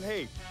 And,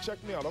 hey,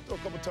 check me out. I'll throw a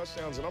couple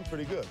touchdowns, and I'm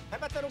pretty good. How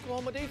about that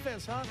Oklahoma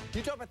defense, huh?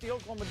 You talk about the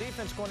Oklahoma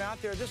defense going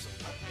out there. This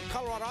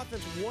Colorado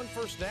offense, 1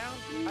 first down.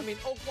 I mean,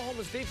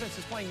 Oklahoma's defense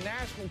is playing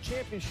national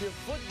championship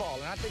football,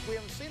 and I think we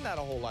haven't seen that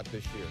a whole lot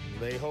this year.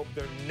 They hope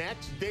their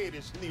next date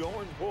is in the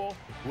Orange Bowl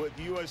with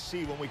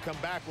USC. When we come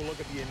back, we'll look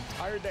at the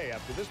entire day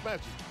after this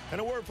message and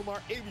a word from our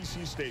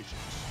ABC stations.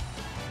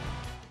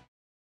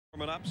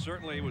 Warming up,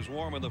 certainly he was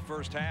warm in the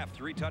first half.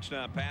 3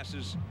 touchdown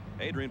passes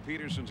Adrian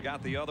Peterson's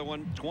got the other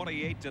one.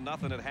 28-0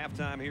 at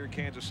halftime here in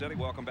Kansas City.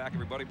 Welcome back,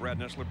 everybody. Brad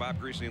Nessler, Bob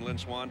Greasy, and Lynn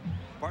Swan.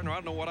 Partner, I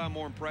don't know what I'm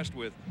more impressed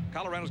with.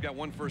 Colorado's got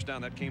one first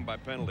down. That came by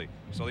penalty.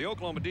 So the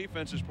Oklahoma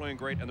defense is playing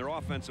great, and their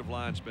offensive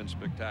line's been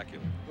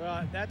spectacular.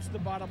 Well, that's the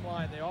bottom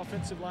line. The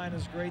offensive line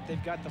is great.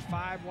 They've got the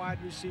 5 wide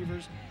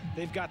receivers.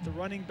 They've got the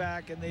running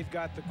back, and they've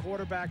got the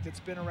quarterback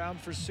that's been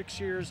around for 6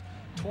 years,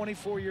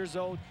 24 years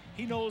old.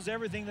 He knows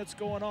everything that's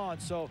going on.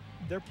 So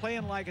they're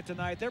playing like it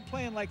tonight. They're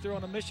playing like they're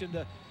on a mission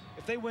to,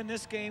 if they win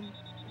this game,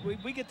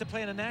 we get to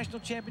play in a national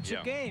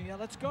championship game. Yeah,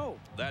 let's go.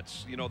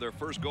 That's, you know, their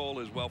first goal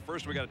is, well,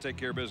 first we got to take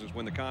care of business,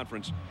 win the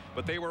conference.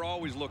 But they were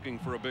always looking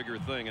for a bigger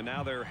thing, and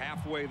now they're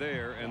halfway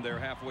there, and they're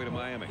halfway to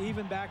Miami.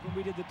 Even back when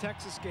we did the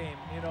Texas game,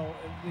 you know,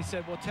 they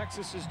said, well,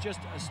 Texas is just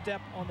a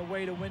step on the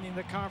way to winning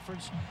the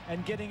conference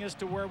and getting us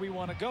to where we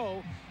want to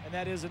go, and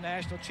that is a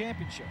national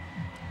championship.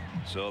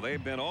 So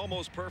they've been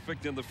almost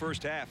perfect in the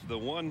first half. The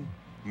one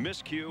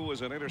miscue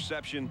was an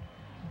interception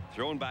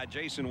thrown by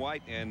Jason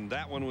White, and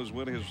that one was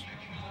when his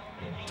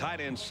tight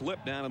end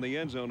slipped down in the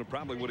end zone and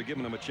probably would have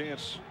given him a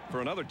chance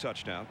for another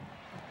touchdown.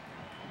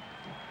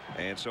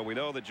 And so we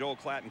know that Joel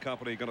Klatt and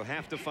company are going to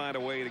have to find a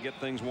way to get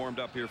things warmed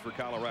up here for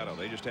Colorado.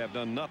 They just have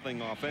done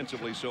nothing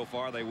offensively so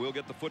far. They will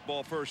get the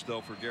football first,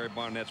 though, for Gary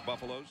Barnett's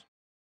Buffaloes.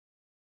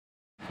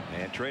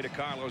 And Trey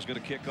DeCarlo is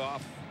going to kick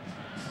off.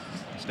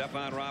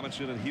 Stephon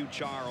Robinson and Hugh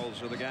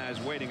Charles are the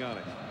guys waiting on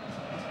it.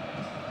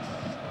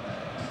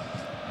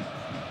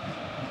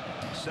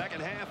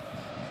 Second half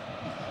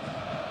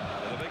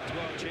of the Big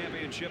 12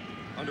 championship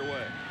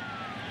underway.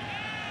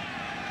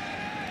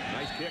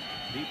 Nice kick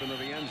deep into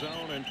the end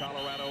zone, and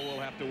Colorado will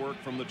have to work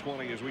from the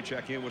 20 as we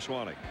check in with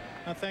Swanee.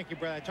 Thank you,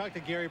 Brad. I talked to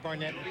Gary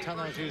Barnett and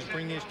telling him he was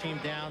bringing his team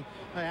down.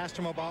 I asked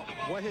him about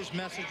what his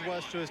message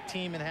was to his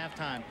team at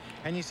halftime,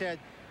 and he said,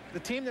 the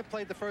team that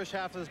played the first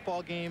half of this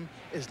ball game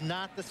is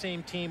not the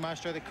same team I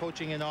started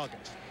coaching in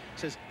August. He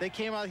says they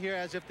came out here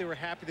as if they were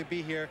happy to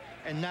be here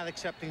and not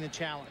accepting the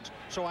challenge.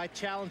 So I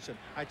challenged them.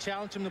 I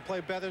challenged them to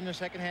play better in the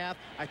second half.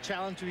 I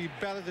challenged them to be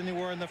better than they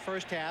were in the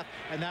first half,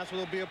 and that's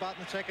what it'll be about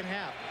in the second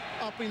half,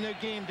 upping their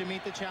game to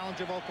meet the challenge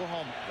of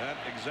Oklahoma. That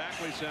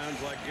exactly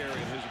sounds like Gary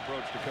and his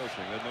approach to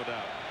coaching. There's no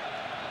doubt.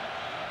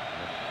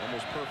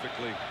 Almost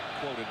perfectly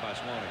quoted by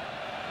Swanee.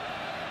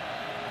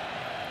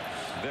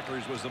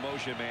 Vickers was the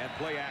motion man.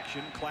 Play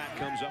action. Klatt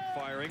comes up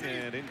firing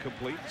and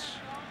incomplete.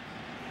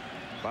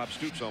 Bob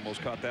Stoops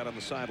almost caught that on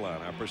the sideline.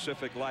 Our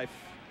Pacific Life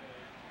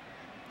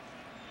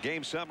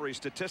game summary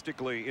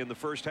statistically in the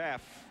first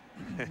half.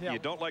 You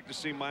don't like to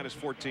see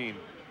 -14.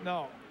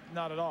 No,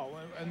 not at all.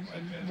 And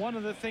one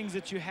of the things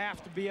that you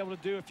have to be able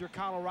to do if you're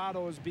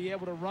Colorado is be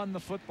able to run the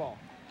football.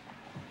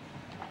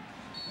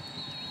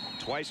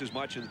 Twice as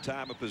much in the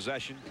time of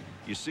possession.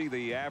 You see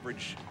the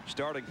average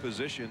starting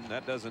position.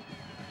 That doesn't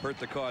hurt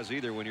the cause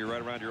either when you're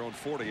right around your own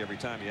 40 every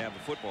time you have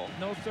the football.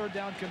 No third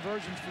down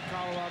conversions for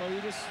Colorado.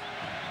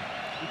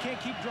 You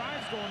can't keep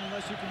drives going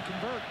unless you can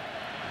convert.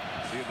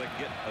 See if they can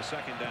get a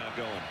second down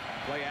going.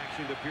 Play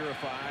action to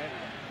Purify.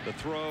 The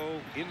throw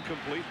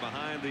incomplete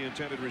behind the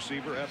intended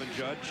receiver, Evan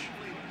Judge.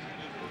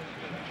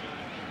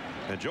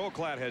 And Joel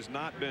Klatt has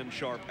not been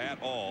sharp at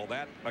all.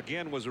 That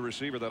again was a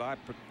receiver that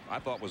I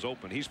thought was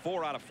open. He's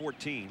 4 out of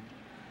 14.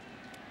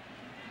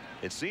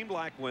 It seemed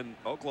like when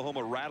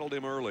Oklahoma rattled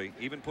him early,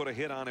 even put a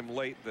hit on him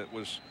late that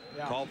was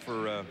called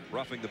for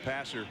roughing the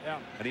passer,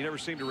 and he never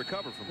seemed to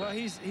recover from that. Well,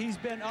 he's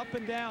been up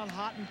and down,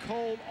 hot and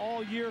cold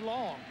all year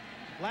long.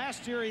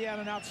 Last year he had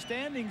an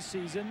outstanding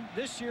season.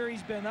 This year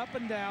he's been up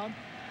and down,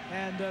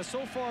 and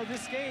so far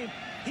this game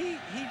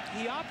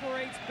he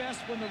operates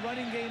best when the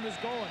running game is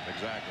going.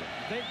 Exactly.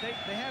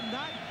 They have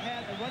not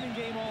had a running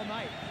game all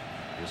night.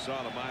 You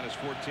saw the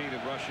 -14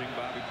 in rushing.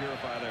 Bobby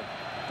Purify, their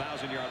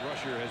 1,000-yard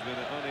rusher, has been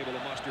unable to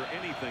muster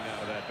anything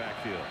out of that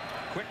backfield.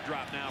 Quick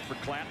drop now for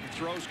Klatt.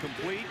 Throws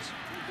complete.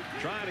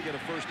 Trying to get a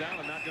first down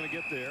and not going to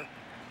get there.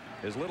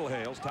 His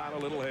Littlehales, Tyler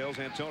Littlehales,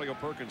 Antonio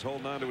Perkins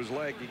holding on to his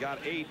leg. He got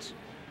 8,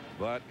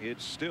 but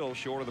it's still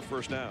short of the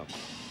first down.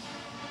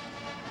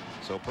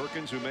 So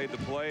Perkins, who made the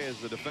play as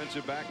the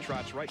defensive back,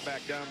 trots right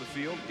back down the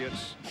field,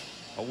 gets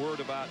a word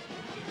about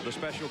the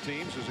special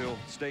teams as he'll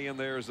stay in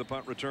there as the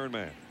punt return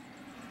man.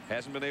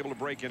 Hasn't been able to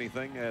break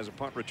anything as a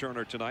punt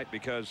returner tonight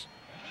because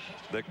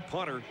the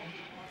punter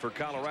for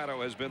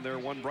Colorado has been their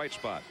one bright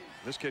spot.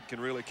 This kid can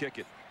really kick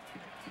it.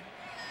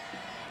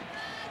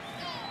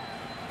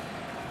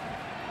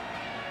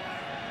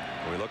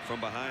 We look from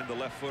behind the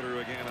left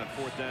footer again on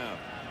 4th down.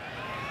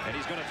 And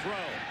he's going to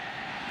throw.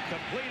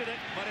 Completed it,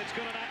 but it's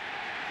going to not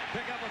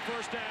pick up a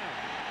first down.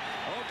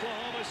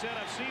 Oklahoma said,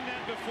 I've seen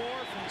that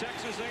before from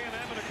Texas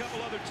A&M and a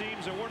couple other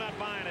teams, and we're not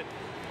buying it.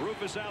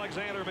 Rufus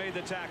Alexander made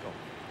the tackle.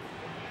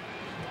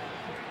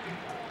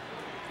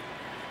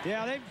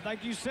 Yeah,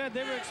 like you said,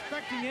 they were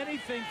expecting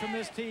anything from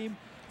this team.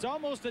 It's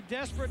almost a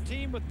desperate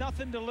team with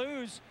nothing to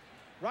lose.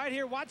 Right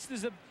here, watch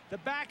this. The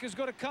back is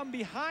going to come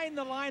behind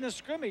the line of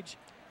scrimmage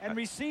and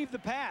receive the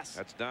pass.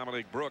 That's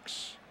Dominic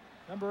Brooks.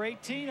 Number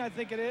 18, I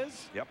think it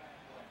is. Yep.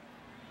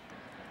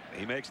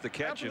 He makes the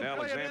catch, and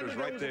Alexander's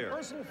right there.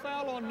 Personal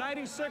foul on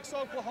 96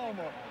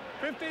 Oklahoma.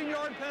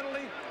 15-yard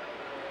penalty,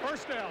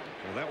 first down.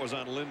 Well, that was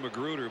on Lynn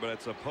Magruder, but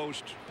it's a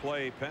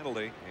post-play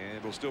penalty, and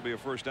it'll still be a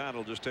first down.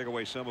 It'll just take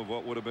away some of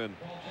what would have been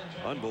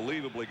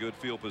unbelievably good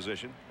field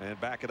position and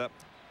back it up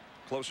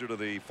closer to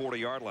the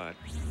 40-yard line.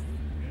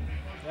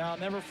 Yeah, I'll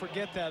never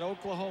forget that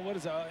Oklahoma, what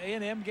is it,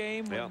 A&M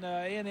game when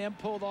A&M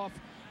pulled off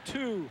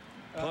two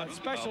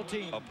special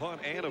teams. A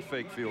punt and a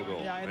fake field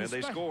goal. Yeah, and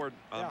they scored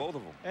on both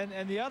of them.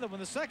 And the other one,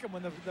 the second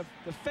one,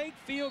 the fake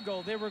field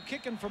goal, they were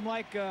kicking from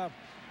like,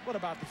 what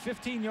about the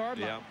 15-yard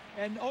line? Yeah.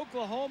 And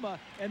Oklahoma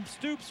and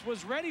Stoops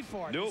was ready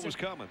for it. Knew it was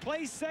coming.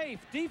 Play safe,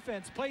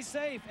 defense, play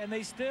safe. And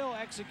they still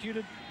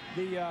executed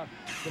the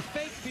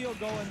fake field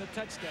goal and the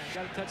touchdown.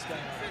 Got a touchdown.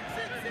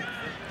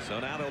 So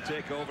now they'll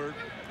take over.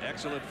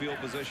 Excellent field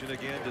position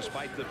again,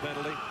 despite the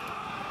penalty.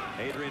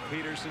 Adrian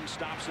Peterson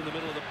stops in the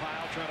middle of the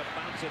pile, trying to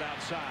bounce it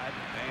outside,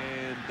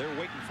 and they're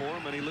waiting for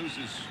him, and he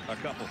loses a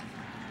couple.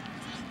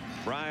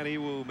 Brian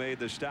Ewu made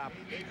the stop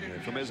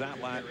from his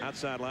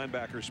outside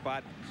linebacker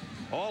spot.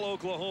 All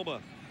Oklahoma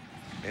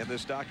in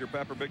this Dr.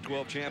 Pepper Big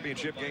 12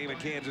 championship game in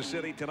Kansas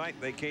City tonight.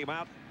 They came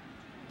out,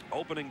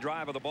 opening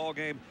drive of the ball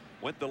game,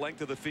 went the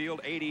length of the field,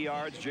 80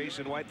 yards.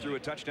 Jason White threw a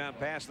touchdown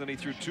pass. Then he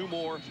threw two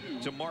more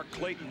to Mark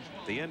Clayton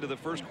at the end of the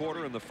first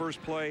quarter and the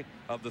first play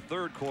of the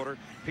third quarter.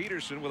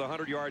 Peterson with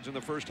 100 yards in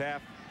the first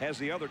half has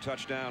the other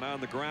touchdown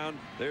on the ground.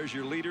 There's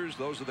your leaders.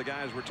 Those are the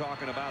guys we're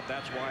talking about.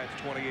 That's why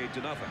it's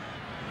 28-0.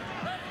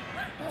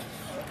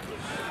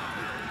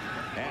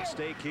 At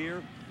stake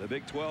here, the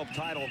Big 12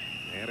 title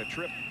and a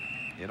trip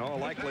in all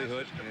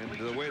likelihood. And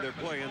the way they're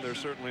playing, they're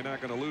certainly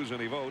not going to lose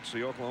any votes.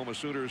 The Oklahoma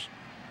Sooners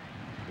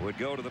would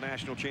go to the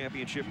national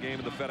championship game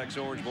in the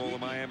FedEx Orange Bowl in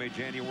Miami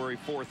January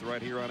 4th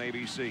right here on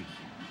ABC.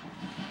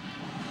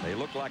 They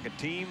look like a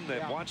team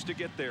that wants to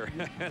get there.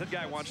 That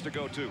guy wants to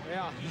go too.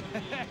 Yeah.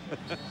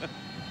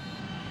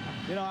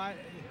 You know,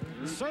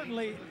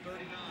 certainly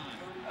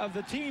of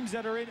the teams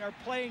that are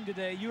playing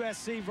today,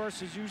 USC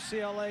versus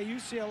UCLA.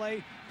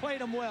 UCLA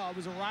played them well. It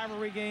was a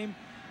rivalry game.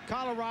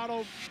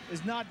 Colorado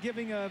is not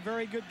giving a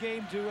very good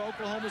game to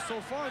Oklahoma so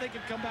far. They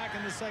could come back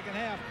in the second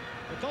half.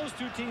 But those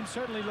two teams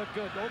certainly look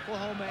good,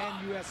 Oklahoma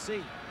and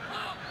USC.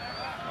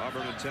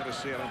 Auburn and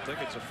Tennessee, I don't think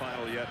it's a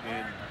final yet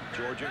in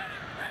Georgia.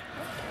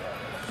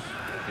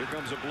 Here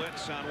comes a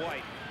blitz on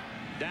White.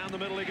 Down the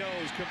middle he goes,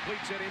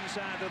 completes it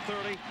inside the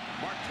 30.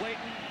 Mark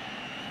Clayton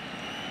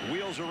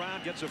wheels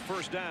around, gets a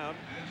first down.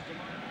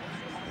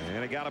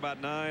 And it got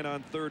about 9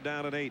 on 3rd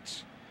down and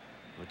 8.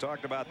 We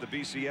talked about the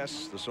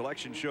BCS. The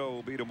selection show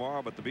will be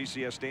tomorrow, but the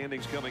BCS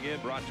standings coming in,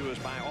 brought to us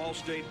by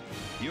Allstate.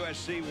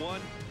 USC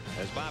won.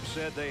 As Bob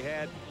said, they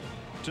had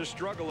to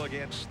struggle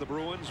against the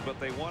Bruins, but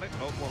they won it.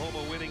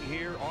 Oklahoma winning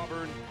here.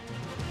 Auburn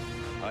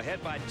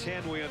ahead by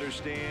 10, we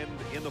understand,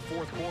 in the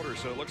fourth quarter.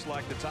 So it looks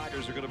like the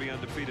Tigers are going to be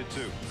undefeated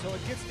too. So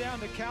it gets down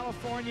to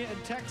California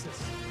and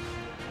Texas.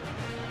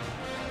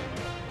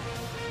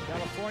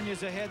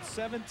 California's ahead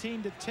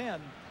 17-10.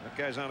 That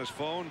guy's on his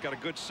phone, got a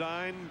good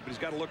sign, but he's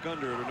got to look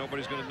under it or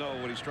nobody's going to know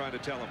what he's trying to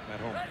tell him at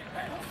home.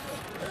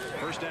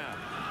 First down.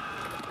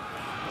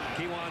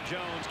 Kewan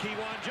Jones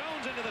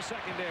into the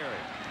secondary.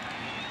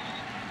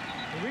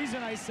 The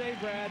reason I say,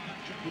 Brad,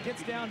 it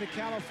gets down to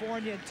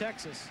California and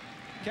Texas.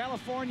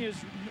 California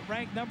is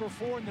ranked number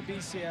 4 in the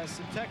BCS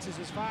and Texas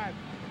is 5.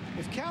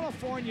 If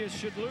California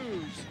should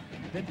lose,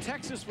 then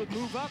Texas would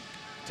move up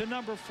to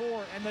number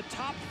 4, and the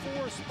top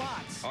 4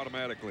 spots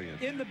automatically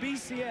in the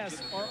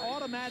BCS are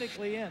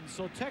automatically in.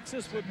 So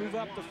Texas would move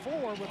up to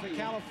 4 with a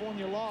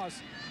California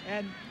loss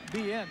and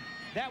be in.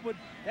 That would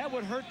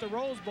hurt the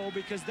Rose Bowl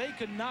because they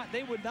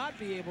would not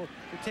be able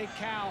to take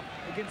Cal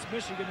against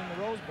Michigan in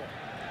the Rose Bowl.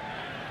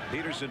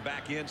 Peterson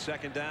back in,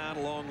 second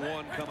down, long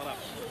one coming up.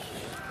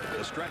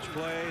 The stretch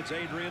play, it's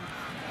Adrian.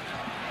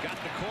 Got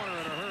the corner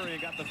in a hurry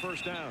and got the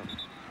first down.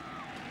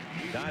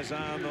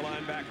 Dizon, the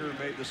linebacker,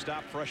 made the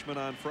stop, freshman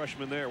on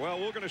freshman there. Well,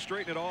 we're going to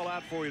straighten it all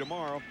out for you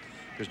tomorrow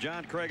because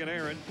John, Craig, and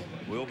Aaron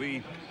will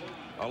be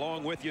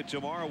along with you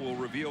tomorrow. We'll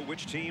reveal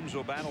which teams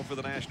will battle for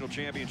the national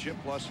championship,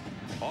 plus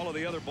all of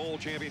the other bowl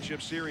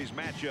championship series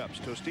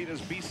matchups.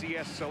 Tostita's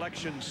BCS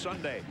selection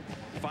Sunday,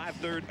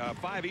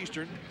 5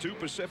 Eastern, 2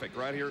 Pacific,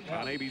 right here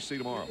on ABC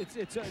tomorrow.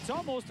 It's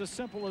almost as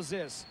simple as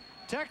this.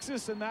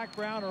 Texas and Mack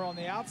Brown are on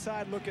the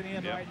outside looking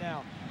in right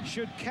now.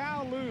 Should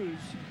Cal lose,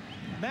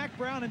 Mack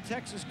Brown and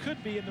Texas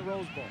could be in the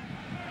Rose Bowl.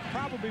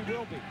 Probably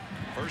will be.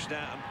 First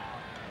down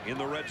in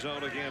the red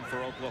zone again for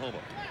Oklahoma.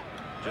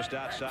 Just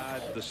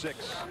outside the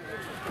 6.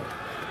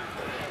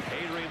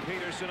 Adrian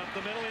Peterson up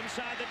the middle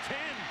inside the 10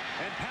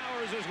 and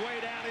powers his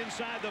way down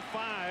inside the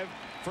 5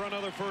 for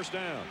another first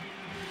down.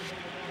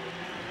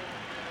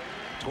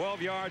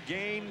 12-yard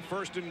gain,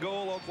 1st and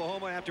goal,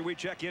 Oklahoma, after we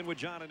check in with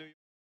John in New York.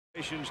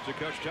 To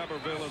Coach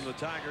Tuberville and the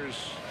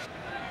Tigers.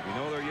 You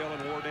know they're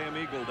yelling War Damn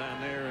Eagle down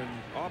there in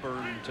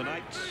Auburn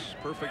tonight's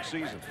perfect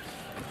season.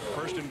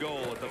 1st and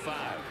goal at the 5.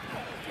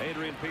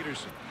 Adrian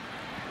Peterson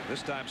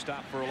This time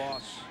stopped for a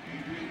loss.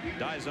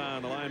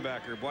 Dizon, the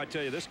linebacker. Boy, I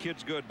tell you, this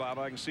kid's good, Bob.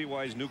 I can see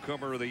why he's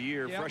newcomer of the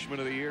year, freshman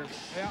of the year.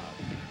 Yeah,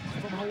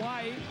 from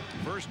Hawaii.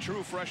 First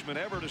true freshman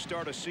ever to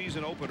start a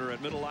season opener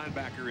at middle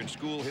linebacker in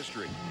school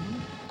history.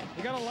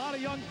 You got a lot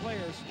of young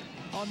players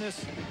on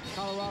this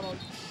Colorado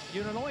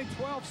unit, only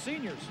 12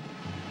 seniors.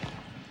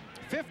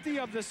 50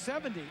 of the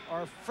 70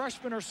 are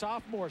freshmen or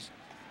sophomores.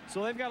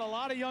 So they've got a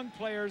lot of young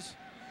players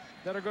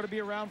that are going to be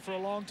around for a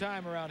long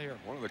time around here.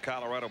 One of the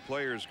Colorado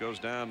players goes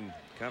down,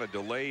 kind of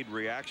delayed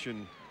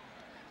reaction,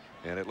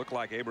 and it looked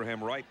like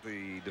Abraham Wright,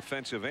 the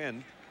defensive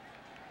end.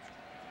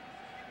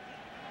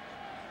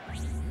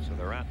 So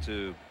they're out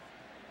to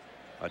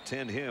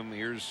attend him.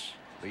 Here's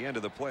the end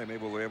of the play.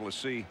 Maybe we'll be able to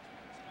see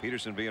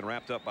Peterson being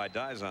wrapped up by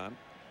Dizon.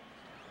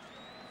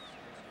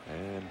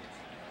 And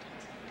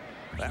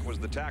that was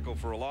the tackle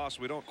for a loss.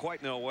 We don't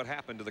quite know what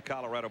happened to the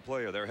Colorado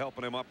player. They're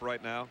helping him up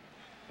right now,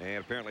 and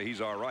apparently he's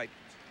all right.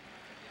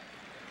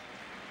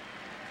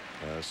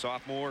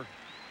 Sophomore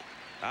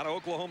out of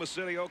Oklahoma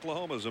City,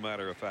 Oklahoma, as a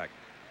matter of fact.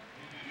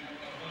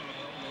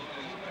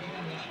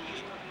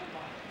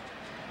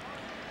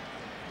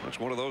 That's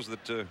one of those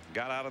that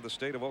got out of the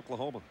state of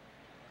Oklahoma.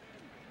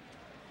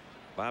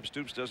 Bob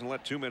Stoops doesn't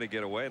let too many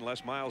get away, and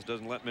Les Miles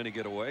doesn't let many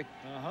get away.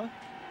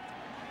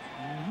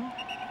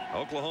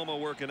 Oklahoma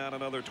working on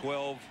another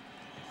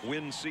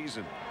 12-win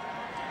season.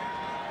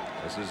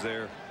 This is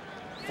their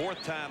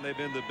 4th time they've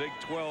been the Big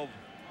 12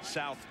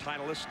 South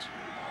titleists.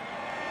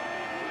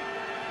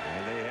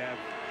 And they have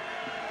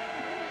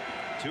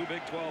 2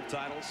 Big 12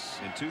 titles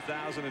in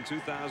 2000 and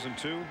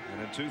 2002.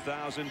 And in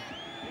 2000,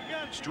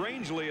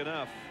 strangely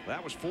enough,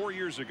 that was 4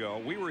 years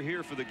ago. We were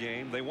here for the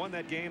game. They won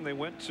that game. They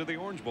went to the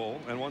Orange Bowl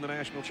and won the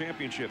national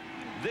championship.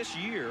 This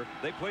year,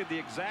 they played the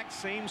exact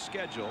same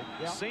schedule,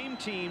 same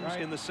teams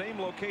in the same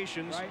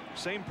locations,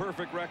 same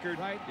perfect record.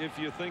 If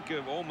you think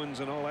of omens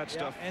and all that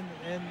stuff.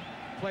 And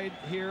played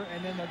here,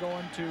 and then they're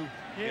going to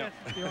the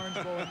Orange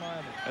Bowl in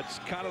Miami. That's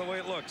kind of the way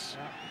it looks.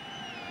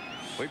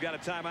 We've got a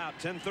timeout.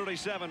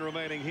 10:37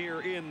 remaining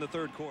here in the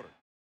 3rd quarter.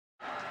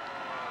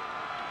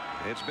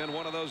 It's been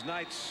one of those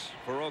nights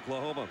for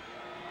Oklahoma,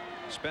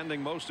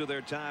 spending most of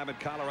their time at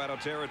Colorado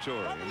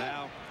territory. And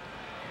now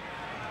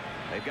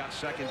they've got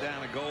 2nd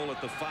down and goal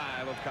at the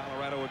 5 of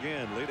Colorado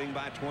again, leading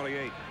by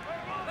 28.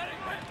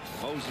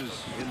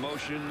 Moses in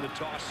motion, the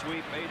toss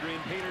sweep.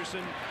 Adrian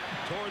Peterson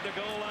toward the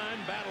goal line,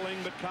 battling,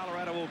 but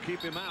Colorado will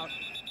keep him out.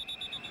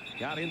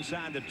 Got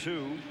inside the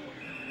 2.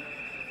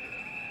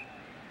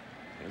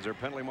 Is there a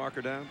penalty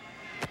marker down?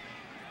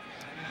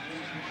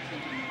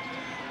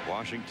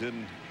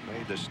 Washington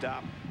made the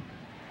stop.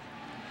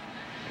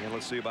 And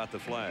let's see about the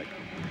flag.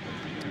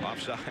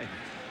 Offside.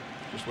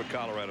 Just what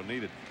Colorado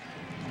needed.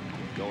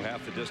 Go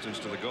half the distance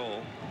to the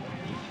goal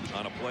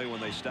on a play when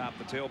they stopped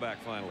the tailback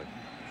finally.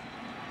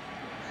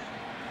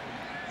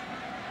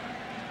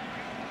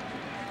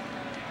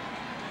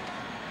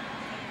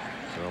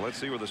 So let's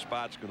see where the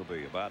spot's going to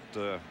be.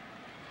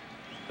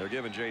 They're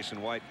giving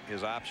Jason White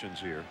his options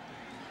here.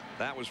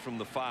 That was from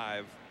the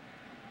 5.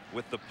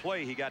 With the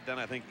play, he got done,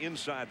 I think,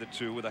 inside the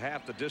 2. With a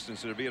half the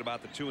distance, it would be at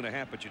about the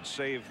 2.5, but you'd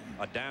save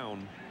a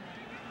down.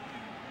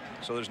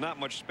 So there's not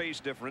much space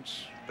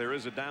difference. There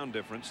is a down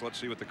difference. Let's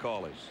see what the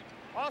call is.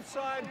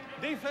 Offside,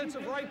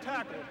 defensive right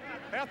tackle.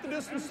 Half the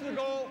distance to the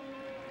goal.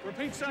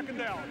 Repeat 2nd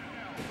down.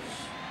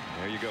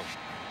 There you go.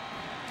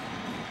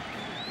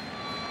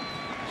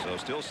 So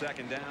still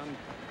 2nd down.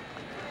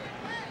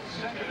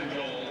 2nd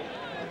goal.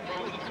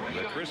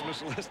 The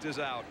Christmas list is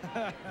out.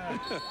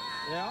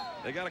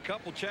 They got a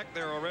couple checked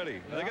there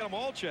already. They got them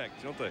all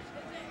checked, don't they?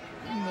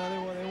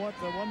 No, they want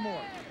the one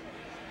more.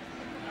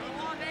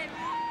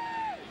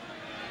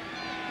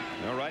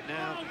 Now, right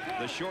now,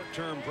 the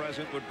short-term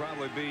present would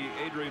probably be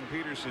Adrian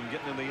Peterson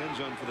getting in the end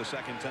zone for the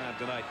 2nd time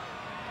tonight.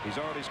 He's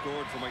already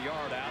scored from a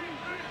yard out.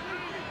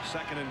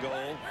 2nd and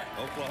goal,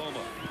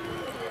 Oklahoma.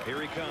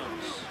 Here he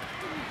comes.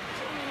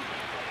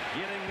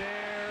 Getting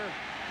there.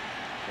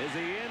 Is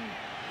he in?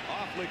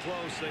 Awfully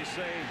close, they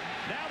say.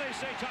 Now they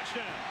say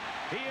touchdown.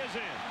 He is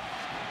in.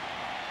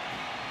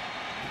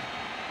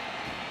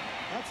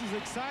 That's as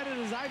excited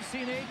as I've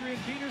seen Adrian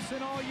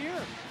Peterson all year.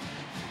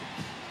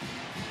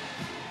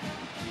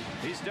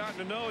 He's starting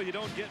to know you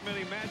don't get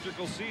many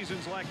magical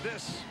seasons like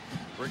this,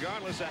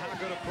 regardless of how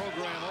good a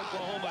program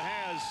Oklahoma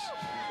has.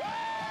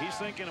 He's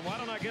thinking, why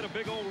don't I get a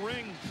big old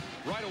ring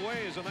right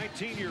away as a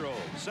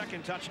 19-year-old?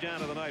 2nd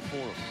touchdown of the night for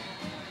him.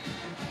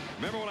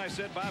 Remember when I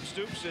said Bob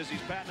Stoops, as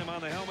he's patting him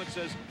on the helmet,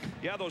 says,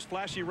 yeah, those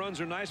flashy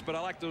runs are nice, but I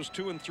like those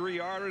 2- and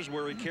 3-yarders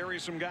where he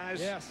carries some guys.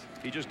 Yes.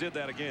 He just did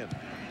that again.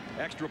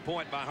 Extra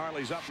point by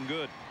Harley's up and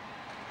good.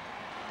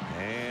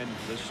 And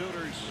the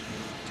Sooners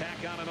tack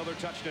on another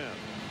touchdown.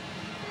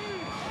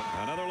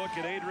 Another look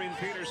at Adrian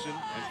Peterson,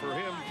 and for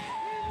him,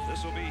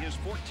 this will be his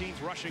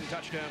 14th rushing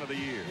touchdown of the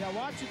year. Yeah,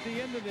 watch at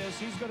the end of this.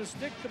 He's going to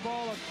stick the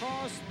ball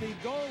across the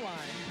goal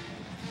line.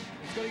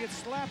 It's going to get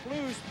slapped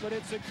loose, but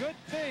it's a good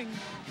thing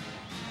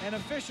an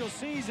official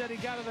sees that he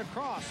got it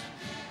across.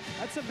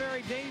 That's a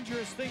very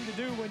dangerous thing to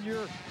do when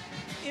you're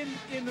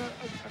in a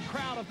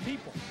crowd of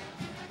people.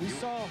 We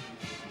saw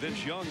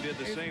Vince Young did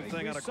the same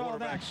thing on a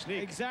quarterback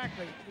sneak.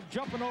 Exactly,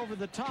 jumping over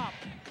the top.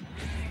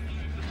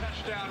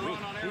 Touchdown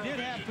run on He did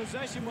have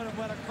possession when it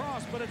went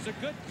across, but it's a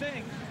good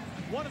thing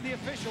one of the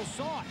officials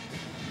saw it.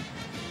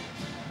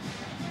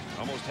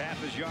 Almost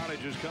half his yardage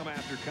has come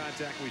after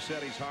contact. We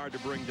said he's hard to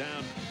bring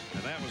down,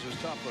 and that was as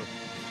tough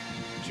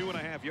a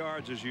 2.5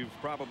 yards as you've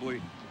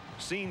probably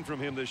seen from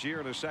him this year,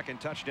 and a second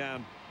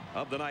touchdown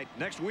of the night.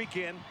 Next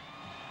weekend,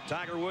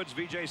 Tiger Woods,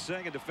 Vijay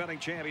Singh, and defending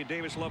champion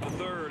Davis Love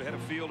III head a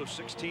field of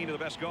 16 of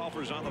the best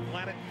golfers on the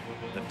planet.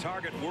 The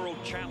Target World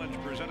Challenge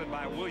presented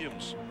by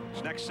Williams.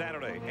 It's next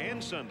Saturday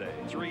and Sunday,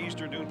 3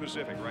 Eastern, noon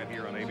Pacific, right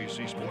here on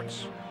ABC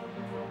Sports.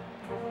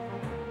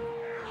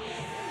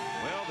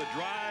 Well, the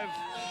drive,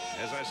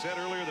 as I said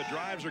earlier, the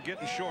drives are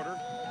getting shorter.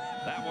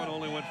 That one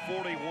only went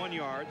 41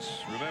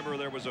 yards. Remember,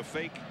 there was a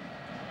fake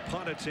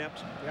punt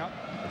attempt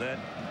that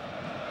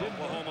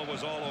Oklahoma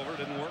was all over.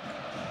 Didn't work.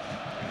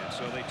 And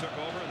so they took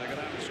over, and they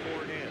got out and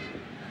score again.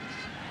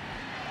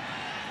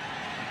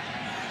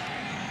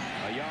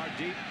 A yard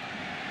deep.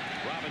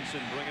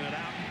 Robinson bringing it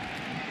out.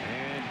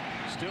 And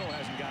still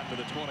hasn't gotten to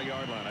the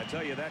 20-yard line. I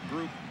tell you, that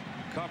group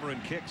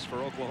covering kicks for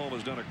Oklahoma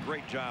has done a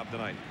great job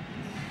tonight.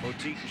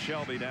 Poteet and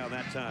Shelby down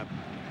that time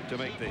to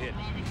make the hit.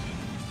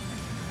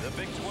 The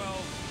Big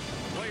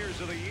 12 Players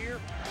of the Year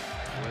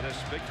with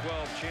this Big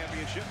 12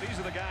 championship. These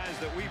are the guys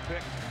that we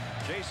picked.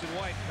 Jason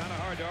White, kind of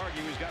hard to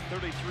argue. He's got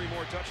 33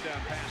 more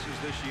touchdown passes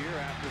this year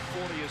after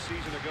 40 a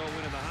season ago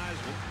winning the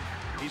Heisman.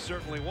 He's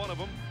certainly one of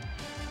them.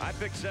 I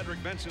picked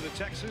Cedric Benson of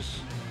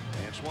Texas,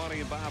 and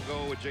Swanee and Bob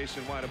go with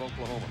Jason White of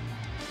Oklahoma.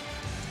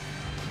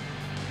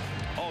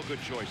 All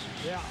good choices.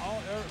 Yeah,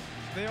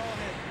 they all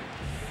had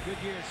good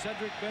years.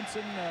 Cedric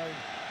Benson,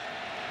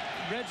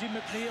 Reggie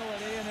McNeil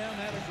at A&M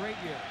had a great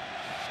year.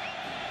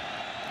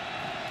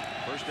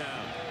 First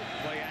down,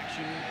 play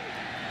action,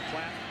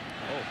 Clapp.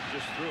 Oh,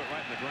 just threw it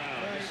right in the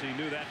ground. I guess he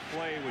knew that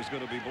play was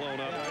going to be blown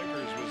up.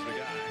 Akers was the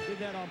guy. Did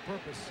that on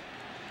purpose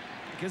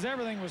because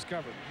everything was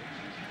covered.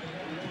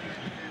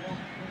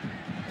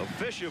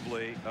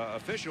 Officially,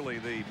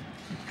 the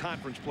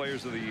Conference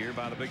Players of the Year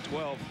by the Big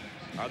 12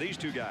 are these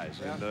two guys.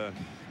 Yeah. And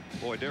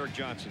boy, Derek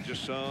Johnson,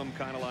 just some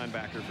kind of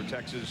linebacker for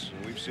Texas.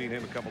 We've seen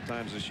him a couple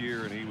times this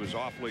year, and he was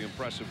awfully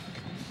impressive.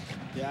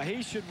 Yeah,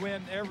 he should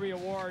win every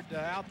award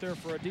out there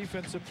for a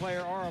defensive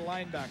player or a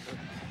linebacker.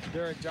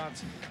 Derek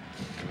Johnson.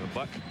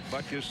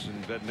 Butkus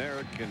and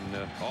Bednarik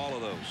and all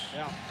of those.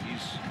 Yeah,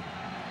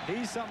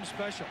 he's something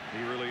special.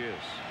 He really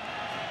is.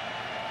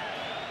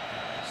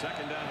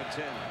 Second down at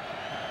 10.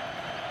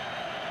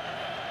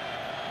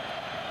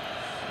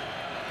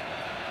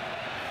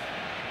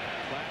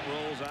 Platt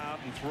rolls out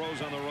and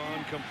throws on the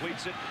run,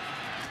 completes it,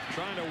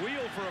 trying to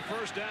wheel for a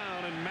first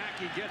down, and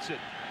Mackey gets it.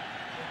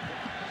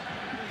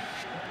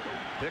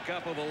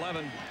 Pickup of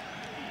 11.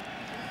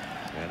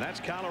 And that's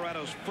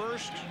Colorado's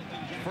first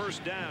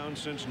down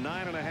since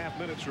 9.5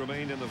 minutes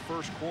remained in the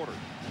first quarter.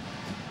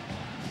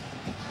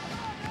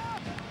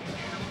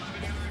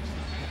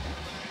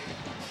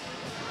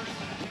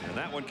 And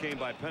that one came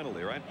by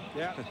penalty, right?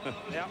 Yeah.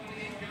 Yeah.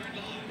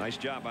 Nice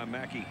job by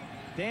Mackey.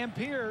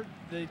 Dampier,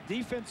 the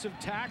defensive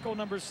tackle,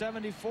 number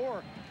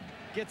 74,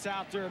 gets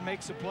out there and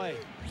makes a play.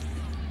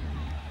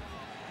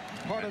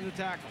 Part of the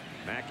tackle.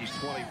 Mackey's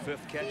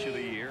 25th catch of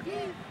the year.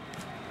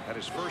 Had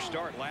his first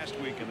start last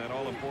week in that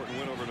all-important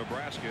win over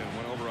Nebraska and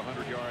went over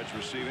 100 yards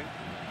receiving.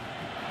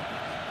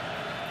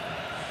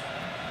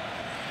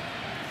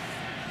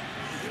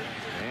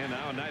 And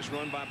now a nice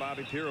run by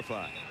Bobby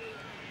Purify.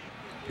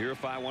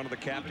 Purify, one of the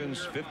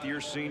captains,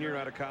 fifth-year senior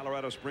out of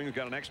Colorado Springs,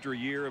 got an extra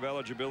year of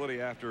eligibility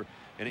after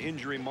an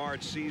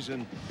injury-marred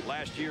season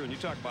last year. And you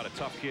talk about a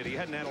tough kid. He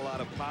hadn't had a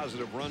lot of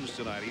positive runs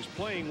tonight. He's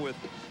playing with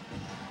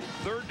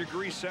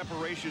third-degree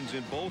separations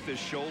in both his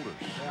shoulders.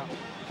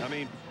 Yeah. I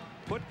mean,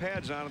 put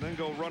pads on and then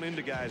go run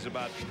into guys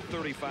about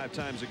 35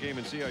 times a game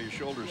and see how your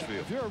shoulders feel.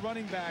 If you're a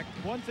running back,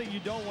 one thing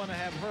you don't want to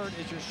have hurt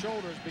is your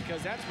shoulders,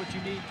 because that's what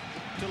you need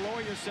to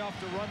lower yourself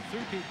to run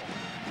through people.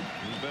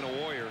 He's been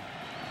a warrior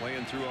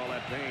playing through all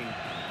that pain.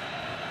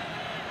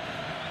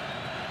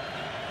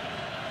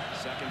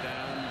 Second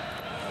down,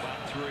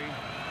 about 3.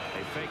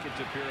 They fake it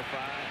to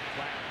Purify.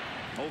 Platt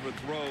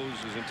overthrows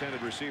his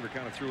intended receiver,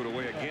 kind of threw it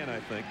away again, I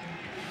think.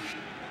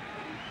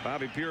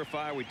 Bobby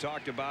Purify, we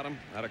talked about him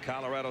out of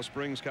Colorado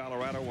Springs,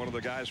 Colorado, one of the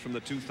guys from the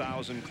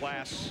 2000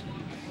 class.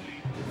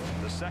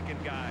 The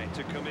second guy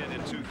to come in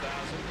 2000.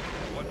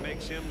 What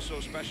makes him so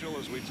special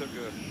as we took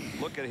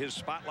a look at his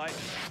spotlight?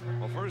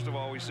 Well, first of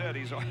all, we said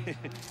he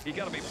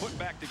got to be put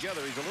back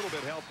together. He's a little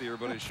bit healthier,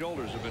 but his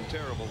shoulders have been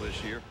terrible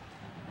this year.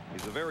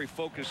 He's a very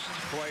focused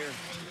player,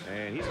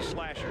 and he's a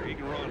slasher. He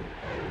can run.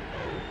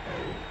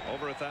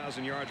 Over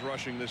 1,000 yards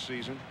rushing this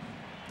season.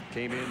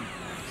 Came in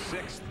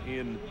 6th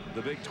in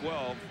the Big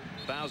 12,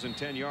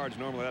 1,010 yards.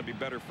 Normally that'd be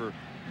better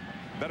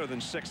than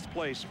 6th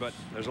place, but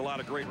there's a lot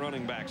of great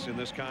running backs in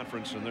this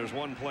conference, and there's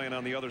one playing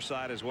on the other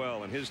side as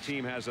well, and his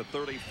team has a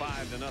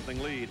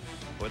 35-0 lead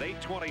with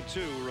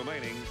 8:22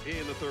 remaining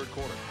in the third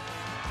quarter.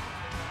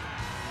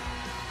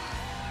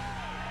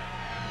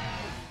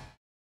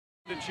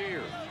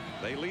 cheer.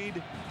 They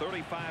lead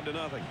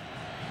 35-0.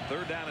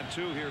 3rd down and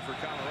 2 here for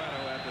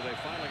Colorado after they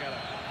finally got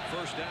a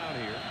first down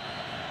here.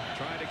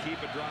 Trying to keep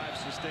a drive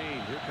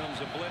sustained. Here comes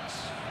a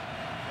blitz.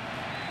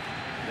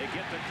 They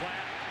get the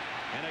clap.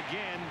 And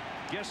again,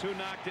 guess who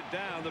knocked it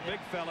down? The big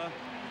fella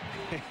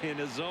in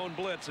his zone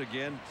blitz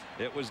again.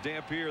 It was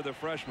Dampier, the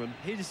freshman.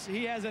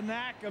 He has a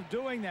knack of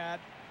doing that.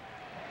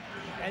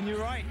 And you're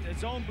right. The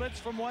zone blitz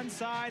from one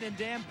side, and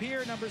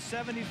Dampier, number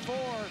 74.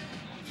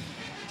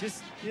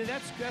 Just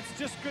that's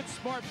just good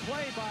smart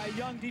play by a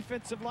young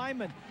defensive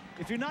lineman.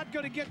 If you're not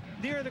going to get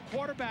near the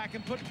quarterback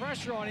and put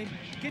pressure on him,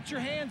 get your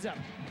hands up.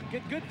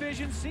 Get good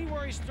vision, see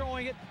where he's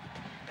throwing it,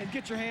 and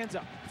get your hands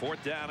up.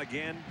 4th down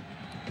again.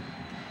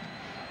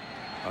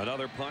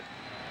 Another punt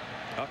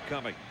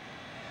upcoming.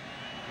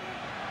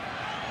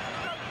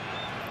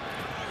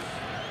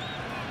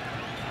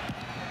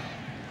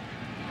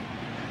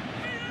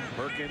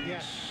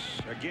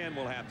 Perkins again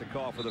will have to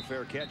call for the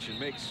fair catch and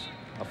makes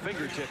a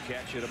fingertip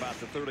catch at about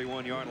the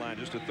 31-yard line.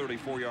 Just a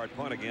 34-yard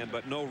punt again,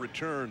 but no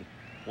return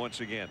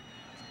once again.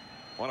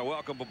 I want to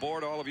welcome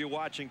aboard all of you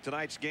watching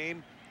tonight's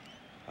game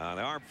on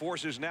the Armed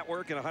Forces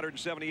Network in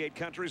 178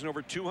 countries and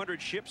over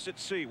 200 ships at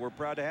sea. We're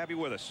proud to have you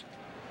with us.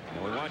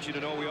 And we want you to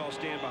know we all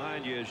stand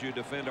behind you as you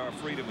defend our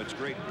freedom. It's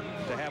great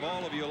to have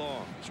all of you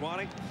along.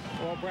 Swanee?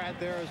 Well, Brad,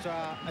 there's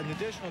an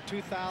additional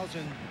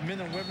 2,000 men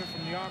and women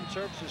from the armed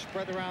services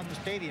spread around the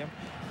stadium.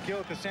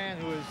 Gil Kassan,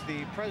 who is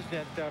the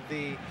president of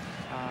the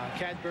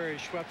Cadbury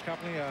Schweppes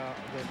Company,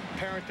 the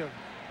parent of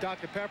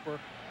Dr. Pepper,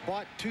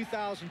 bought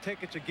 2,000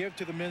 tickets to give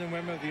to the men and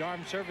women of the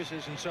armed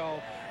services, and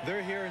so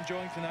they're here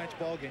enjoying tonight's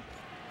ball game.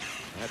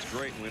 That's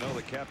great. We know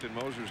that Captain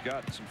Moser's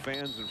got some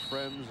fans and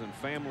friends and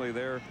family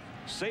there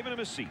saving him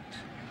a seat.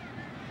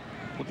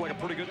 Looked like a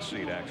pretty good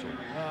seat, actually.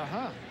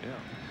 Yeah.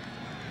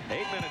 8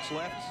 minutes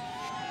left.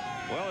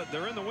 Well,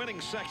 they're in the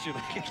winning section. I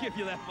can give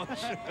you that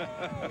much.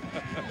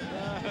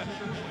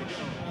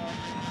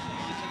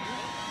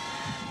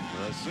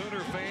 The Sooner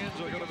fans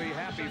are going to be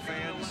happy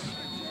fans.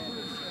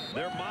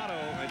 Their motto,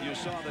 and you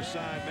saw the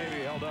sign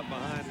maybe held up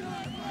behind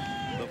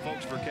the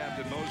folks for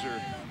Captain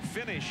Moser,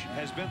 finish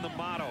has been the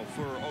motto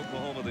for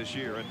Oklahoma this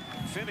year. And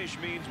finish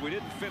means we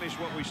didn't finish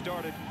what we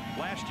started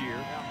last year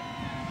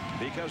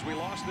because we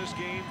lost this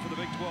game for the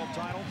Big 12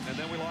 title, and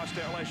then we lost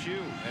to LSU.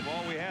 And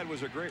all we had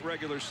was a great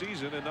regular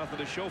season and nothing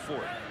to show for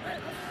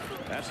it.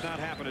 That's not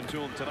happening to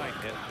them tonight,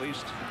 at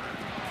least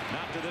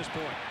not to this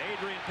point.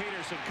 Adrian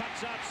Peterson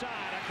cuts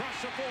outside across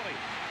the 40.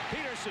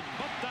 Peterson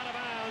bumped out of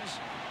bounds.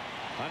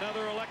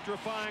 Another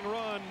electrifying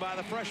run by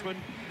the freshman.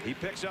 He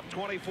picks up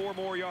 24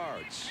 more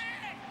yards.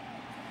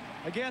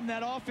 Again,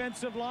 that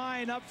offensive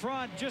line up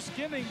front just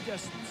giving a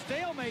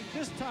stalemate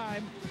this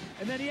time,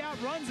 and then he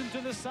outruns him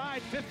to the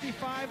side.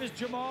 55 is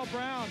Jamal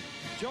Brown.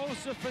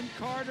 Joseph and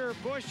Carter,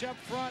 Bush up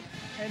front,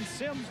 and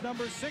Sims,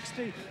 number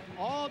 60,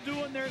 all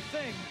doing their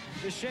thing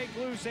to shake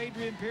loose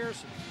Adrian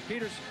Peterson.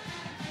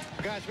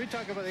 Guys, we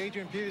talk about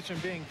Adrian Peterson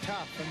being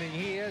tough. I mean,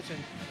 he is,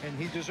 and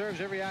he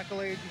deserves every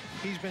accolade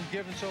he's been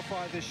given so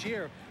far this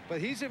year. But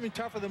he's even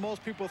tougher than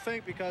most people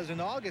think, because in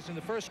August, in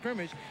the first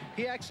scrimmage,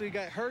 he actually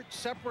got hurt,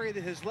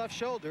 separated his left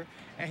shoulder,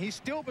 and he's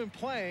still been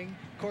playing.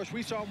 Of course,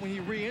 we saw him when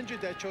he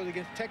re-injured that shoulder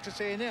against Texas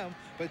A&M,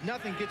 but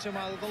nothing gets him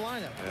out of the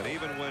lineup. And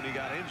even when he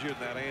got injured in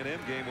that A&M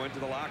game, went to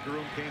the locker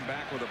room, came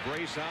back with a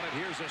brace on it.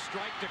 Here's a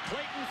strike to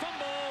Clayton,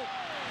 fumble.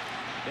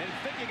 And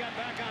Figgy got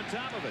back on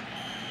top of it.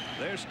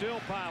 They're still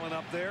piling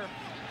up there.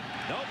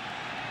 Nope,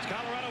 it's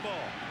Colorado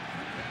ball.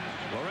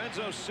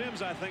 Lorenzo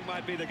Sims, I think,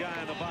 might be the guy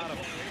on the bottom.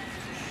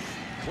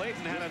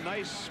 Clayton had a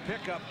nice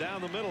pickup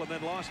down the middle and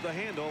then lost the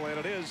handle, and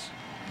it is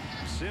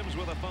Sims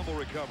with a fumble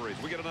recovery.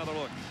 We get another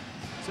look.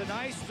 It's a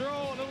nice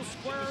throw, a little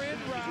square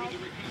in route.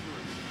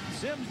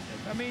 Sims,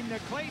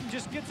 Clayton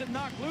just gets it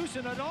knocked loose,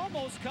 and it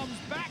almost comes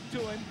back to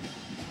him.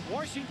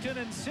 Washington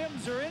and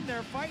Sims are in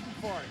there fighting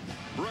for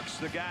it. Brooks,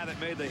 the guy that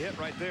made the hit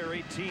right there,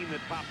 18 that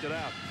popped it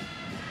out.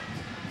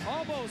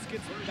 Almost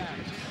gets it back.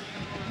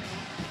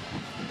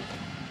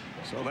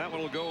 So that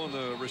one will go in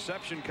the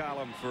reception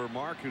column for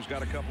Mark, who's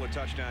got a couple of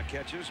touchdown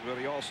catches, but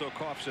he also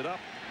coughs it up.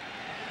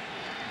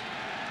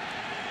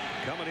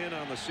 Coming in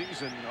on the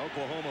season,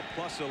 Oklahoma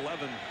plus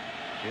 11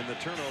 in the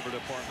turnover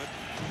department.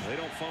 They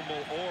don't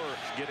fumble or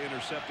get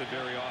intercepted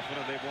very often,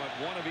 and they've won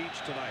one of each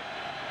tonight.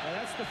 Well,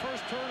 that's the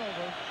first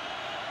turnover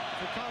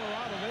for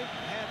Colorado. They've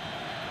had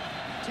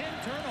 10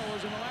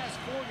 turnovers in the last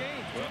 4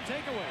 games. Well, 10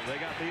 takeaways.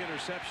 They got the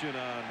interception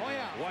on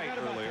White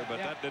earlier, but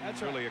that didn't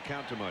really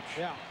account to much.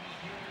 Yeah.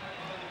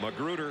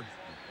 Magruder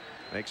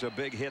makes a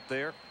big hit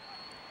there.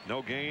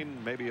 No gain,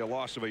 maybe a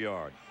loss of a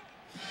yard.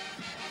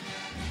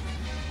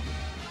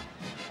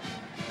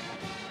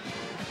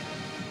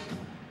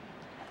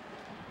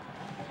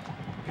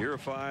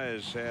 Purify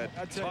has had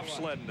tough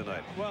sledding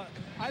tonight. Well,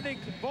 I think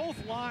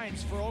both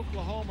lines for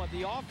Oklahoma,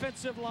 the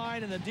offensive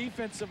line and the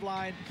defensive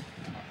line,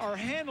 are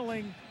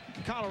handling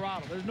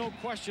Colorado. There's no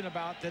question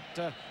about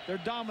that. They're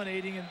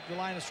dominating in the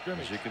line of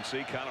scrimmage. As you can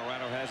see,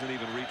 Colorado hasn't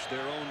even reached their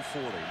own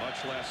 40,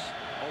 much less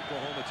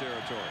Oklahoma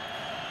territory.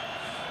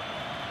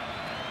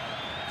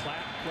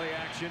 Clap Play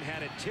action,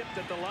 had it tipped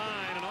at the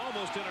line and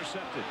almost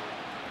intercepted.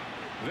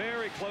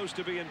 Very close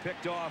to being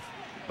picked off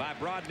by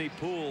Brodney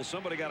Poole.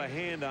 Somebody got a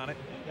hand on it.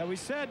 Yeah, we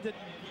said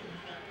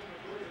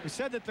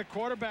that the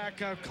quarterback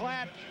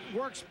Klatt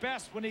works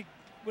best when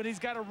he's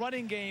got a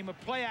running game, a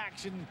play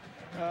action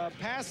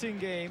passing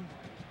game,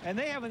 and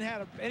they haven't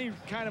had any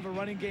kind of a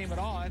running game at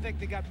all. I think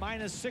they got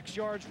 -6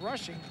 yards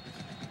rushing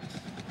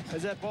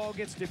as that ball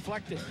gets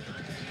deflected.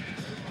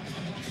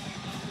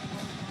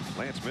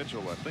 Lance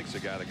Mitchell, I think, is the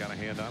guy that got a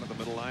hand on it, the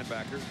middle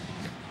linebacker.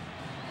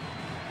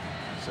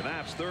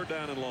 Snaps, 3rd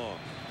down and long.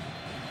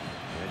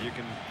 And you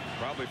can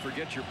probably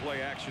forget your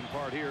play action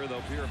part here,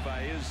 though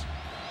Purify is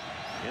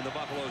in the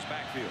Buffalo's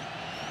backfield.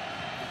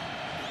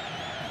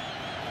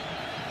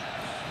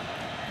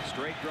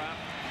 Straight drop.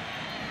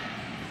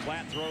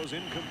 Klatt throws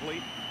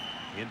incomplete.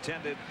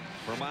 Intended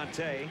for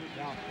Monte.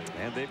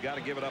 And they've got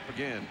to give it up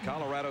again.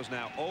 Colorado's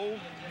now 0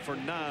 for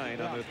 9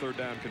 on their 3rd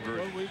down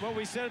conversion. What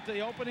we said at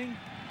the opening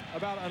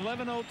about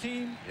 11-0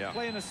 team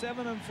playing a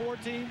 7-4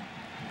 team,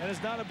 and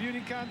it's not a beauty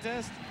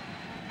contest.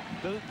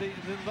 The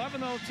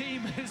 11-0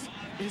 team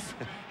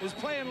is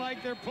playing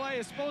like they're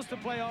supposed to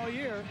play all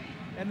year,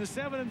 and the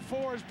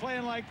 7-4 is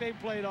playing like they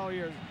played all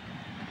year.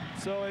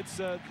 So it's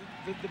the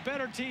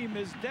better team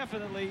is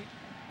definitely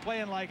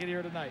playing like it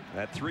here tonight.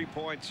 That 3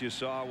 points you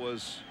saw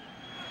was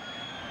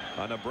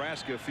a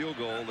Nebraska field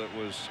goal that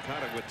was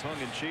kind of with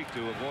tongue-in-cheek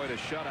to avoid a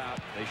shutout.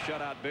 They shut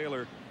out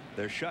Baylor.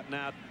 They're shutting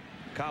out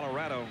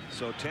Colorado.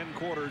 So 10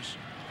 quarters,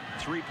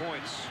 3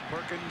 points.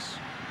 Perkins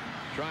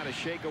trying to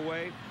shake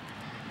away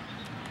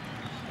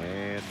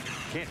and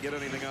can't get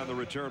anything on the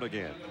return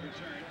again.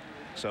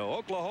 So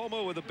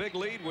Oklahoma with a big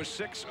lead with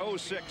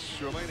 6:06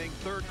 remaining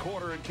 3rd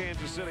quarter in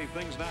Kansas City.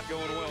 Things not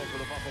going well for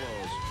the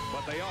Buffaloes,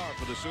 but they are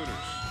for the Sooners.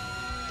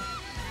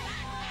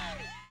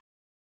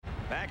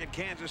 Back in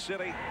Kansas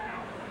City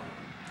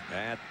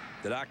at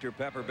the Dr.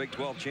 Pepper Big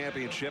 12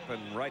 Championship,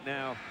 and right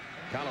now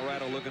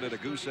Colorado looking at a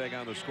goose egg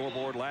on the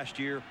scoreboard. Last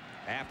year,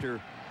 after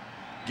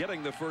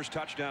getting the first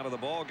touchdown of the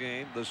ball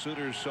game, the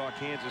Sooners saw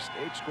Kansas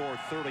State score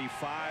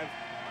 35.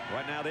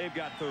 Right now they've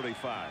got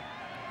 35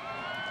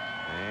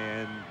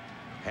 and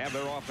have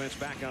their offense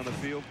back on the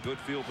field. Good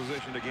field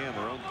position again,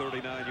 their own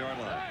 39-yard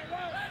line.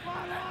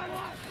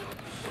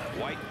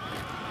 White.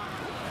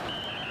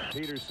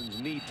 Peterson's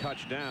knee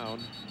touched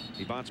down.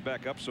 He bounced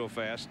back up so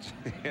fast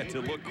he had to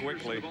look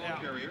quickly.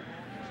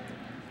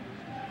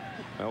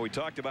 Well, we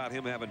talked about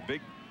him having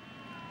big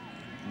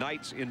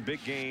nights in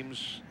big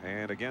games,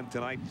 and again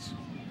tonight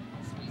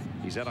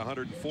he's at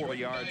 140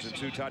 yards and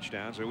 2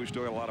 touchdowns, so we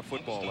still got a lot of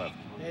football left.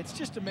 It's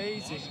just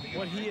amazing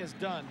what he has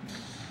done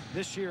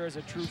this year as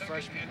a true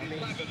freshman. I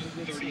mean,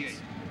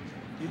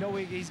 you know,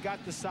 he's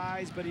got the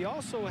size, but he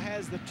also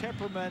has the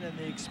temperament and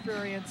the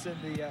experience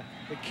and the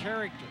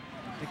character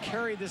to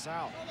carry this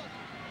out.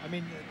 I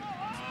mean,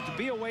 to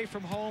be away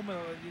from home,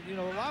 you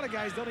know, a lot of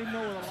guys don't even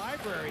know where the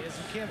library is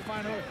and can't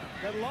find out,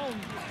 let alone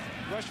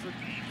rush for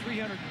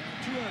 200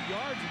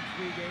 yards in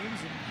 3 games.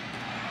 And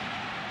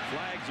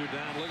flags are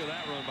down. Look at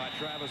that run by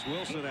Travis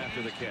Wilson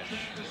after the catch.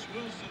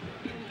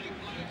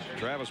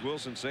 Travis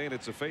Wilson saying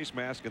it's a face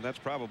mask, and that's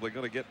probably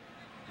going to get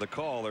the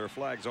call. There are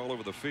flags all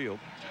over the field.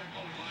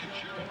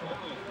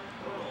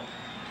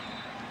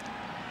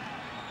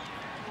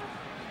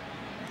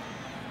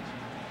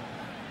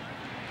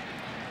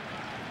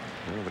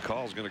 Well, the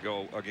call is going to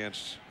go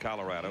against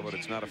Colorado, but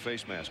it's not a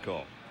face mask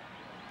call.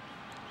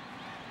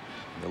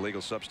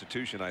 Illegal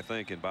substitution, I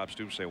think, and Bob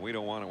Stoops saying we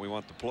don't want it, we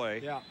want the play.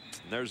 Yeah.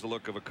 And there's the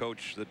look of a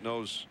coach that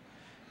knows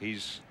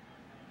he's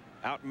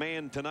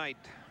outmanned tonight,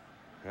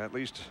 at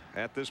least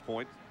at this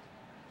point.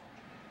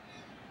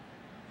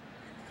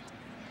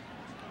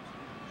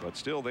 But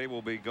still, they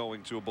will be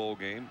going to a bowl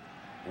game,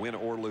 win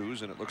or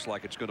lose, and it looks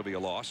like it's going to be a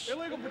loss.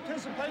 Illegal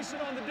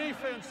participation on the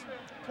defense.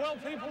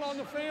 12 people on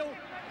the field.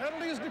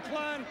 Penalty is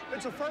declined.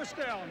 It's a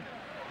 1st down.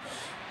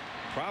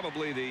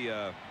 Probably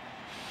the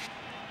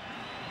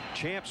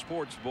Champ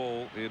Sports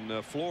Bowl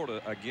in Florida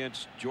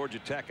against Georgia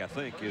Tech, I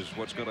think, is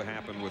what's going to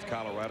happen with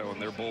Colorado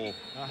and their bowl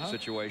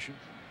situation.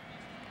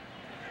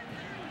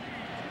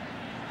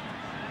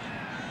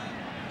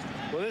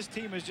 Well, this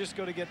team is just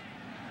going to get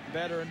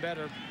better and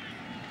better.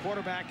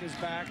 Quarterback is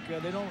back.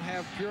 They don't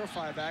have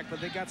Purify back, but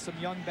they got some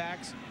young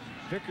backs.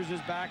 Vickers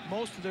is back.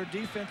 Most of their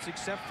defense,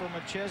 except for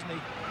McChesney,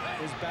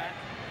 is back.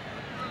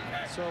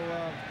 So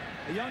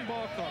a young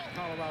ball club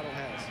Colorado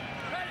has.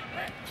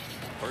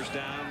 1st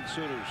down,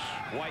 Sooners.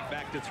 White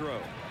back to throw.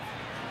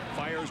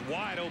 Fires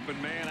wide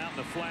open man out in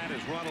the flat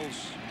as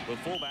Runnels, the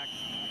fullback.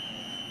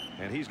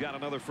 And he's got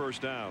another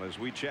 1st down as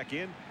we check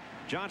in.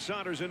 John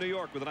Saunders in New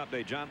York with an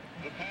update. John.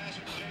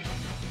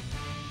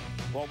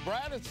 Well,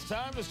 Brad, it's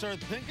time to start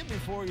thinking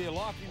before you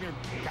lock in your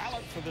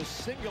ballot for the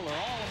singular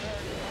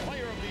All-American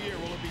Player of the Year.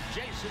 Will it be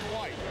Jason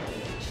White,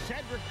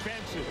 Cedric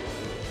Benson,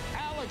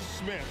 Alex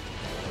Smith,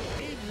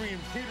 Adrian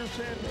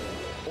Peterson,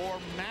 or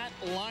Matt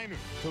Leinart?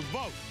 To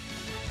vote,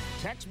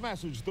 text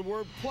message the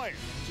word player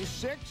to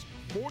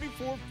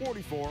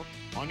 64444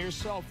 on your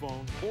cell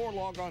phone or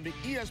log on to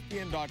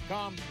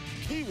ESPN.com,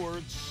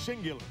 keyword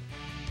singular.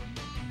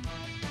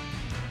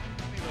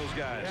 those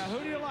guys? Yeah,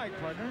 who do you like,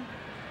 partner?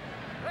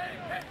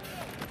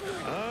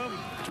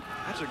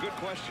 That's a good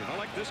question. I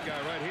like this guy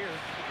right here.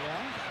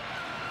 Yeah.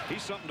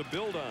 He's something to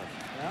build on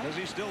because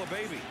he's still a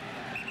baby.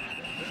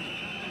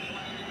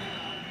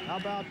 How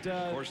about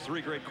of course,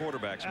 3 great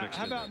quarterbacks mixed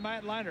how in about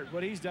Matt Leinart,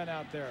 what he's done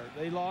out there?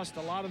 They lost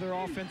a lot of their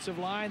offensive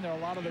line. A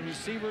lot of the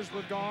receivers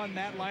were gone.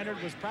 Matt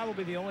Leinart was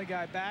probably the only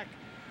guy back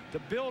to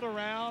build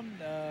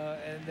around,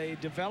 and they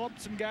developed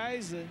some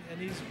guys, and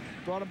he's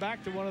brought them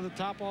back to one of the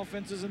top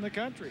offenses in the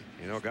country.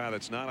 You know, a guy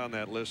that's not on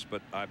that list,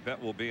 but I bet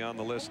will be on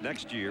the list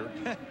next year,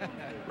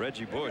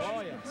 Reggie Bush.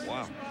 Oh, yes.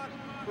 Wow.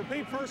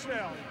 Repeat first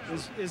down.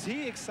 Is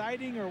he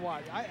exciting or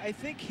what? I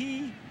think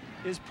he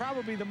is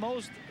probably the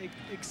most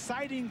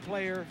exciting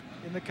player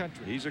in the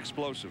country. He's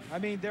explosive. I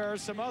mean, there are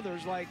some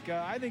others, like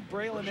I think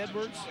Braylon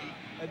Edwards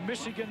at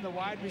Michigan, the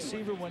wide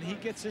receiver, when he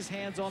gets his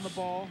hands on the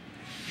ball.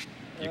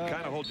 You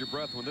kind of hold your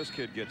breath when this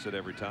kid gets it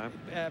every time.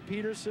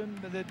 Peterson,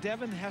 the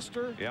Devin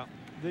Hester. Yeah.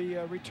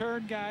 The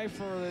return guy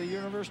for the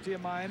University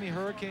of Miami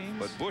Hurricanes.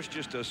 But Bush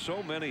just does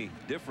so many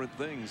different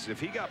things. If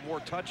he got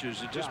more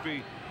touches, it'd just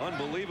be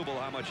unbelievable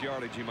how much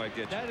yardage he might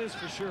get. That is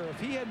for sure. If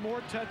he had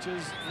more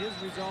touches, his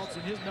results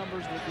and his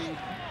numbers would be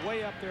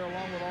way up there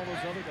along with all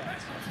those other guys.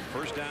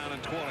 First down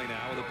and 20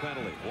 now with a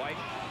penalty. White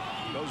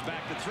goes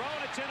back to throw,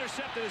 and it's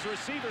intercepted as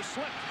receiver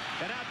slipped.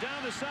 And out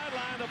down the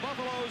sideline, the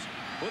Buffaloes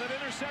with an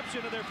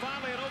interception, and they're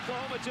finally in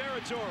Oklahoma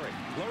territory.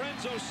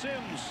 Lorenzo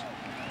Sims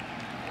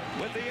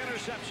with the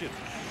interception.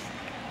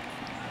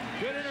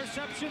 Good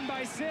interception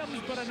by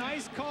Sims, but a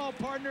nice call,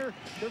 partner.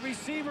 The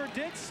receiver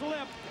did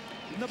slip,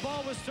 and the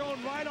ball was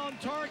thrown right on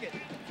target.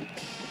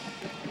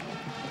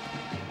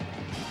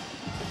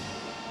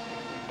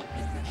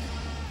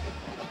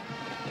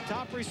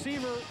 Top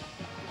receiver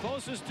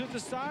closest to the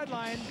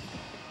sideline.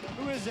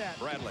 Who is that?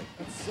 Bradley.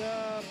 It's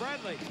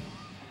Bradley.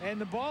 And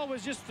the ball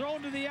was just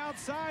thrown to the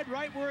outside,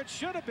 right where it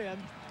should have been.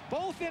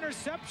 Both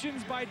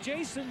interceptions by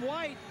Jason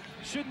White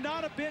should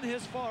not have been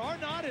his fault, or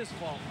not his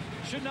fault.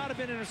 Should not have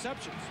been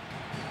interceptions.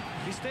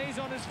 He stays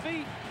on his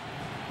feet.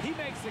 He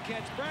makes the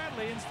catch,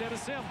 Bradley, instead of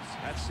Sims.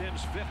 That's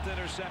Sims' 5th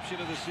interception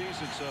of the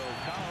season, so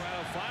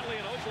Colorado finally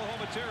in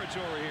Oklahoma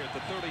territory here at the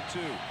 32.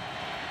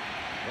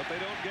 But they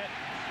don't get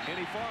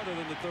any farther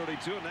than the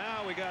 32.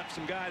 Now we got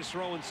some guys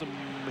throwing some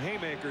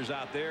haymakers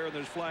out there, and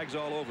there's flags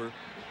all over.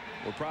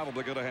 We're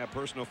probably going to have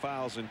personal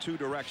fouls in 2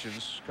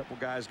 directions. A couple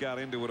guys got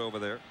into it over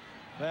there.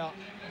 Well,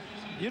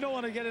 you don't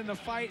want to get in a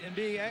fight and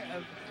be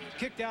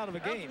kicked out of a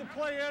game. After the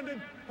play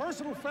ended,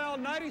 personal foul,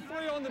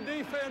 93 on the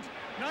defense.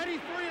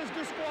 93 is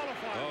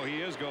disqualified. Oh,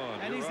 he is gone.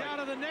 And You're he's right. out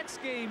of the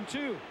next game,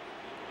 too.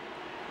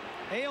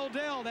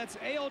 Aildell, that's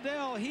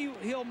Aildell.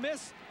 He'll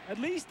miss at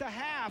least a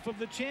half of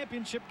the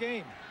championship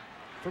game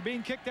for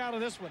being kicked out of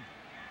this one.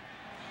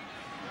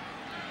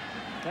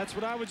 That's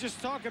what I was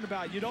just talking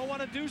about. You don't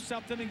want to do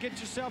something and get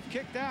yourself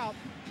kicked out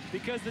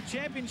because the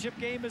championship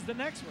game is the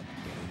next one.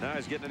 Now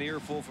he's getting an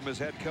earful from his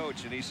head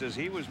coach, and he says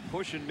he was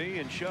pushing me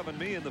and shoving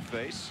me in the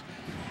face.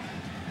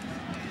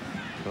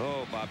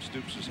 Oh, Bob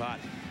Stoops is hot.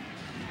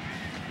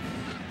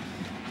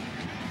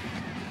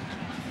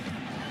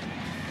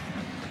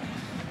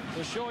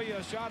 We'll show you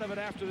a shot of it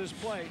after this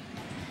play.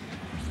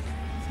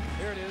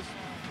 Here it is.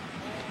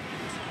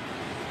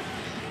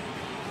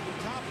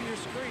 The top of your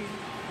screen.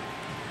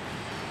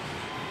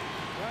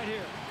 Right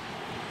here.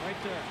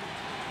 Right there.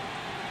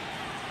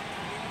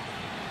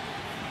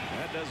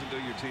 That doesn't do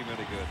your team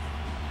any good.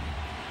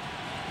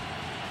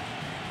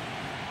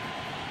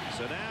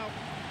 So now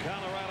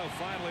Colorado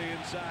finally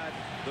inside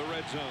the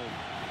red zone.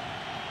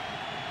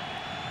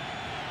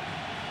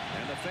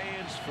 And the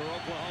fans for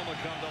Oklahoma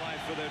come to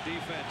life for their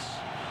defense.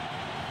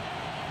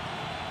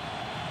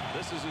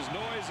 This is as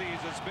noisy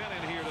as it's been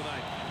in here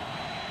tonight.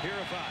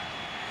 Purified.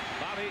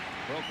 Bobby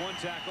broke 1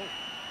 tackle.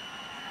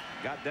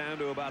 Got down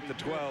to about the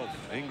 12.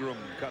 Ingram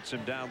cuts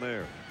him down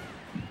there.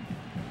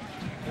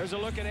 There's a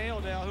look at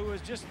Aildell, who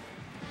was just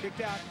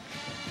kicked out.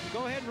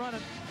 Go ahead and run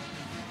it.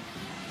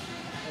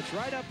 It's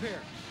right up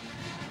here.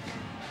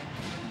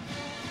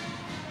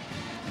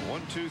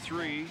 1, 2,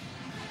 3.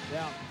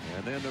 Yeah.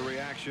 And then the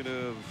reaction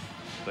of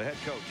the head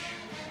coach.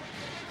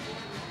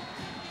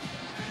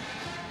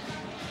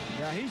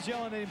 Yeah, he's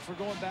yelling at him for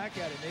going back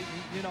at him.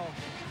 You know,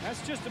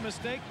 that's just a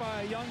mistake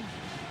by a young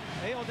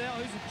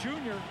Aildell. He's a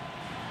junior.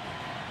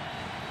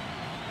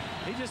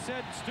 He just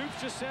said, Stoops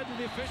just said to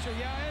the official,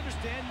 yeah, I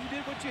understand. You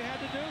did what you had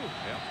to do.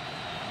 Yep.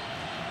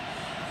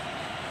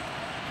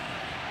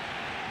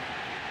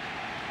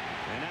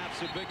 And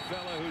that's a big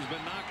fella who's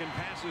been knocking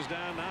passes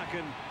down,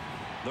 knocking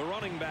the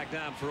running back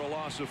down for a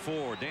loss of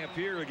 4.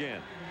 Dampier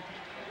again.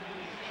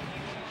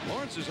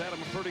 Lawrence has had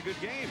him a pretty good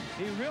game.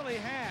 He really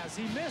has.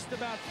 He missed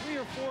about 3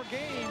 or 4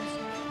 games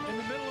in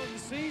the middle of the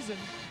season.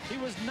 He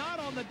was not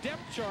on the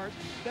depth chart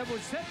that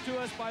was sent to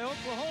us by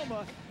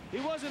Oklahoma. He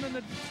wasn't in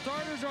the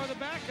starters or the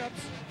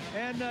backups,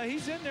 and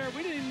he's in there.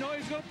 We didn't even know he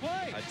was going to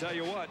play. I tell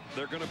you what,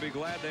 they're going to be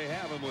glad they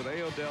have him with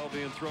Aildell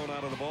being thrown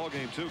out of the ball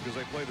game too, because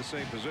they play the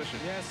same position.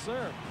 Yes,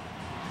 sir.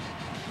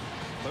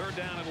 3rd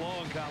down and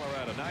long,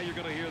 Colorado. Now you're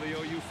going to hear the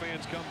OU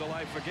fans come to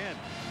life again.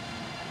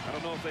 I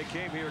don't know if they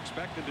came here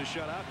expecting to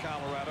shut out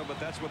Colorado, but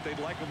that's what they'd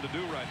like them to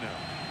do right now.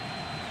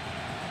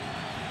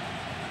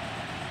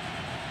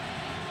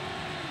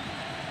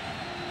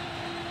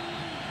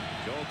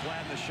 Joe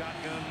Klatt in the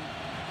shotgun.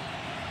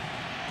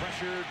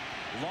 Pressured.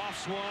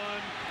 Lofts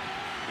one.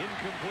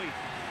 Incomplete.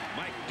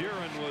 Mike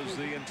Deeren was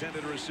the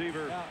intended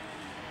receiver. Yeah.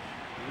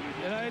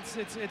 You know,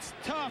 it's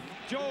tough.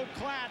 Joe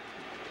Klatt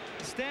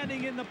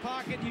standing in the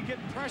pocket. You get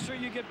pressure,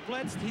 you get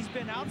blitzed. He's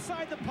been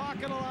outside the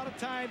pocket a lot of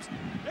times.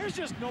 There's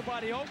just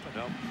nobody open.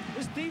 Nope.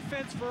 This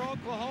defense for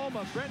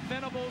Oklahoma, Brett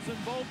Venables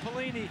and Bo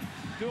Pelini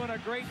doing a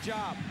great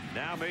job.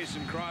 Now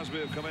Mason Crosby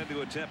have come in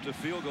to attempt a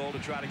field goal to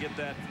try to get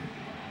that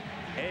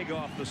egg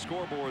off the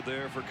scoreboard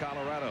there for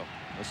Colorado.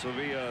 This will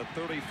be a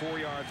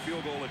 34-yard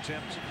field goal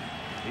attempt.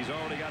 He's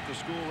already got the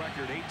school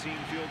record, 18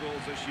 field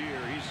goals this year.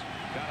 He's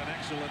got an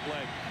excellent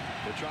leg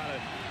to try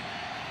to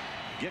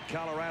get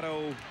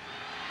Colorado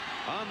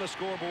on the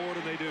scoreboard,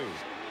 and they do.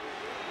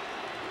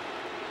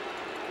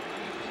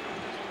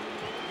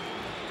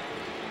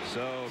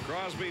 So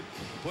Crosby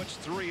puts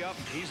 3 up.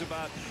 He's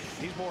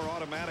more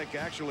automatic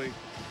actually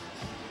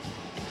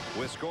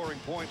with scoring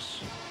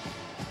points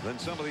than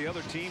some of the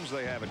other teams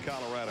they have at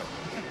Colorado.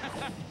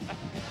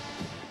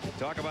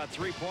 Talk about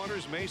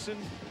three-pointers. Mason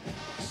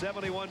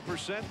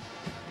 71%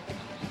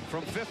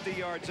 from 50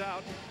 yards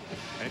out.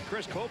 And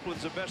Chris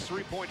Copeland's the best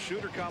three-point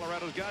shooter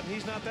Colorado's got, and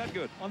he's not that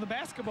good. On the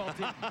basketball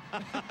team.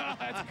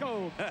 That's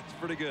cold. That's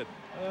pretty good.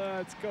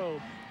 That's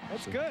cold.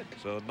 That's good.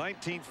 So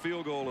 19th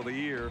field goal of the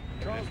year.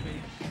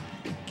 Crosby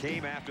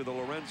Came after the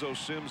Lorenzo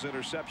Sims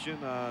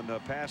interception on a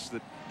pass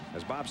that,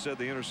 as Bob said,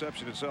 the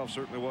interception itself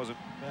certainly wasn't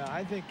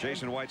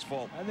Jason White's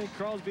fault. I think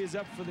Crosby is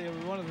up for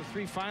one of the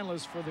 3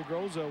 finalists for the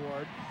Groza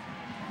Award.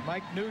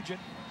 Mike Nugent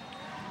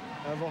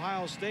of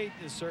Ohio State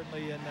is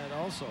certainly in that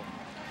also.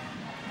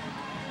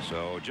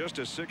 So just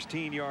a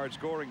 16-yard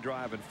scoring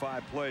drive in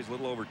 5 plays. A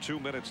little over 2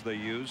 minutes they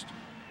used,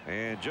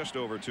 and just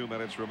over 2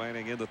 minutes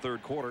remaining in the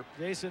third quarter.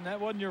 Jason, that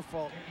wasn't your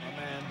fault, my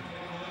man.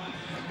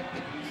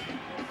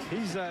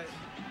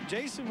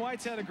 Jason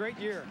White's had a great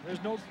year.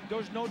 There's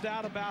no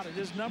doubt about it.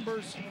 His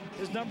numbers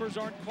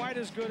aren't quite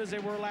as good as they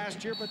were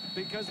last year, but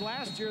because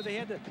last year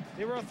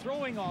they were a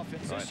throwing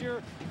offense. Right. This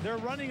year they're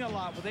running a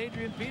lot with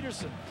Adrian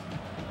Peterson.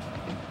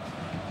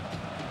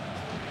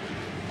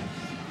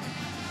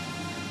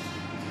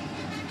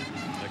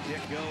 The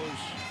kick goes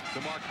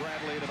to Mark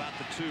Bradley at about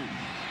the 2.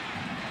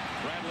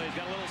 Bradley's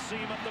got a little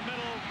seam up the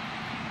middle.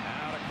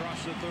 Out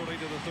across the 30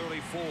 to the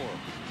 34.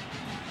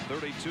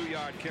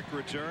 32-yard kick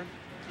return.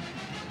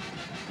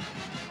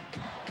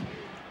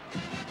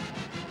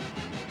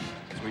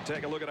 As we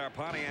take a look at our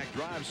Pontiac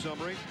drive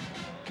summary.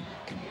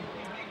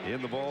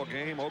 In the ball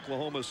game,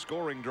 Oklahoma's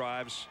scoring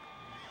drives.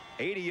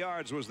 80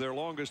 yards was their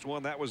longest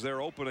one. That was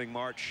their opening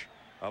march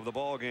of the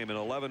ball game in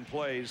 11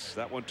 plays.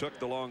 That one took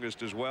the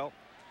longest as well.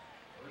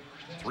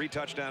 3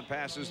 touchdown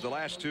passes. The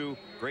last 2,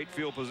 great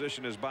field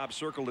position as Bob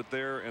circled it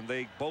there, and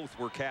they both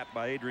were capped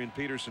by Adrian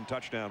Peterson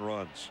touchdown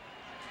runs.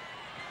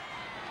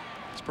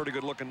 It's a pretty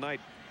good looking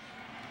night.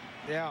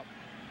 Yeah.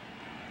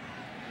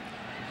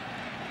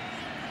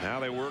 Now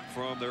they work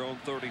from their own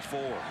 34.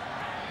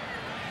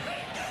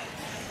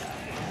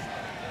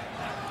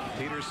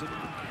 Peterson,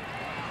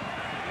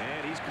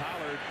 and he's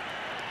collared.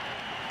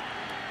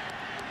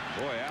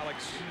 Boy,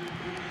 Alex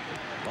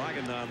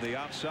Ligon on the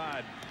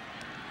outside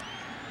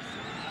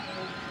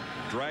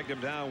dragged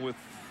him down with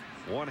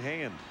one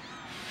hand.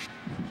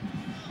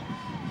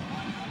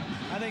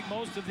 I think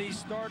most of these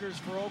starters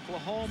for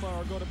Oklahoma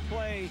are going to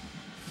play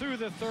through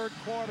the third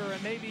quarter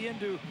and maybe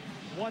into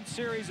one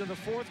series of the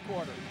fourth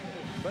quarter.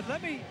 But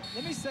let me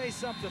say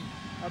something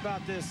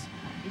about this.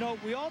 You know,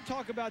 we all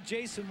talk about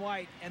Jason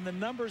White and the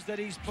numbers that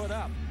he's put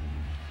up.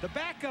 The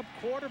backup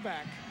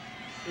quarterback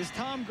is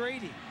Tom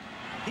Grady.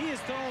 He has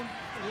thrown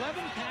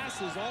 11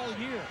 passes all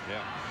year.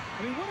 Yeah.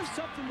 I mean, what if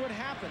something would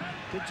happen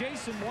to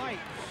Jason White?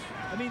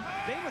 I mean,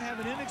 they would have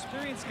an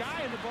inexperienced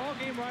guy in the ball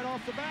game right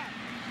off the bat.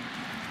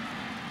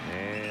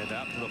 And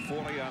out to the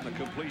 40 on the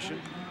completion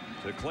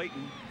to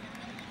Clayton.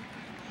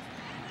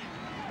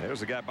 There's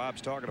the guy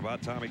Bob's talking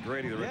about, Tommy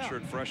Grady, the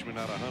redshirt freshman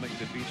out of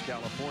Huntington Beach,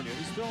 California.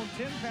 He's thrown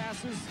 10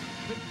 passes,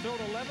 thrown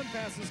 11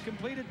 passes,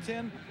 completed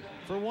 10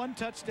 for 1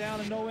 touchdown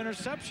and no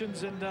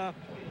interceptions. And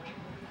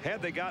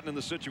had they gotten in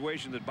the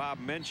situation that Bob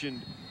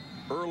mentioned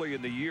early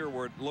in the year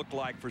where it looked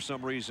like for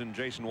some reason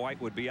Jason White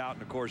would be out,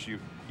 and of course you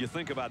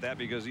think about that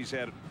because he's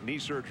had knee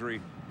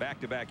surgery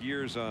back-to-back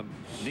years on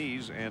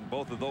knees, and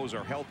both of those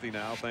are healthy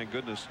now, thank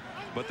goodness.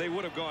 But they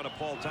would have gone to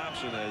Paul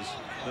Thompson as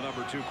the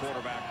 #2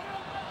 quarterback,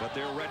 but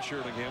they're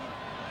redshirting him.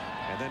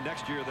 And then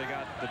next year they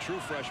got the true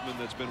freshman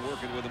that's been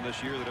working with him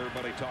this year that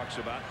everybody talks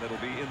about that'll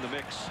be in the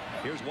mix.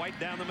 Here's White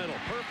down the middle,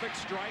 perfect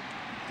strike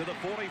to the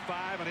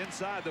 45 and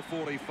inside the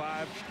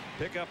 45.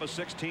 Pick up a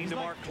 16 to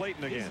Mark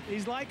Clayton again.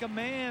 He's like a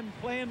man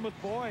playing with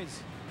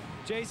boys.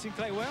 Jason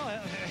Clay.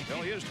 Well,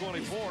 he is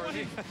 24.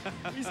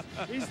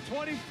 He's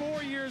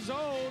 24 years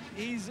old.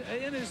 He's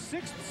in his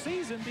 6th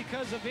season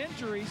because of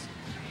injuries,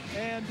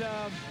 and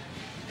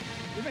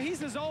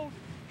he's as old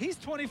he's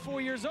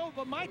 24 years old,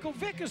 but Michael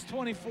Vick is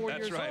 24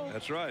 years old.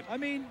 That's right. I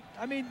mean,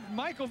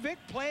 Michael Vick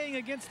playing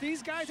against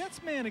these guys,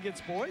 that's man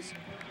against boys.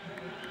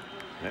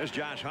 There's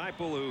Josh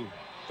Heupel, who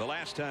the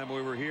last time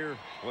we were here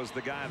was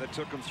the guy that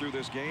took them through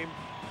this game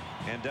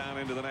and down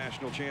into the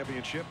national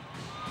championship.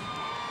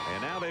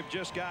 And now they've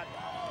just got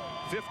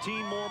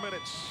 15 more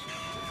minutes.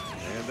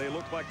 And they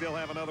look like they'll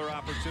have another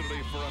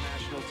opportunity for a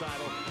national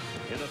title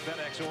in the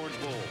FedEx Orange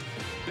Bowl.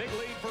 Big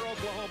lead for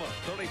Oklahoma,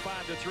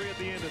 35-3 at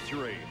the end of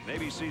 3. An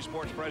ABC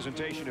Sports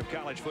presentation of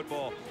college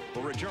football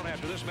will return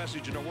after this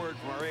message and a word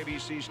from our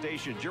ABC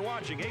stations. You're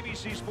watching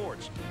ABC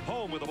Sports,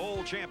 home of the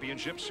Bowl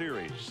Championship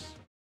Series.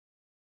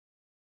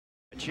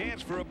 A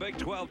chance for a Big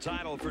 12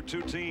 title for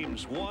two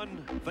teams.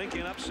 One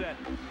thinking upset,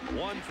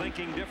 one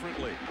thinking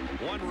differently,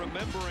 one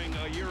remembering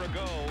a year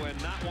ago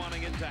and not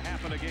wanting it to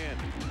happen again.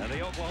 And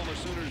the Oklahoma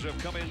Sooners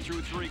have come in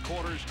through 3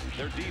 quarters.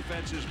 Their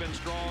defense has been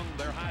strong.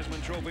 Their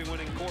Heisman Trophy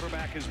winning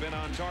quarterback has been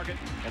on target.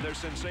 And their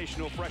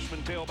sensational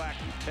freshman tailback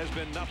has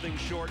been nothing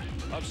short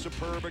of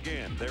superb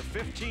again. They're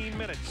 15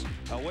 minutes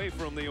away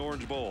from the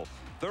Orange Bowl.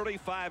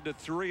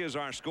 35-3 is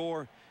our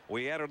score.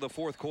 We entered the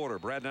 4th quarter.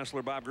 Brad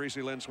Nessler, Bob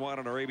Greasy, Lynn Swan,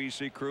 and our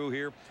ABC crew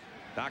here.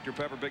 Dr.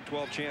 Pepper Big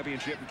 12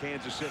 championship in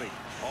Kansas City.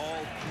 All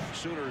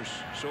Sooners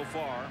so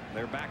far.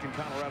 They're back in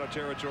Colorado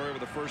territory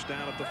with a first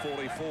down at the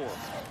 44.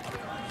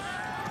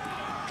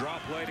 Draw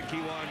play to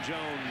Kewan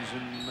Jones,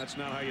 and that's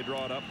not how you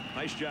draw it up.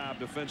 Nice job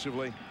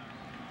defensively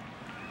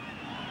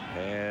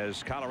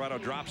as Colorado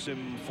drops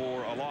him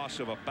for a loss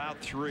of about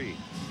 3.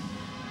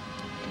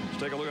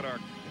 Let's take a look at our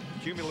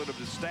cumulative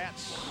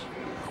stats.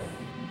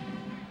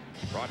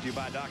 Brought to you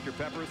by Dr.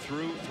 Pepper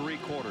through 3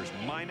 quarters.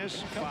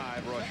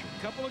 -5 rushing.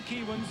 Couple of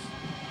key ones.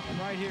 And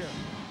right here.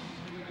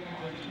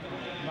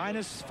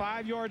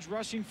 -5 yards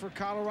rushing for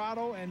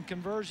Colorado and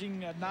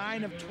converging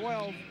 9 of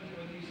 12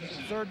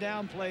 third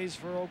down plays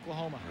for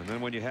Oklahoma. And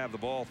then when you have the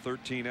ball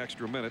 13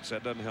 extra minutes,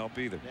 that doesn't help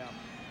either. Yeah.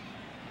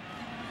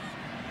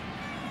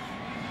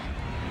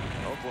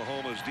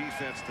 Oklahoma's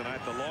defense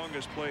tonight, the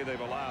longest play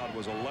they've allowed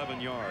was 11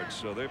 yards.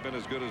 So they've been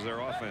as good as their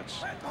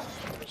offense.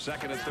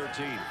 2nd and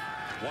 13.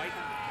 White.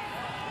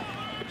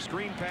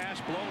 Screen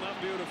pass blown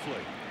up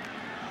beautifully.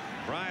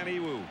 Brian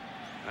Ewu,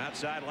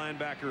 outside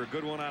linebacker, a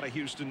good one out of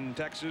Houston,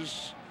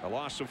 Texas. A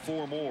loss of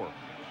 4 more.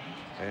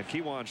 And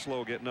Kewan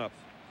slow getting up.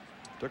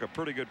 Took a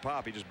pretty good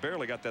pop. He just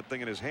barely got that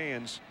thing in his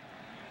hands.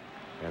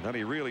 And then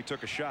he really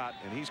took a shot,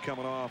 and he's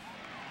coming off.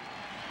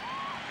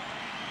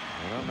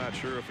 And I'm not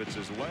sure if it's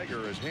his leg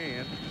or his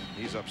hand.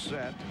 He's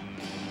upset,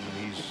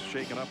 and he's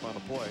shaken up on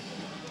the play.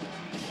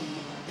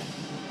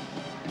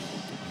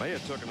 May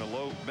have taken a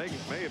low, may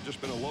have just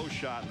been a low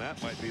shot, and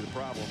that might be the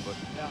problem. But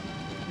yeah,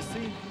 you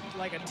see,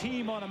 like a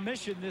team on a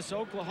mission, this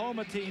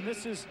Oklahoma team.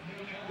 This is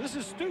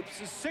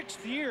Stoops'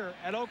 6th year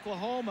at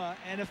Oklahoma,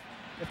 and if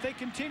they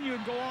continue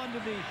and go on to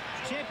the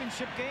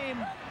championship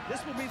game,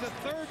 this will be the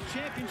 3rd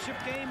championship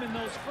game in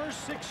those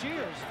first 6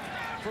 years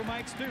for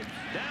Mike Stoops.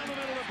 Down the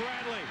middle of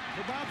Bradley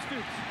for Bob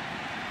Stoops.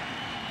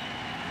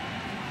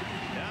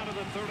 Down to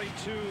the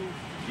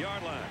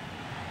 32-yard line.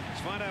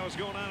 Let's find out what's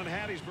going on in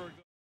Hattiesburg.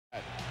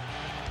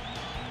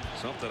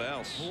 Something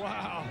else.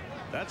 Wow.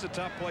 That's a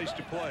tough place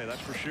to play,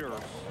 that's for sure.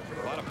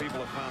 A lot of people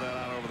have found that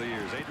out over the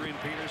years. Adrian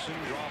Peterson,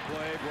 draw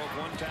play, broke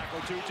 1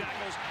 tackle, 2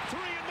 tackles, 3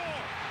 and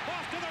more.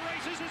 Off to the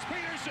races is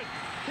Peterson.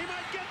 He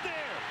might get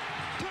there.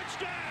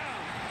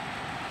 Touchdown!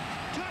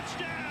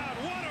 Touchdown!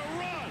 What a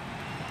run!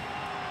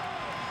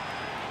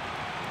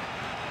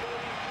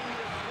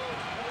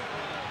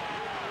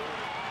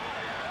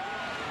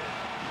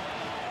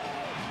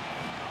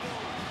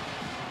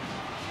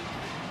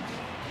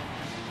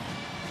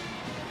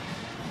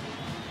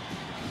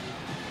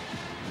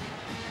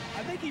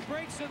 I think he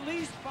breaks at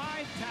least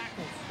 5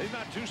 tackles. He's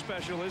not too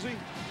special, is he?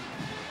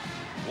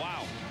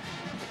 Wow.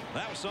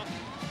 That was something.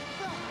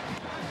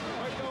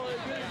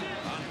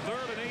 On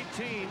 3rd and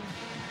 18,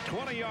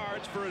 20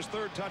 yards for his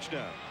 3rd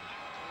touchdown.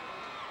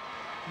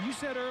 You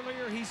said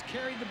earlier he's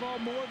carried the ball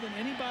more than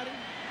anybody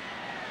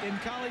in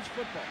college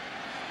football.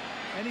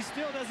 And he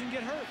still doesn't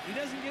get hurt. He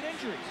doesn't get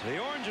injuries. The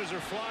Oranges are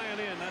flying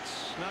in.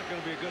 That's not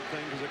going to be a good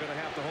thing because they're going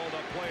to have to hold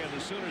up play. And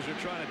the Sooners are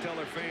trying to tell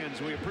their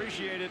fans, we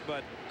appreciate it,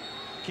 but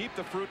keep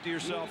the fruit to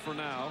yourself for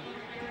now.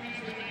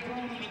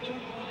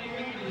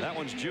 That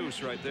one's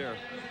juice right there.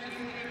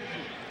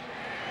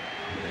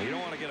 You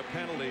don't want to get a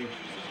penalty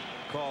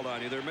called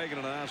on you. They're making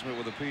an announcement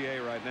with the PA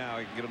right now.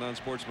 You can get an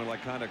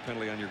unsportsmanlike conduct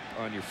penalty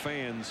on your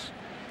fans.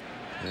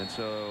 And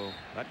so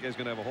that guy's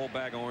going to have a whole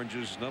bag of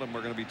oranges. None of them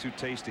are going to be too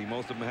tasty.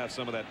 Most of them have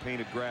some of that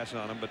painted grass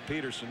on them. But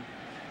Peterson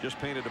just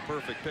painted a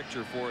perfect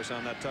picture for us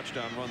on that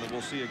touchdown run that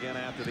we'll see again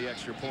after the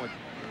extra point.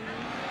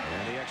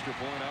 And the extra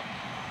point up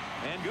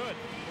and good.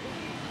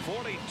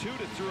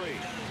 42-3.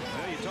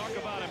 Now you talk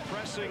about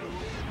impressing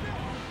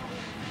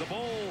the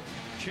bowl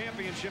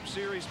championship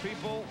series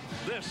people.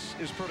 This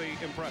is pretty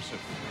impressive.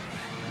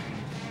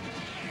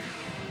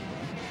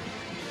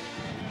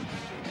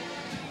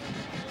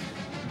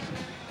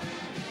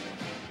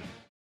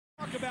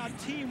 Talk about about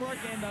teamwork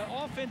and the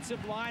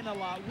offensive line a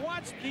lot.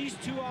 Watch these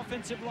two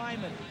offensive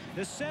linemen,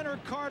 the center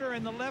Carter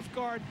and the left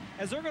guard,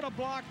 as they're going to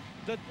block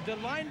the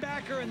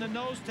linebacker and the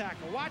nose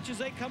tackle. Watch as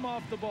they come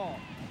off the ball.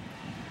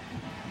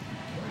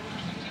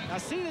 Now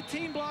see the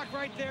team block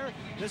right there.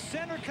 The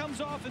center comes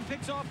off and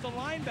picks off the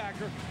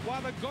linebacker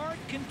while the guard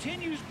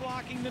continues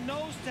blocking the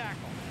nose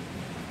tackle.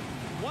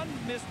 1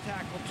 missed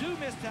tackle, 2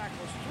 missed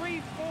tackles,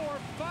 3, 4,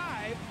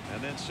 5.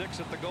 And then 6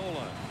 at the goal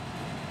line.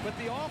 But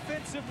the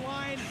offensive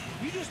line,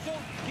 you just don't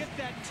get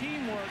that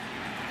teamwork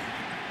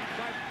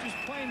by just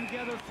playing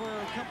together for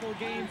a couple of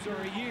games or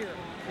a year.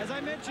 As I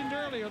mentioned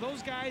earlier,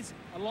 those guys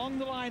along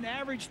the line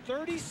average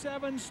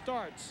 37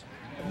 starts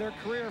in their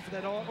career for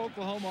that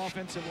Oklahoma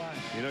offensive line.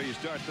 You know, you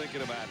start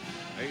thinking about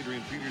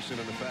Adrian Peterson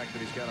and the fact that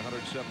he's got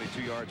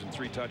 172 yards and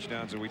 3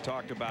 touchdowns, and we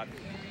talked about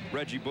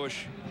Reggie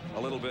Bush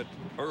a little bit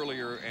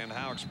earlier and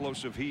how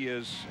explosive he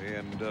is,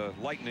 and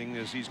lightning,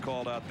 as he's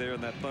called out there,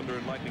 and that thunder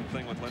and lightning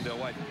thing with Lendell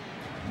White.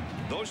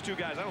 Those two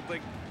guys,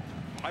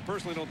 I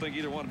personally don't think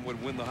either one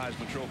would win the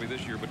Heisman Trophy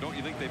this year, but don't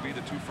you think they'd be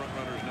the 2 front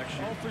runners next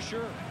year? Oh, for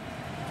sure.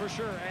 For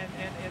sure.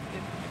 And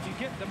if you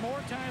get, the more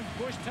times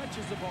Bush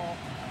touches the ball,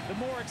 the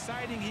more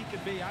exciting he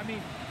could be. I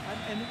mean,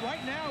 and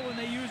right now when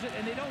they use it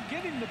and they don't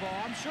give him the ball,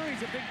 I'm sure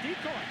he's a big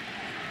decoy.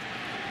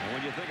 And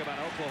when you think about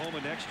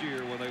Oklahoma next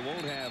year, when they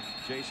won't have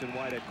Jason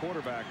White at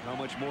quarterback, how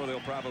much more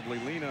they'll probably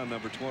lean on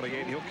number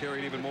 28. He'll carry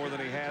it even more than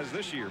he has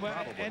this year,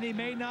 probably. And he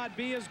may not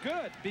be as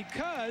good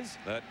because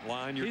that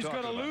line he's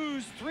going to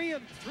lose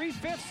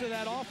 3/5 of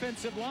that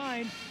offensive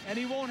line, and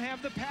he won't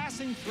have the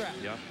passing threat.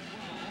 Yeah.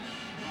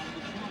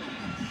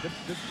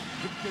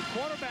 The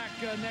quarterback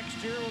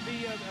next year will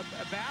be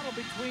a battle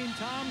between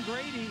Tom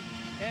Grady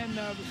and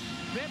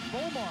Brent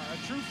Bomar,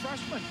 a true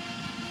freshman.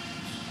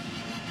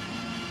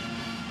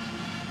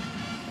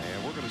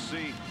 And we're going to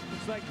see.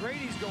 Looks like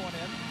Grady's going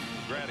in.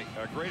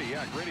 Grady,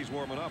 yeah, Grady's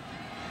warming up.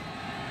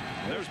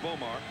 And there's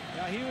Bomar.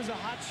 Yeah, he was a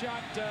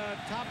hotshot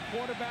top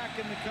quarterback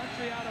in the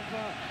country out of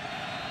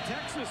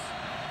Texas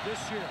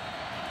this year.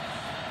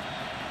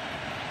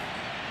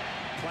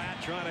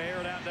 Platt trying to air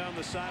it out down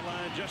the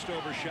sideline, just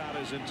overshot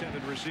his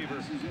intended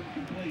receiver.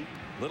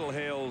 Little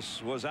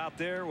Hales was out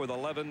there with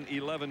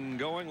 11-11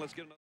 going. Let's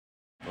get another.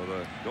 For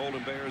the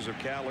Golden Bears of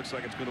Cal, looks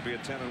like it's going to be a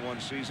 10-1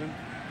 season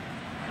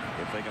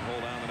if they can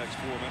hold on the next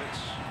 4 minutes.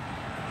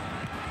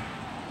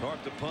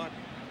 Torp to punt.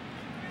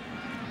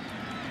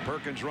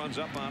 Perkins runs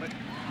up on it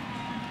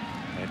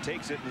and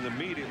takes it, and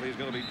immediately is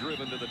going to be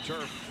driven to the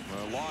turf.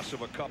 A loss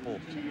of a couple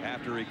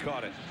after he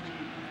caught it.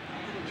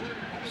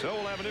 So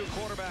we'll have a new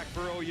quarterback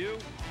for OU.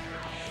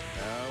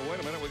 Wait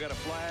a minute, we got a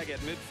flag at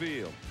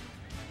midfield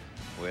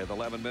with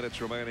 11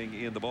 minutes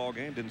remaining in the ball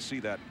game. Didn't see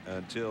that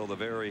until the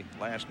very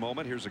last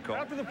moment. Here's a call.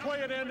 After the play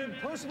had ended,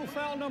 personal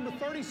foul number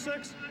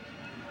 36,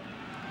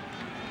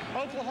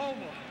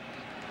 Oklahoma.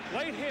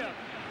 Late hit,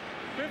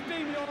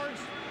 15 yards,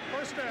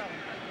 first down.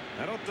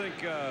 I don't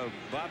think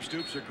Bob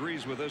Stoops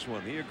agrees with this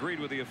one. He agreed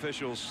with the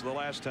officials the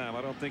last time.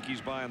 I don't think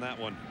he's buying that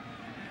one.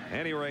 At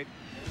any rate,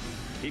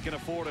 he can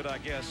afford it, I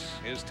guess.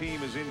 His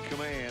team is in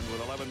command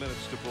with 11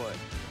 minutes to play.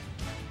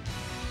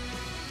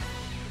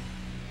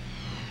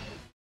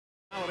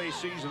 Holiday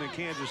season in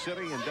Kansas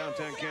City, and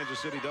downtown Kansas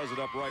City does it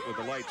up right with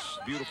the lights.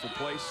 Beautiful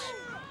place.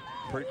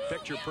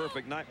 Picture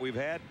perfect night we've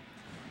had.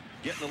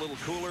 Getting a little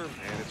cooler,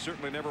 and it's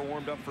certainly never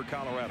warmed up for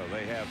Colorado.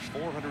 They have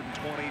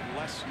 420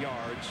 less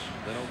yards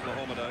than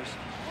Oklahoma does.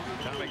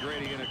 Tommy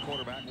Grady in at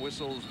quarterback.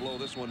 Whistles blow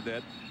this one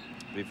dead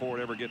before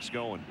it ever gets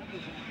going.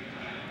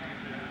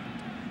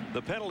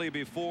 The penalty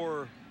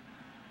before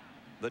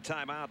the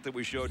timeout that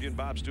we showed you, and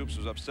Bob Stoops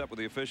was upset with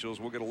the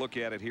officials. We're going to look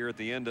at it here at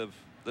the end of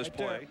this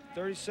play.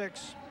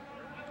 36.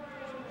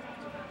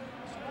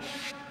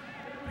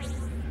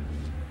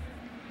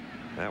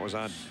 That was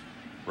on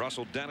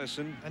Russell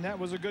Dennison. And that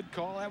was a good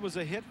call. That was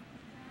a hit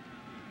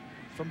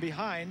from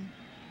behind.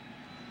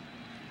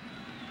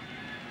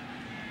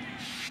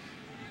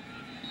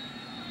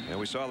 And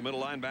we saw the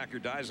middle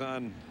linebacker,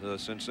 Dizon, the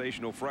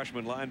sensational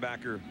freshman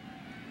linebacker,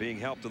 being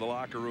helped to the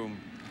locker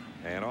room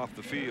and off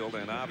the field,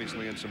 and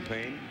obviously in some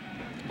pain.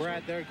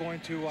 Brad, they're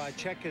going to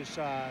check his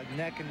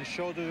neck and the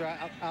shoulder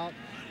out.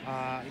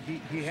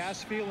 He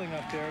has feeling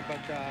up there, but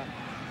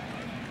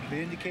the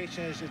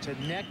indication is it's a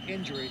neck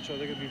injury, so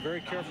they're going to be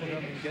very careful of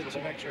him and get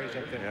some x-rays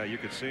up there. Yeah, you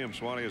could see him,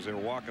 Swanee, as they were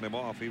walking him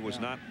off. He was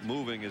not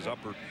moving his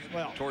upper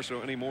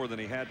torso any more than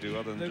he had to,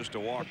 other than just to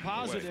walk The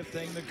positive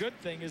thing, the good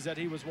thing is that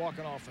he was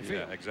walking off the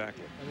field. Yeah,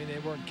 exactly. I mean, they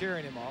weren't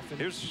carrying him off.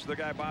 Here's the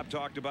guy Bob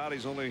talked about.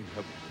 He's only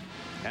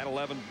had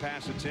 11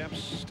 pass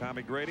attempts.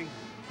 Tommy Grady.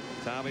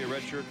 Tommy, a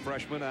redshirt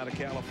freshman out of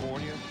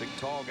California. Big,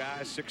 tall guy,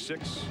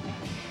 6'6",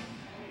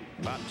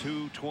 about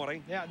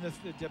 220. Yeah, and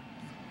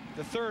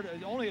the third,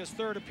 only his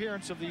third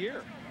appearance of the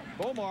year.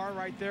 Bomar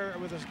right there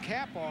with his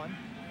cap on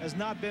has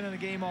not been in the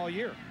game all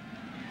year.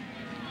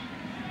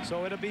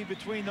 So it'll be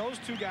between those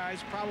two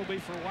guys probably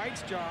for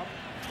White's job.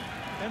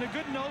 And a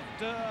good note,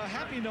 a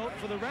happy note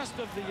for the rest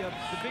of the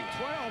Big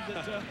 12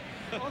 that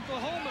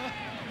Oklahoma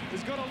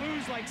is going to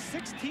lose like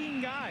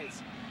 16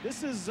 guys.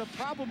 This is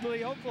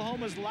probably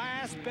Oklahoma's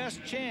last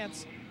best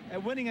chance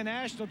at winning a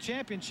national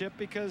championship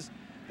because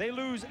they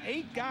lose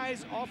 8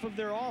 guys off of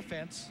their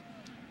offense.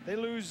 They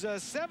lose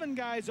 7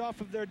 guys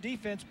off of their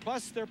defense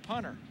plus their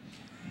punter.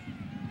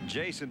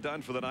 Jason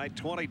Dunn for the night,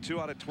 22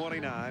 out of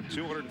 29,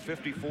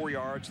 254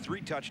 yards,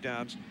 3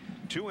 touchdowns,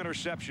 2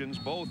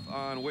 interceptions, both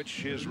on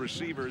which his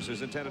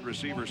intended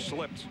receivers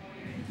slipped.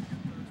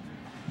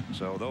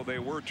 So though they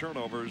were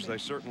turnovers, they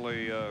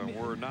certainly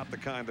were not the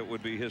kind that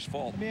would be his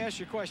fault. Let me ask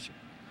you a question.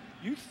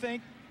 You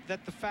think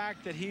that the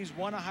fact that he's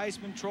won a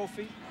Heisman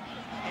Trophy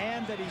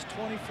and that he's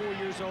 24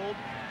 years old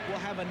will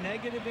have a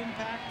negative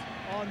impact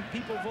on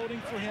people voting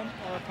for him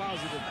or a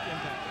positive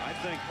impact? I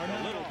think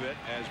a little bit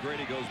as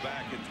Grady goes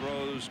back and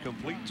throws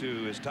complete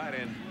to his tight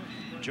end,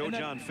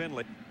 John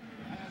Finley.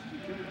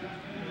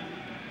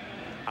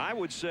 I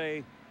would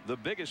say the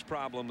biggest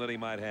problem that he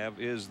might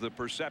have is the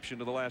perception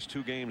of the last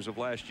 2 games of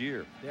last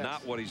year,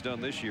 not what he's done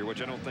this year,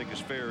 which I don't think is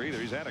fair either.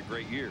 He's had a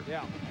great year.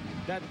 Yeah.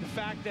 That the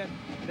fact that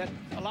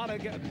a lot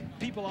of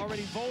people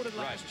already voted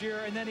last year,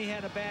 and then he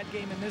had a bad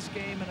game in this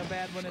game and a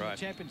bad one in the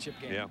championship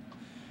game. Yeah.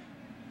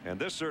 And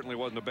this certainly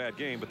wasn't a bad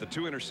game, but the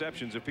 2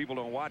 interceptions, if people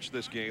don't watch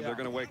this game, they're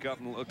going to wake up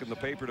and look in the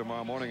paper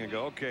tomorrow morning and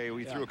go, okay,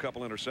 we threw a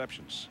couple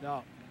interceptions.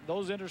 No,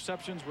 those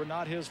interceptions were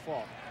not his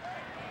fault.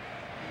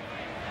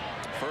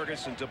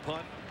 Ferguson to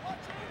punt.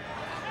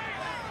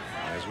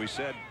 As we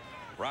said,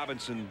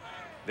 Robinson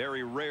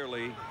very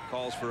rarely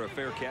calls for a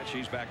fair catch.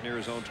 He's back near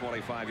his own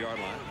 25-yard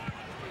line.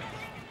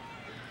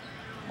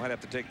 Might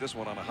have to take this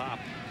one on a hop,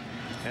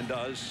 and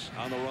does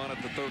on the run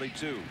at the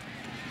 32.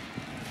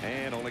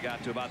 And only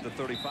got to about the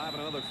 35,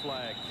 and another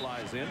flag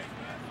flies in.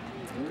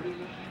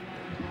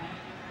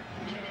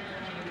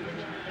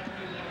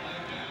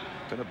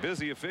 Been a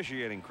busy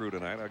officiating crew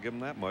tonight, I'll give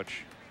them that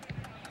much.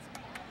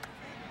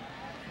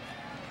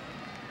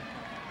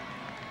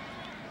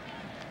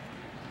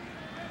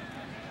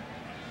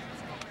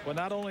 Well,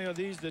 not only are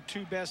these the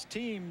 2 best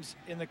teams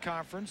in the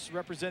conference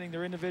representing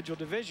their individual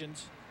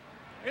divisions.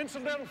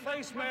 Incidental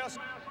face mask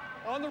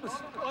on the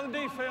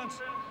defense.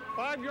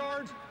 5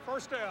 yards,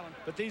 first down.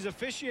 But these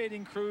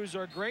officiating crews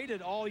are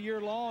graded all year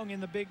long in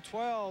the Big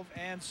 12,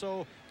 and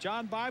so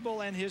John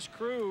Bible and his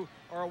crew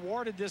are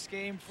awarded this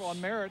game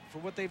on merit for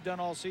what they've done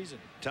all season.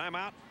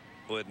 Timeout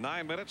with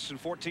 9 minutes and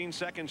 14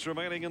 seconds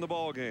remaining in the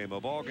ball game.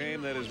 A ball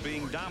game that is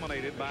being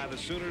dominated by the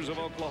Sooners of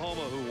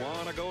Oklahoma, who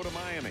want to go to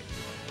Miami.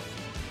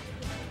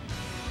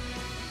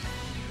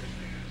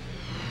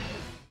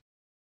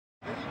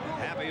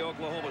 Happy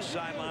Oklahoma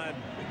sideline.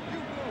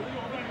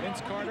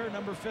 Vince Carter,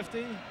 number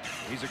 50.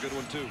 He's a good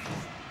one too.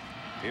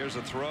 Here's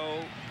a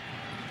throw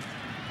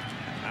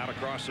out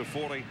across the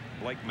 40.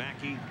 Blake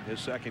Mackey, his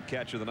second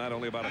catch of the night,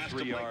 only about a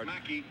 3-yard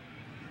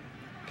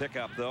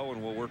pickup though,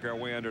 and we'll work our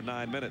way under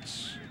 9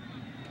 minutes.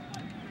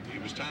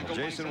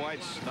 Jason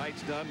White's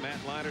night's done. Matt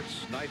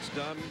Leinert's night's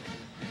done.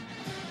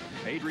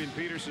 Adrian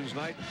Peterson's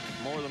night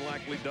more than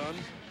likely done.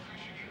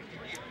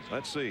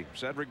 Let's see.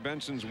 Cedric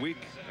Benson's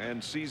week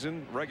and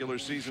regular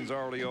season's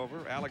already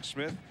over. Alex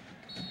Smith.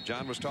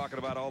 John was talking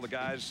about all the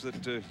guys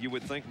that you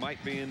would think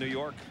might be in New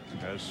York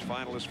as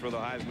finalists for the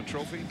Heisman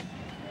Trophy.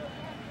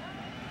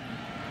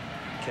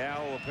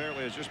 Cal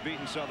apparently has just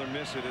beaten Southern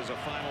Miss. It is a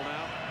final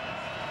now.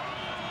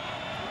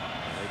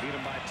 They beat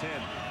them by 10.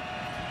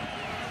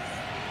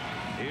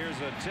 Here's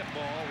a tip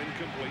ball,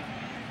 incomplete.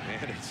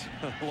 And it's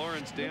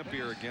Lawrence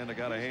Dampier again that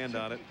got a hand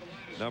on it,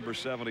 number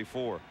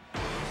 74.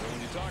 So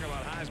when you talk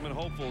about Heisman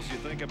hopefuls, you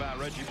think about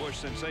Reggie Bush,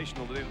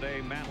 sensational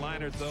today. Matt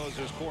Leinart, though, is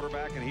his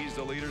quarterback, and he's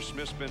the leader.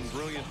 Smith's been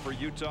brilliant for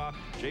Utah.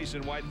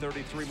 Jason White,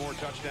 33 more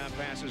touchdown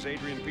passes.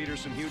 Adrian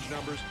Peterson, huge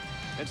numbers.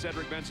 And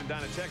Cedric Benson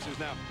down in Texas.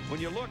 Now,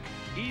 when you look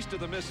east of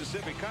the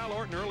Mississippi, Kyle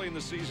Orton early in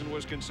the season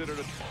was considered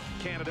a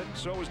candidate.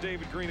 So was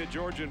David Green at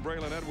Georgia and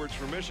Braylon Edwards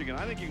from Michigan.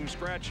 I think you can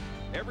scratch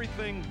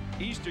everything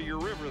east of your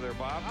river there,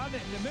 Bob.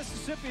 The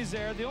Mississippi's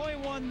there. The only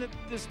one that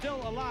is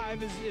still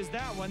alive is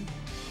that one,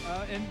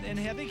 and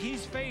I think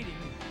he's fading.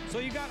 So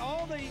you got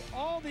all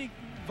the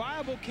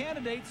viable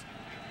candidates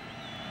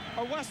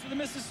are west of the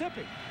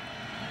Mississippi.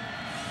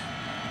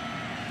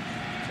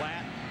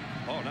 Flat.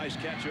 Oh, nice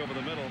catch over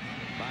the middle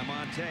by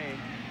Monte.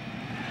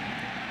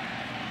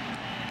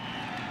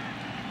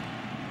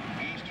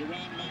 Pass to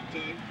Ron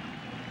Monte.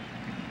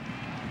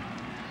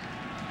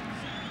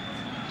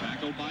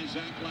 Tackled by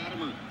Zach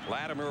Latimer.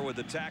 Latimer with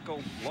the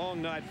tackle.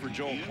 Long night for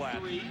Joel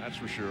Platt, that's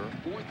for sure.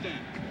 4th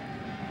down.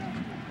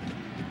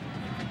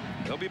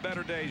 There'll be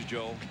better days,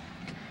 Joel.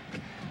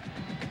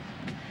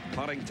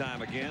 Punting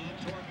time again.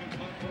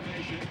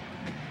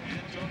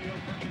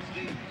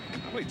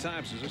 How many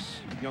times has this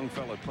young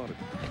fella punted?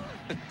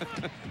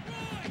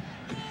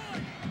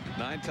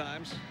 9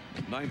 times.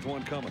 9th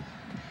one coming.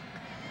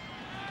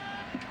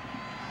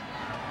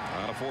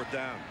 On a 4th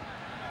down.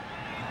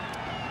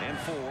 And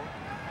 4.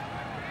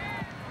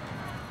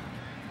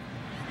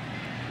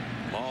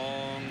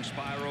 Long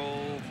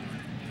spiral.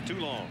 Too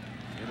long.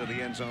 Into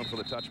the end zone for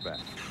the touchback.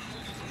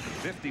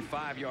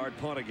 55-yard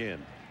punt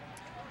again.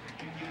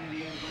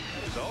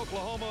 So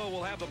Oklahoma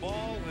will have the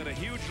ball in a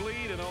huge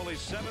lead and only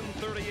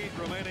 7:38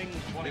 remaining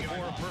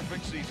before a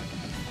perfect season.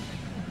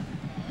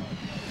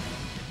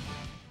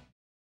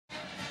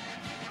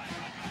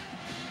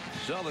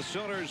 So the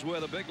Sooners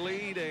with a big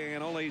lead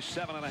and only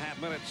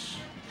 7.5 minutes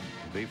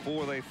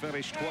before they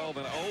finish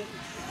 12-0.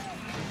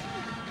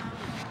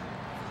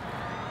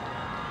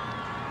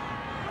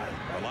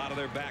 A lot of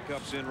their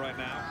backups in right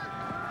now.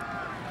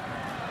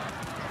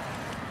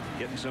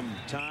 Getting some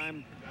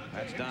time.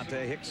 That's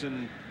Dante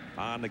Hickson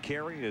on the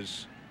carry.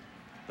 Is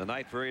the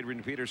night for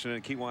Adrian Peterson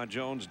and Kewan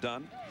Jones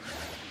done?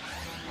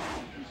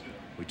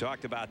 We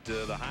talked about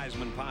the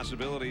Heisman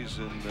possibilities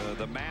and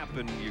the map,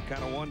 and you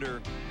kind of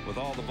wonder, with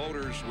all the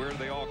voters, where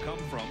they all come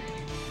from.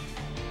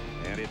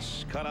 And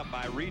it's cut up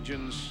by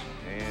regions,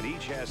 and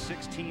each has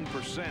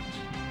 16%.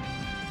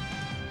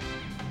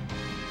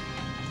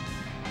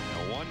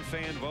 Now, one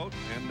fan vote,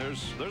 and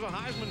there's a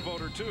Heisman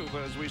voter too,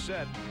 but as we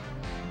said,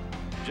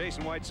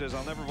 Jason White says,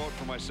 I'll never vote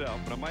for myself,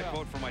 but I might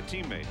vote for my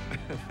teammate.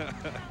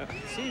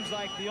 It seems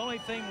like the only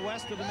thing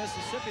west of the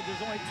Mississippi,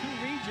 there's only 2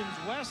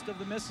 regions west of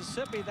the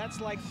Mississippi. That's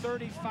like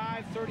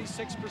 35,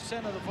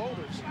 36% of the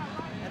voters.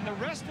 And the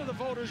rest of the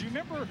voters,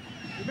 remember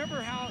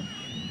how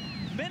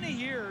many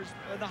years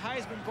in the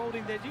Heisman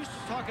voting, they used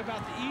to talk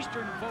about the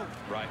Eastern vote.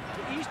 Right.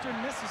 The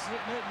Eastern Mississippi,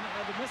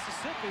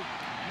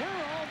 where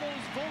are all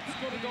those votes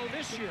going to go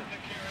this year?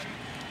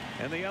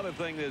 And the other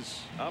thing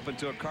is, up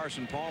until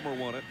Carson Palmer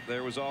won it,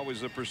 there was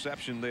always a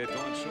perception they had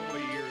gone so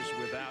many years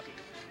without,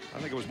 I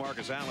think it was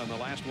Marcus Allen, the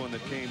last one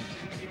that came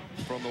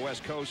from the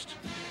West Coast,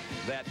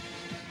 that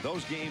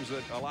those games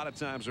that a lot of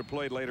times are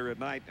played later at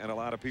night and a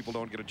lot of people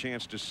don't get a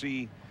chance to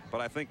see.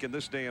 But I think in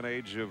this day and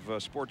age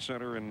of Sports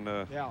Center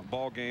and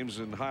ball games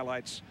and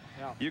highlights,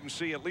 you can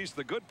see at least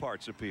the good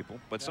parts of people.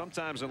 But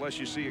sometimes, unless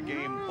you see a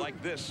game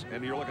like this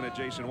and you're looking at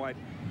Jason White,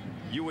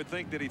 you would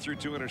think that he threw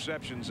 2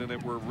 interceptions and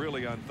it were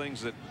really on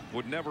things that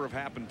would never have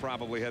happened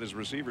probably had his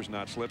receivers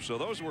not slipped.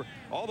 So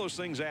all those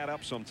things add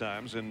up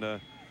sometimes. And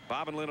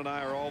Bob and Lynn and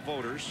I are all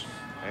voters,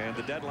 and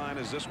the deadline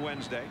is this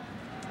Wednesday.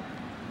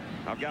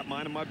 I've got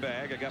mine in my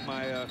bag. I got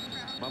my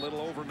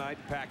little overnight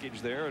package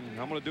there, and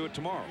I'm going to do it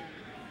tomorrow.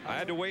 I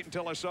had to wait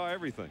until I saw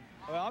everything.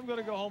 Well, I'm going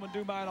to go home and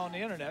do mine on the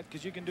internet,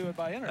 because you can do it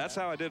by internet. That's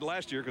how I did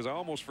last year, because I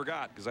almost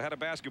forgot, because I had a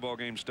basketball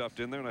game stuffed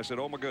in there, and I said,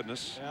 oh my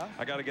goodness,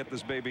 I got to get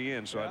this baby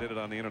in, so I did it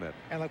on the internet.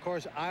 And of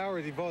course, I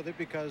already voted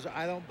because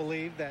I don't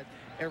believe that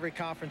every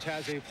conference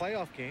has a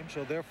playoff game,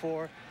 so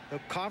therefore the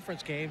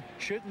conference game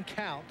shouldn't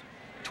count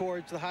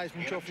towards the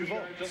Heisman Trophy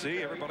vote.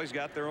 See, everybody's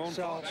got their own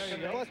thoughts.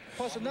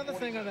 Plus another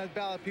thing on that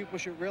ballot people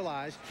should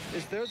realize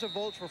is there's a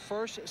vote for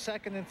first,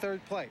 second, and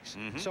third place.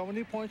 So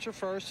many points for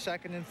first,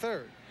 second, and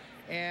third.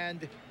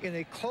 And in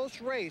a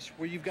close race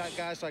where you've got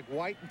guys like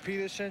White and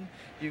Peterson,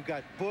 you've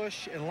got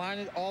Bush and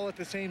Lynott all at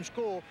the same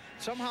school,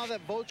 somehow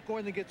that vote's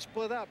going to get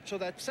split up. So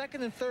that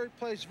second and third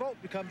place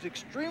vote becomes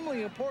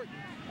extremely important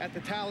at the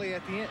tally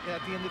at the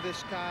end of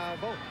this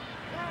vote.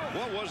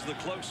 What was the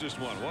closest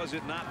one? Was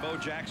it not Bo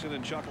Jackson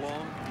and Chuck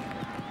Long?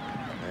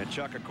 And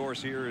Chuck, of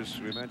course, here, as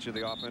we mentioned,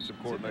 the offensive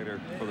coordinator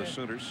for the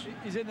Sooners.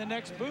 He's in the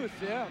next booth,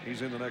 yeah.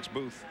 He's in the next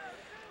booth.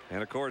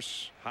 And, of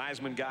course,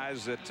 Heisman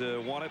guys that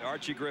won it.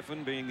 Archie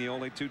Griffin being the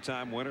only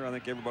 2-time winner. I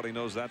think everybody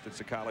knows that that's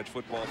a college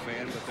football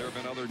fan. But there have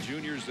been other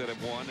juniors that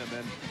have won and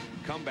then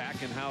come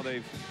back and how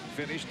they've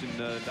finished.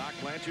 And Doc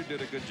Blanchard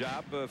did a good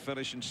job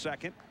finishing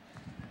second.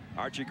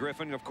 Archie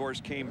Griffin, of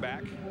course, came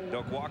back.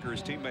 Doak Walker,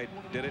 his teammate,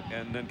 did it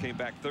and then came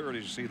back third,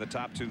 as you see the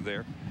top 2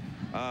 there.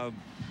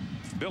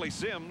 Billy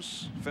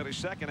Sims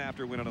finished second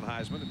after winning the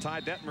Heisman. And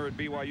Ty Detmer at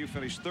BYU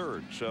finished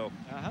third. So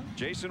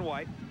Jason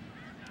White,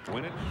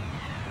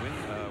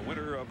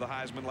 winner of the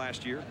Heisman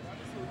last year.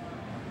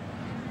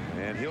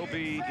 And he'll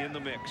be in the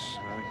mix.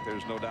 I think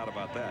there's no doubt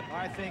about that.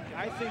 I think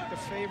the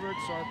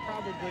favorites are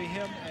probably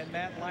him and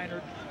Matt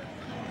Leinart,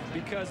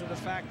 because of the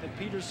fact that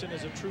Peterson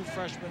is a true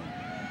freshman.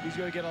 He's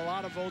going to get a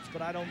lot of votes,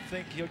 but I don't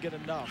think he'll get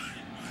enough.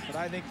 But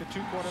I think the 2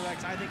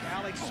 quarterbacks, I think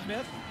Alex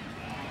Smith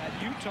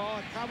at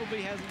Utah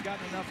probably hasn't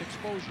gotten enough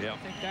exposure. I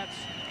think that's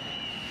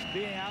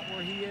being out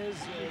where he is.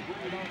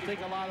 I don't think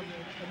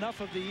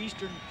enough of the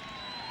Eastern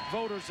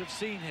voters have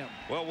seen him.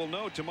 Well, we'll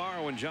know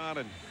tomorrow when John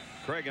and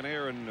Craig and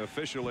Aaron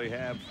officially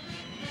have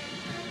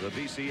the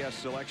BCS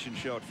selection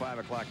show at 5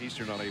 o'clock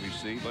Eastern on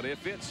ABC. But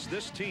if it's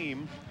this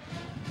team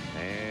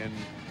and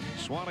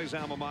Swanee's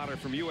alma mater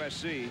from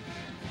USC,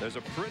 there's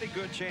a pretty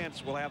good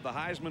chance we'll have the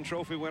Heisman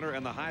Trophy winner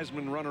and the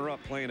Heisman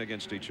runner-up playing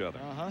against each other.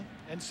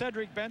 And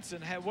Cedric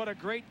Benson had what a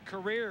great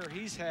career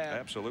he's had.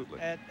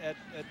 Absolutely. At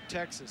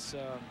Texas,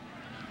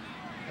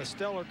 a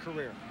stellar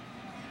career.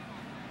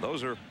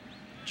 Those are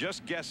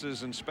just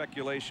guesses and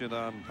speculation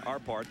on our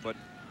part, but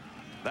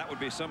that would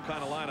be some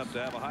kind of lineup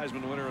to have a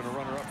Heisman winner and a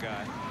runner-up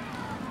guy.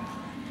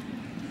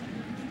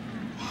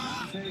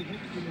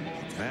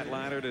 Matt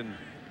Leinart and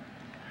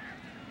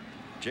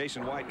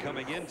Jason White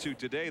coming into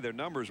today, their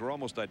numbers were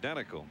almost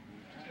identical.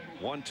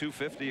 One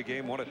 250 a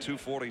game, one at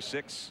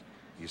 246.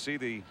 You see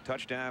the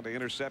touchdown to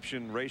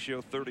interception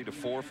ratio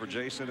 30-4 for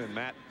Jason, and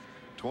Matt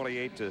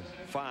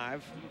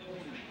 28-5.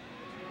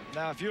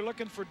 Now, if you're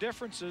looking for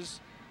differences,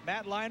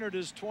 Matt Leinart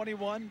is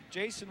 21,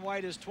 Jason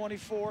White is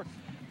 24.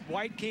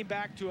 White came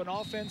back to an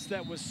offense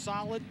that was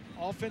solid.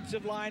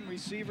 Offensive line,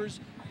 receivers.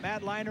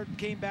 Matt Leinart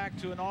came back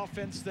to an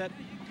offense that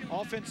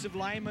offensive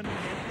linemen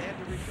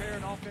had to repair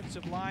an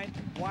offensive line.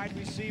 Wide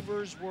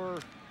receivers were,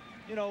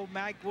 you know,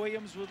 Mike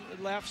Williams was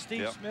left.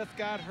 Steve Smith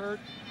got hurt.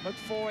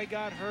 McFoy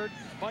got hurt.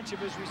 A bunch of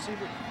his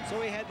receivers. So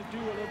he had to do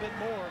a little bit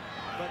more.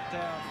 But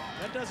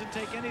that doesn't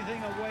take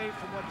anything away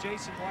from what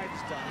Jason White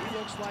has done. He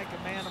looks like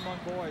a man among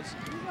boys,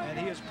 and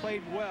he has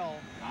played well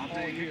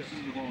all year.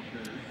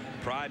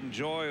 Pride and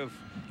joy of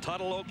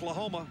Tuttle,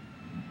 Oklahoma.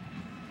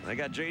 They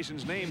got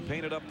Jason's name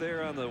painted up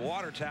there on the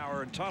water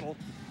tower in Tuttle.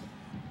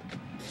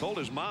 Told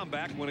his mom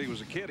back when he was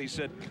a kid, he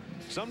said,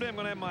 someday I'm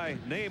going to have my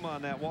name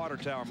on that water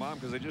tower, Mom,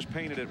 because they just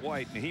painted it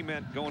white. And he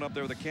meant going up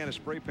there with a can of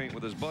spray paint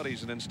with his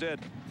buddies. And instead,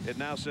 it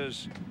now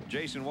says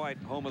Jason White,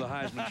 home of the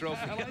Heisman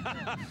Trophy.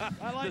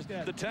 I like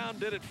that. The town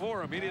did it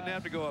for him. He didn't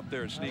have to go up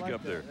there and sneak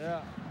up there.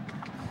 Yeah.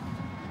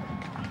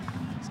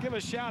 Let's give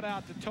a shout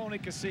out to Tony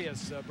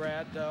Casillas,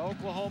 Brad.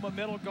 Oklahoma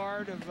middle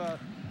guard of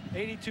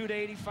 82 to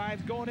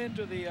 85, going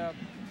into the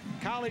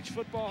College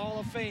Football Hall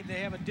of Fame.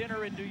 They have a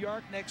dinner in New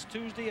York next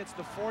Tuesday. It's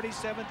the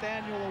 47th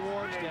annual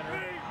awards dinner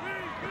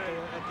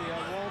at the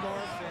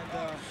Waldorf,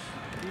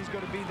 and he's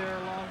going to be there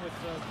along with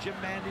Jim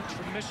Mandich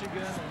from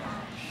Michigan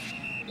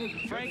and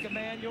Frank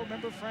Emanuel.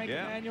 Remember Frank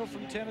Emanuel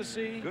from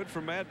Tennessee? Good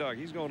for Mad Dog.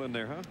 He's going in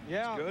there, huh?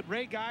 Yeah. Good.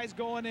 Ray Guy's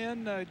going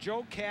in.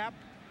 Joe Kapp.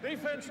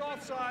 Defense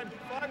offside,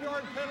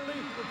 5-yard penalty,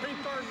 repeat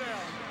third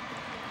down.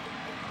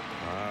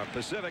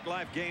 Pacific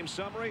Life game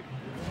summary.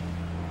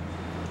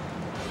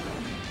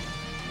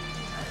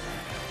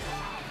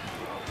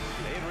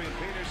 Adrian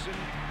Peterson,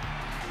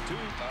 3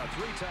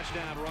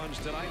 touchdown runs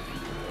tonight.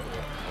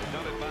 They've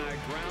done it by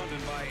ground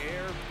and by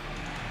air.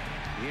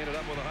 He ended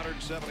up with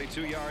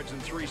 172 yards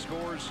and 3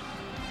 scores.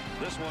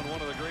 This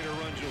one of the greater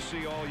runs you'll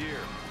see all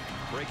year.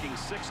 Breaking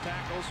 6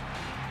 tackles.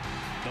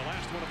 The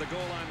last one at the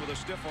goal line with a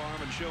stiff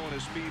arm and showing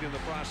his speed in the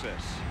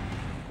process.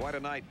 Quite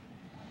a night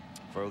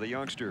for the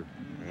youngster.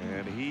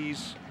 And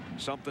he's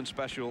something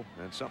special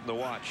and something to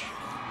watch.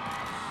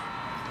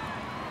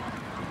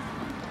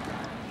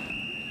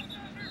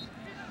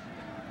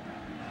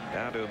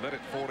 Down to a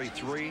minute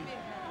 43,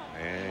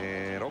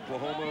 and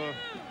Oklahoma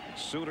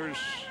Sooners,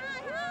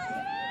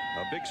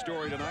 a big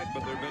story tonight,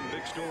 but there have been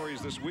big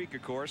stories this week,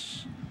 of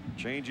course.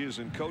 Changes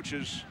in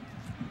coaches.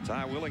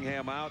 Ty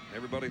Willingham out.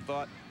 Everybody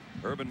thought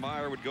Urban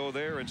Meyer would go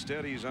there.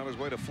 Instead, he's on his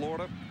way to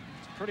Florida.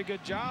 Pretty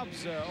good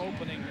jobs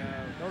opening.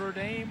 Notre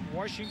Dame,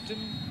 Washington,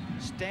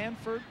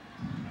 Stanford,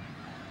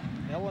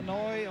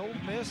 Illinois, Ole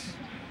Miss.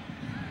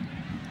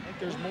 I think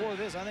there's more of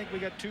this. I think we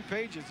got 2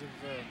 pages of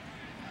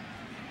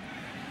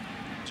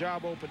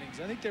job openings.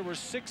 I think there were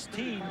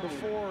 16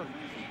 before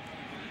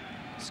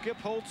Skip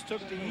Holtz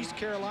took the East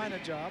Carolina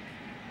job.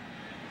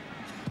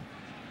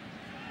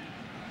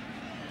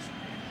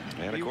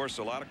 And of course,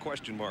 a lot of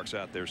question marks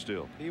out there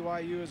still.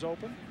 BYU is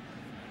open.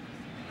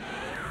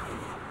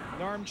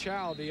 Norm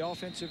Chow, the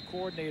offensive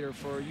coordinator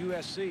for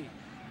USC.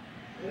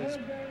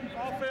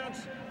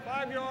 Offense,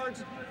 5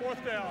 yards,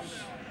 4th down.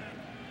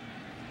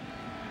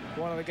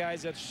 One of the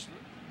guys that's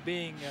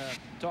being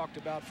talked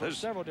about for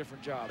several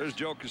different jobs. There's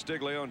Joe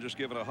Castiglione just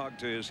giving a hug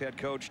to his head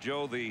coach.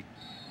 Joe, the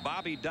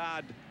Bobby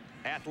Dodd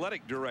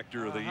athletic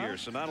director of the year.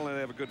 So not only do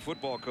they have a good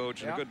football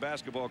coach and a good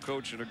basketball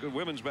coach and a good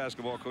women's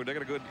basketball coach, they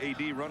got a good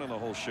AD running the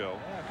whole show.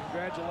 Yeah,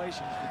 congratulations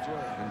to Joe.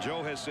 And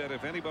Joe has said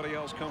if anybody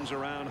else comes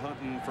around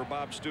hunting for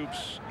Bob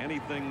Stoops,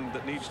 anything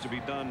that needs to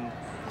be done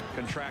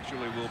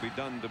contractually will be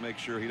done to make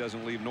sure he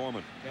doesn't leave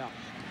Norman. Yeah.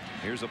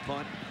 Here's a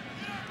punt.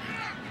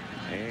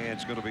 And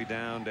it's going to be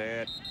down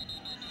at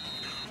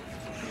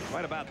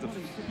right about the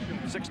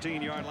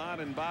 16-yard line,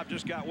 and Bob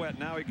just got wet.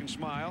 Now he can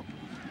smile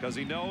because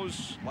he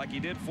knows, like he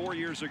did 4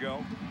 years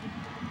ago.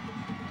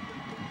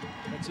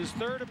 It's his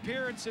 3rd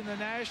appearance in the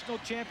national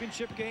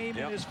championship game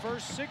in his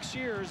first 6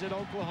 years at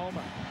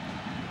Oklahoma.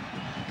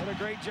 What a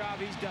great job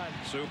he's done.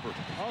 Super.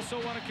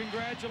 Also want to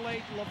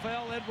congratulate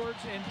Lavelle Edwards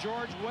and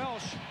George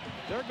Welsh.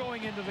 They're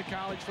going into the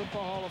College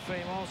Football Hall of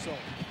Fame also.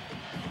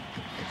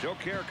 Joe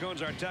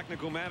Carricone's our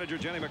technical manager.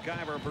 Jenny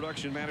McIver, our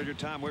production manager.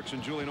 Tom Wicks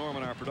and Julie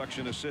Norman, our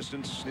production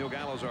assistants. Neil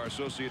Gallows, our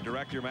associate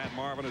director. Matt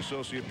Marvin,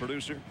 associate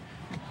producer.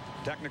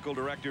 Technical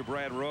director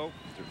Brad Rowe.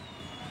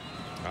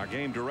 Our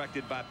game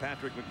directed by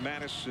Patrick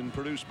McManus and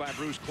produced by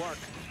Bruce Clark.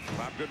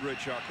 Bob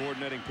Goodrich, our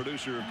coordinating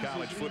producer of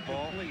college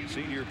football.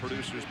 Senior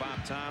producer is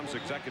Bob Toms.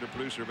 Executive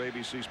producer of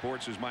ABC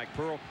Sports is Mike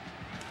Pearl.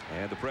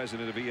 And the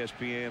president of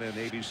ESPN and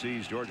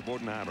ABC's George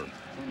Bodenheimer.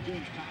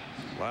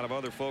 A lot of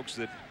other folks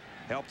that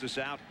helped us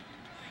out.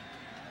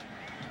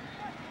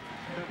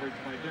 Coverage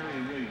by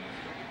Darian Williams.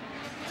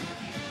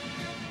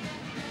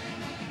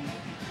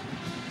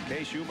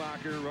 Kay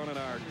Schumacher running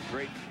our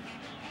great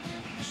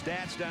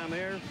stats down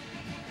there.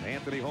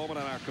 Anthony Holman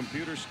on our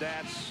computer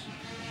stats.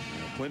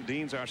 Clint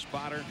Dean's our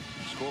spotter.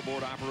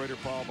 Scoreboard operator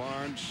Paul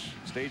Barnes.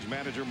 Stage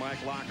manager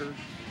Mike Locker.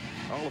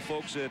 All the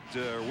folks that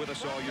are with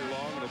us all year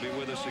long. They'll be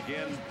with us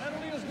again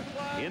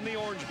in the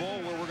Orange Bowl,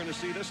 where we're going to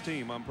see this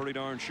team. I'm pretty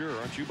darn sure.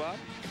 Aren't you, Bob?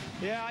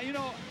 Yeah, you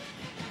know,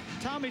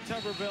 Tommy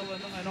Tuberville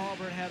and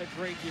Auburn had a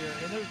great year,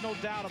 and there's no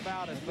doubt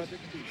about it.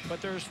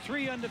 But there's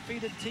 3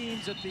 undefeated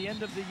teams at the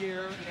end of the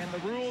year, and the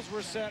rules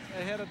were set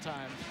ahead of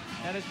time.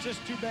 And it's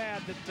just too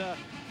bad that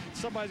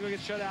somebody's going to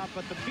get shut out.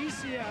 But the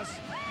BCS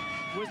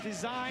was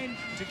designed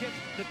to get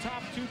the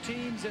top 2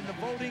 teams in the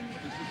voting.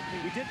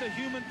 You did the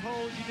human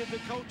polls, you did the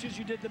coaches,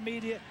 you did the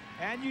media,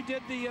 and you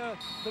did the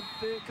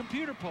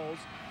computer polls.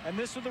 And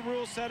this was the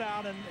rules set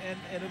out, and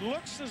it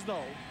looks as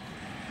though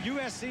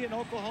USC and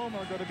Oklahoma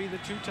are going to be the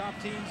 2 top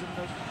teams and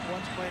the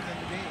ones playing in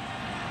the game.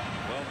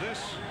 Well,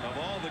 this, of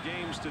all the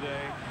games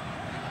today,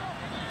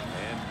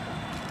 and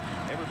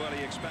everybody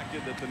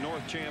expected that the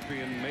North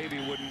champion maybe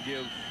wouldn't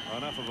give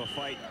enough of a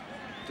fight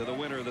to the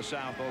winner of the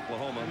South,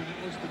 Oklahoma.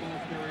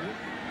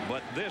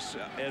 But this,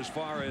 as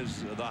far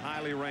as the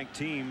highly ranked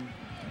team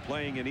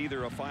playing in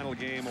either a final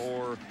game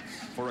or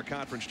for a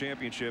conference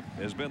championship,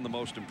 has been the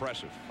most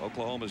impressive.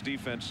 Oklahoma's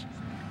defense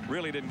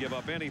really didn't give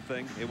up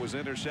anything. It was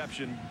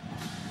interception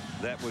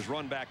that was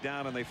run back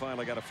down, and they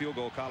finally got a field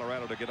goal,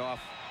 Colorado, to get off.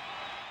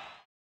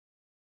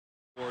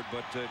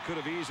 But could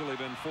have easily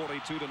been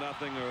 42-0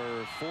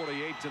 or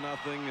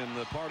 48-0, and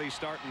the party's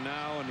starting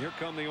now. And here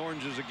come the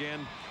Oranges again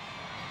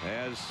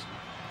as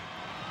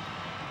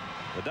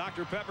the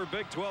Dr. Pepper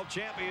Big 12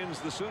 champions,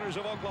 the Sooners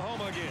of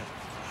Oklahoma again.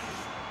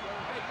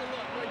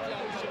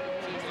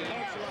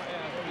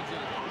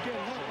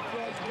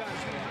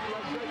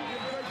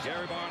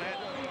 Gary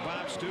Barnett,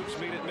 Bob Stoops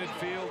meet at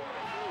midfield.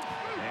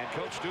 And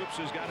Coach Stoops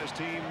has got his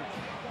team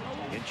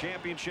in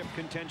championship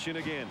contention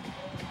again.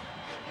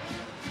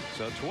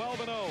 So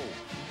 12-0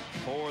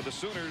 for the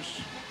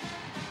Sooners.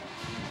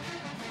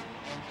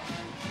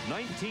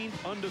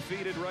 19th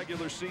undefeated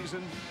regular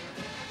season,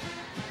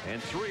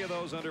 and 3 of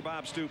those under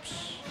Bob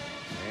Stoops.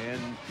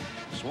 And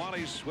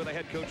Swannies with the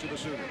head coach of the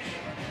Sooners.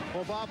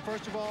 Well, Bob,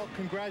 first of all,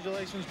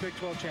 congratulations, Big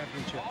 12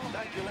 championship.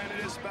 Thank you, Lynn.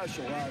 It is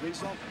special.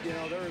 These don't, you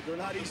know, they're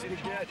not easy to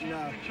get,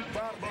 and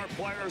proud of our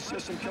players.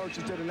 Assistant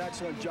coaches did an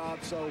excellent job.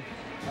 So,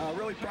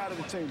 really proud of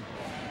the team.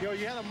 You know,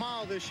 you had a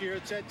motto this year.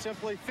 It said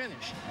simply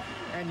finish,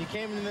 and you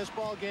came in this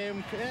ball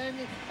game, and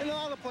a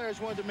lot of players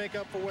wanted to make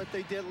up for what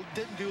they didn't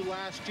do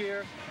last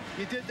year.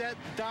 You did that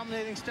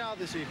dominating style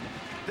this evening.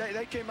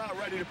 They came out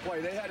ready to play.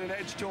 They had an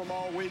edge to them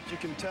all week, you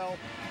can tell.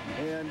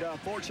 And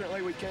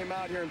fortunately, we came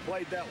out here and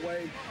played that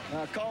way.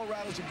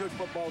 Colorado's a good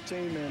football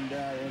team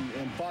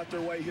and fought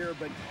their way here.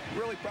 But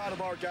really proud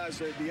of our guys,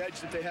 the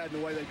edge that they had in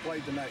the way they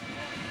played tonight.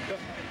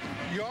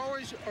 You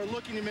always are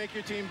looking to make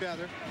your team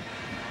better.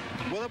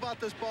 What about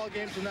this ball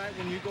game tonight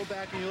when you go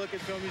back and you look at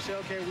film, you say,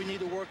 okay, we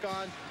need to work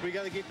on, we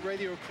got to get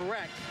ready to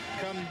correct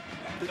come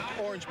the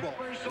Orange Bowl?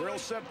 Real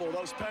simple.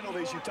 Those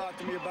penalties you talked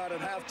to me about at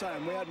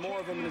halftime, we had more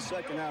of them in the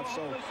second half.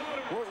 So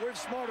we're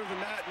smarter than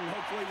that, and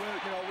hopefully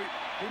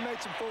we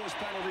made some foolish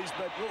penalties,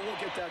 but we'll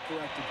get that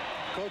corrected.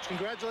 Coach,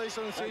 congratulations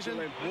on the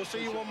season. We'll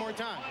see you one more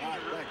time. All right,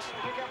 thanks.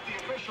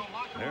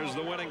 There's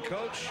the winning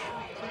coach.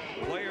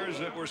 Players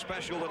that were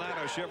special tonight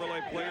are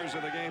Chevrolet players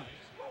of the game.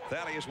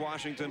 Thaddeus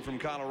Washington from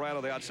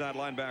Colorado, the outside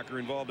linebacker,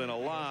 involved in a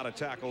lot of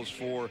tackles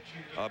for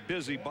a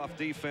busy Buff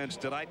defense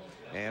tonight.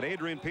 And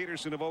Adrian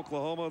Peterson of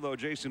Oklahoma, though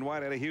Jason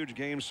White had a huge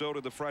game, so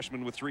did the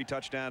freshman with 3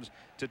 touchdowns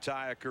to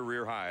tie a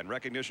career high. In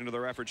recognition of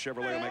their efforts,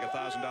 Chevrolet will make a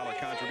 $1,000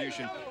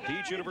 contribution to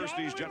each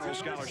university's general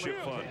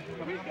scholarship fund.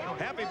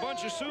 Happy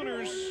bunch of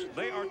Sooners.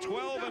 They are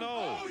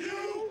 12-0.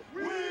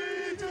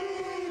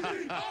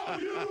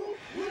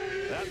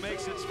 That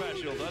makes it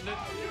special, doesn't it?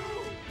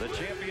 The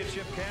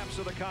championship caps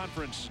of the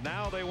conference.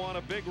 Now they want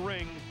a big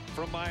ring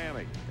from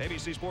Miami.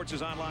 ABC Sports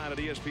is online at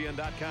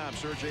ESPN.com.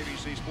 Search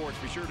ABC Sports.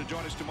 Be sure to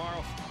join us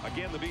tomorrow.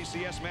 Again, the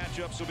BCS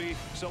matchups will be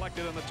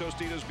selected on the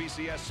Tostitos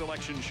BCS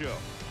selection show.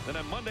 Then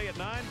on Monday at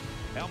 9,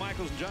 Al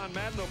Michaels and John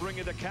Madden will bring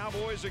you the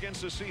Cowboys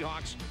against the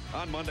Seahawks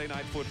on Monday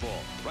Night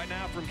Football. Right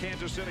now from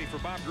Kansas City, for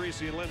Bob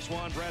Greasy and Lynn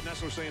Swan, Brad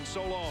Nessler saying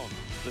so long.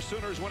 The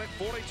Sooners win it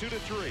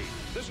 42-3.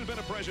 This has been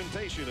a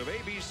presentation of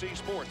ABC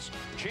Sports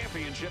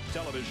Championship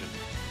Television.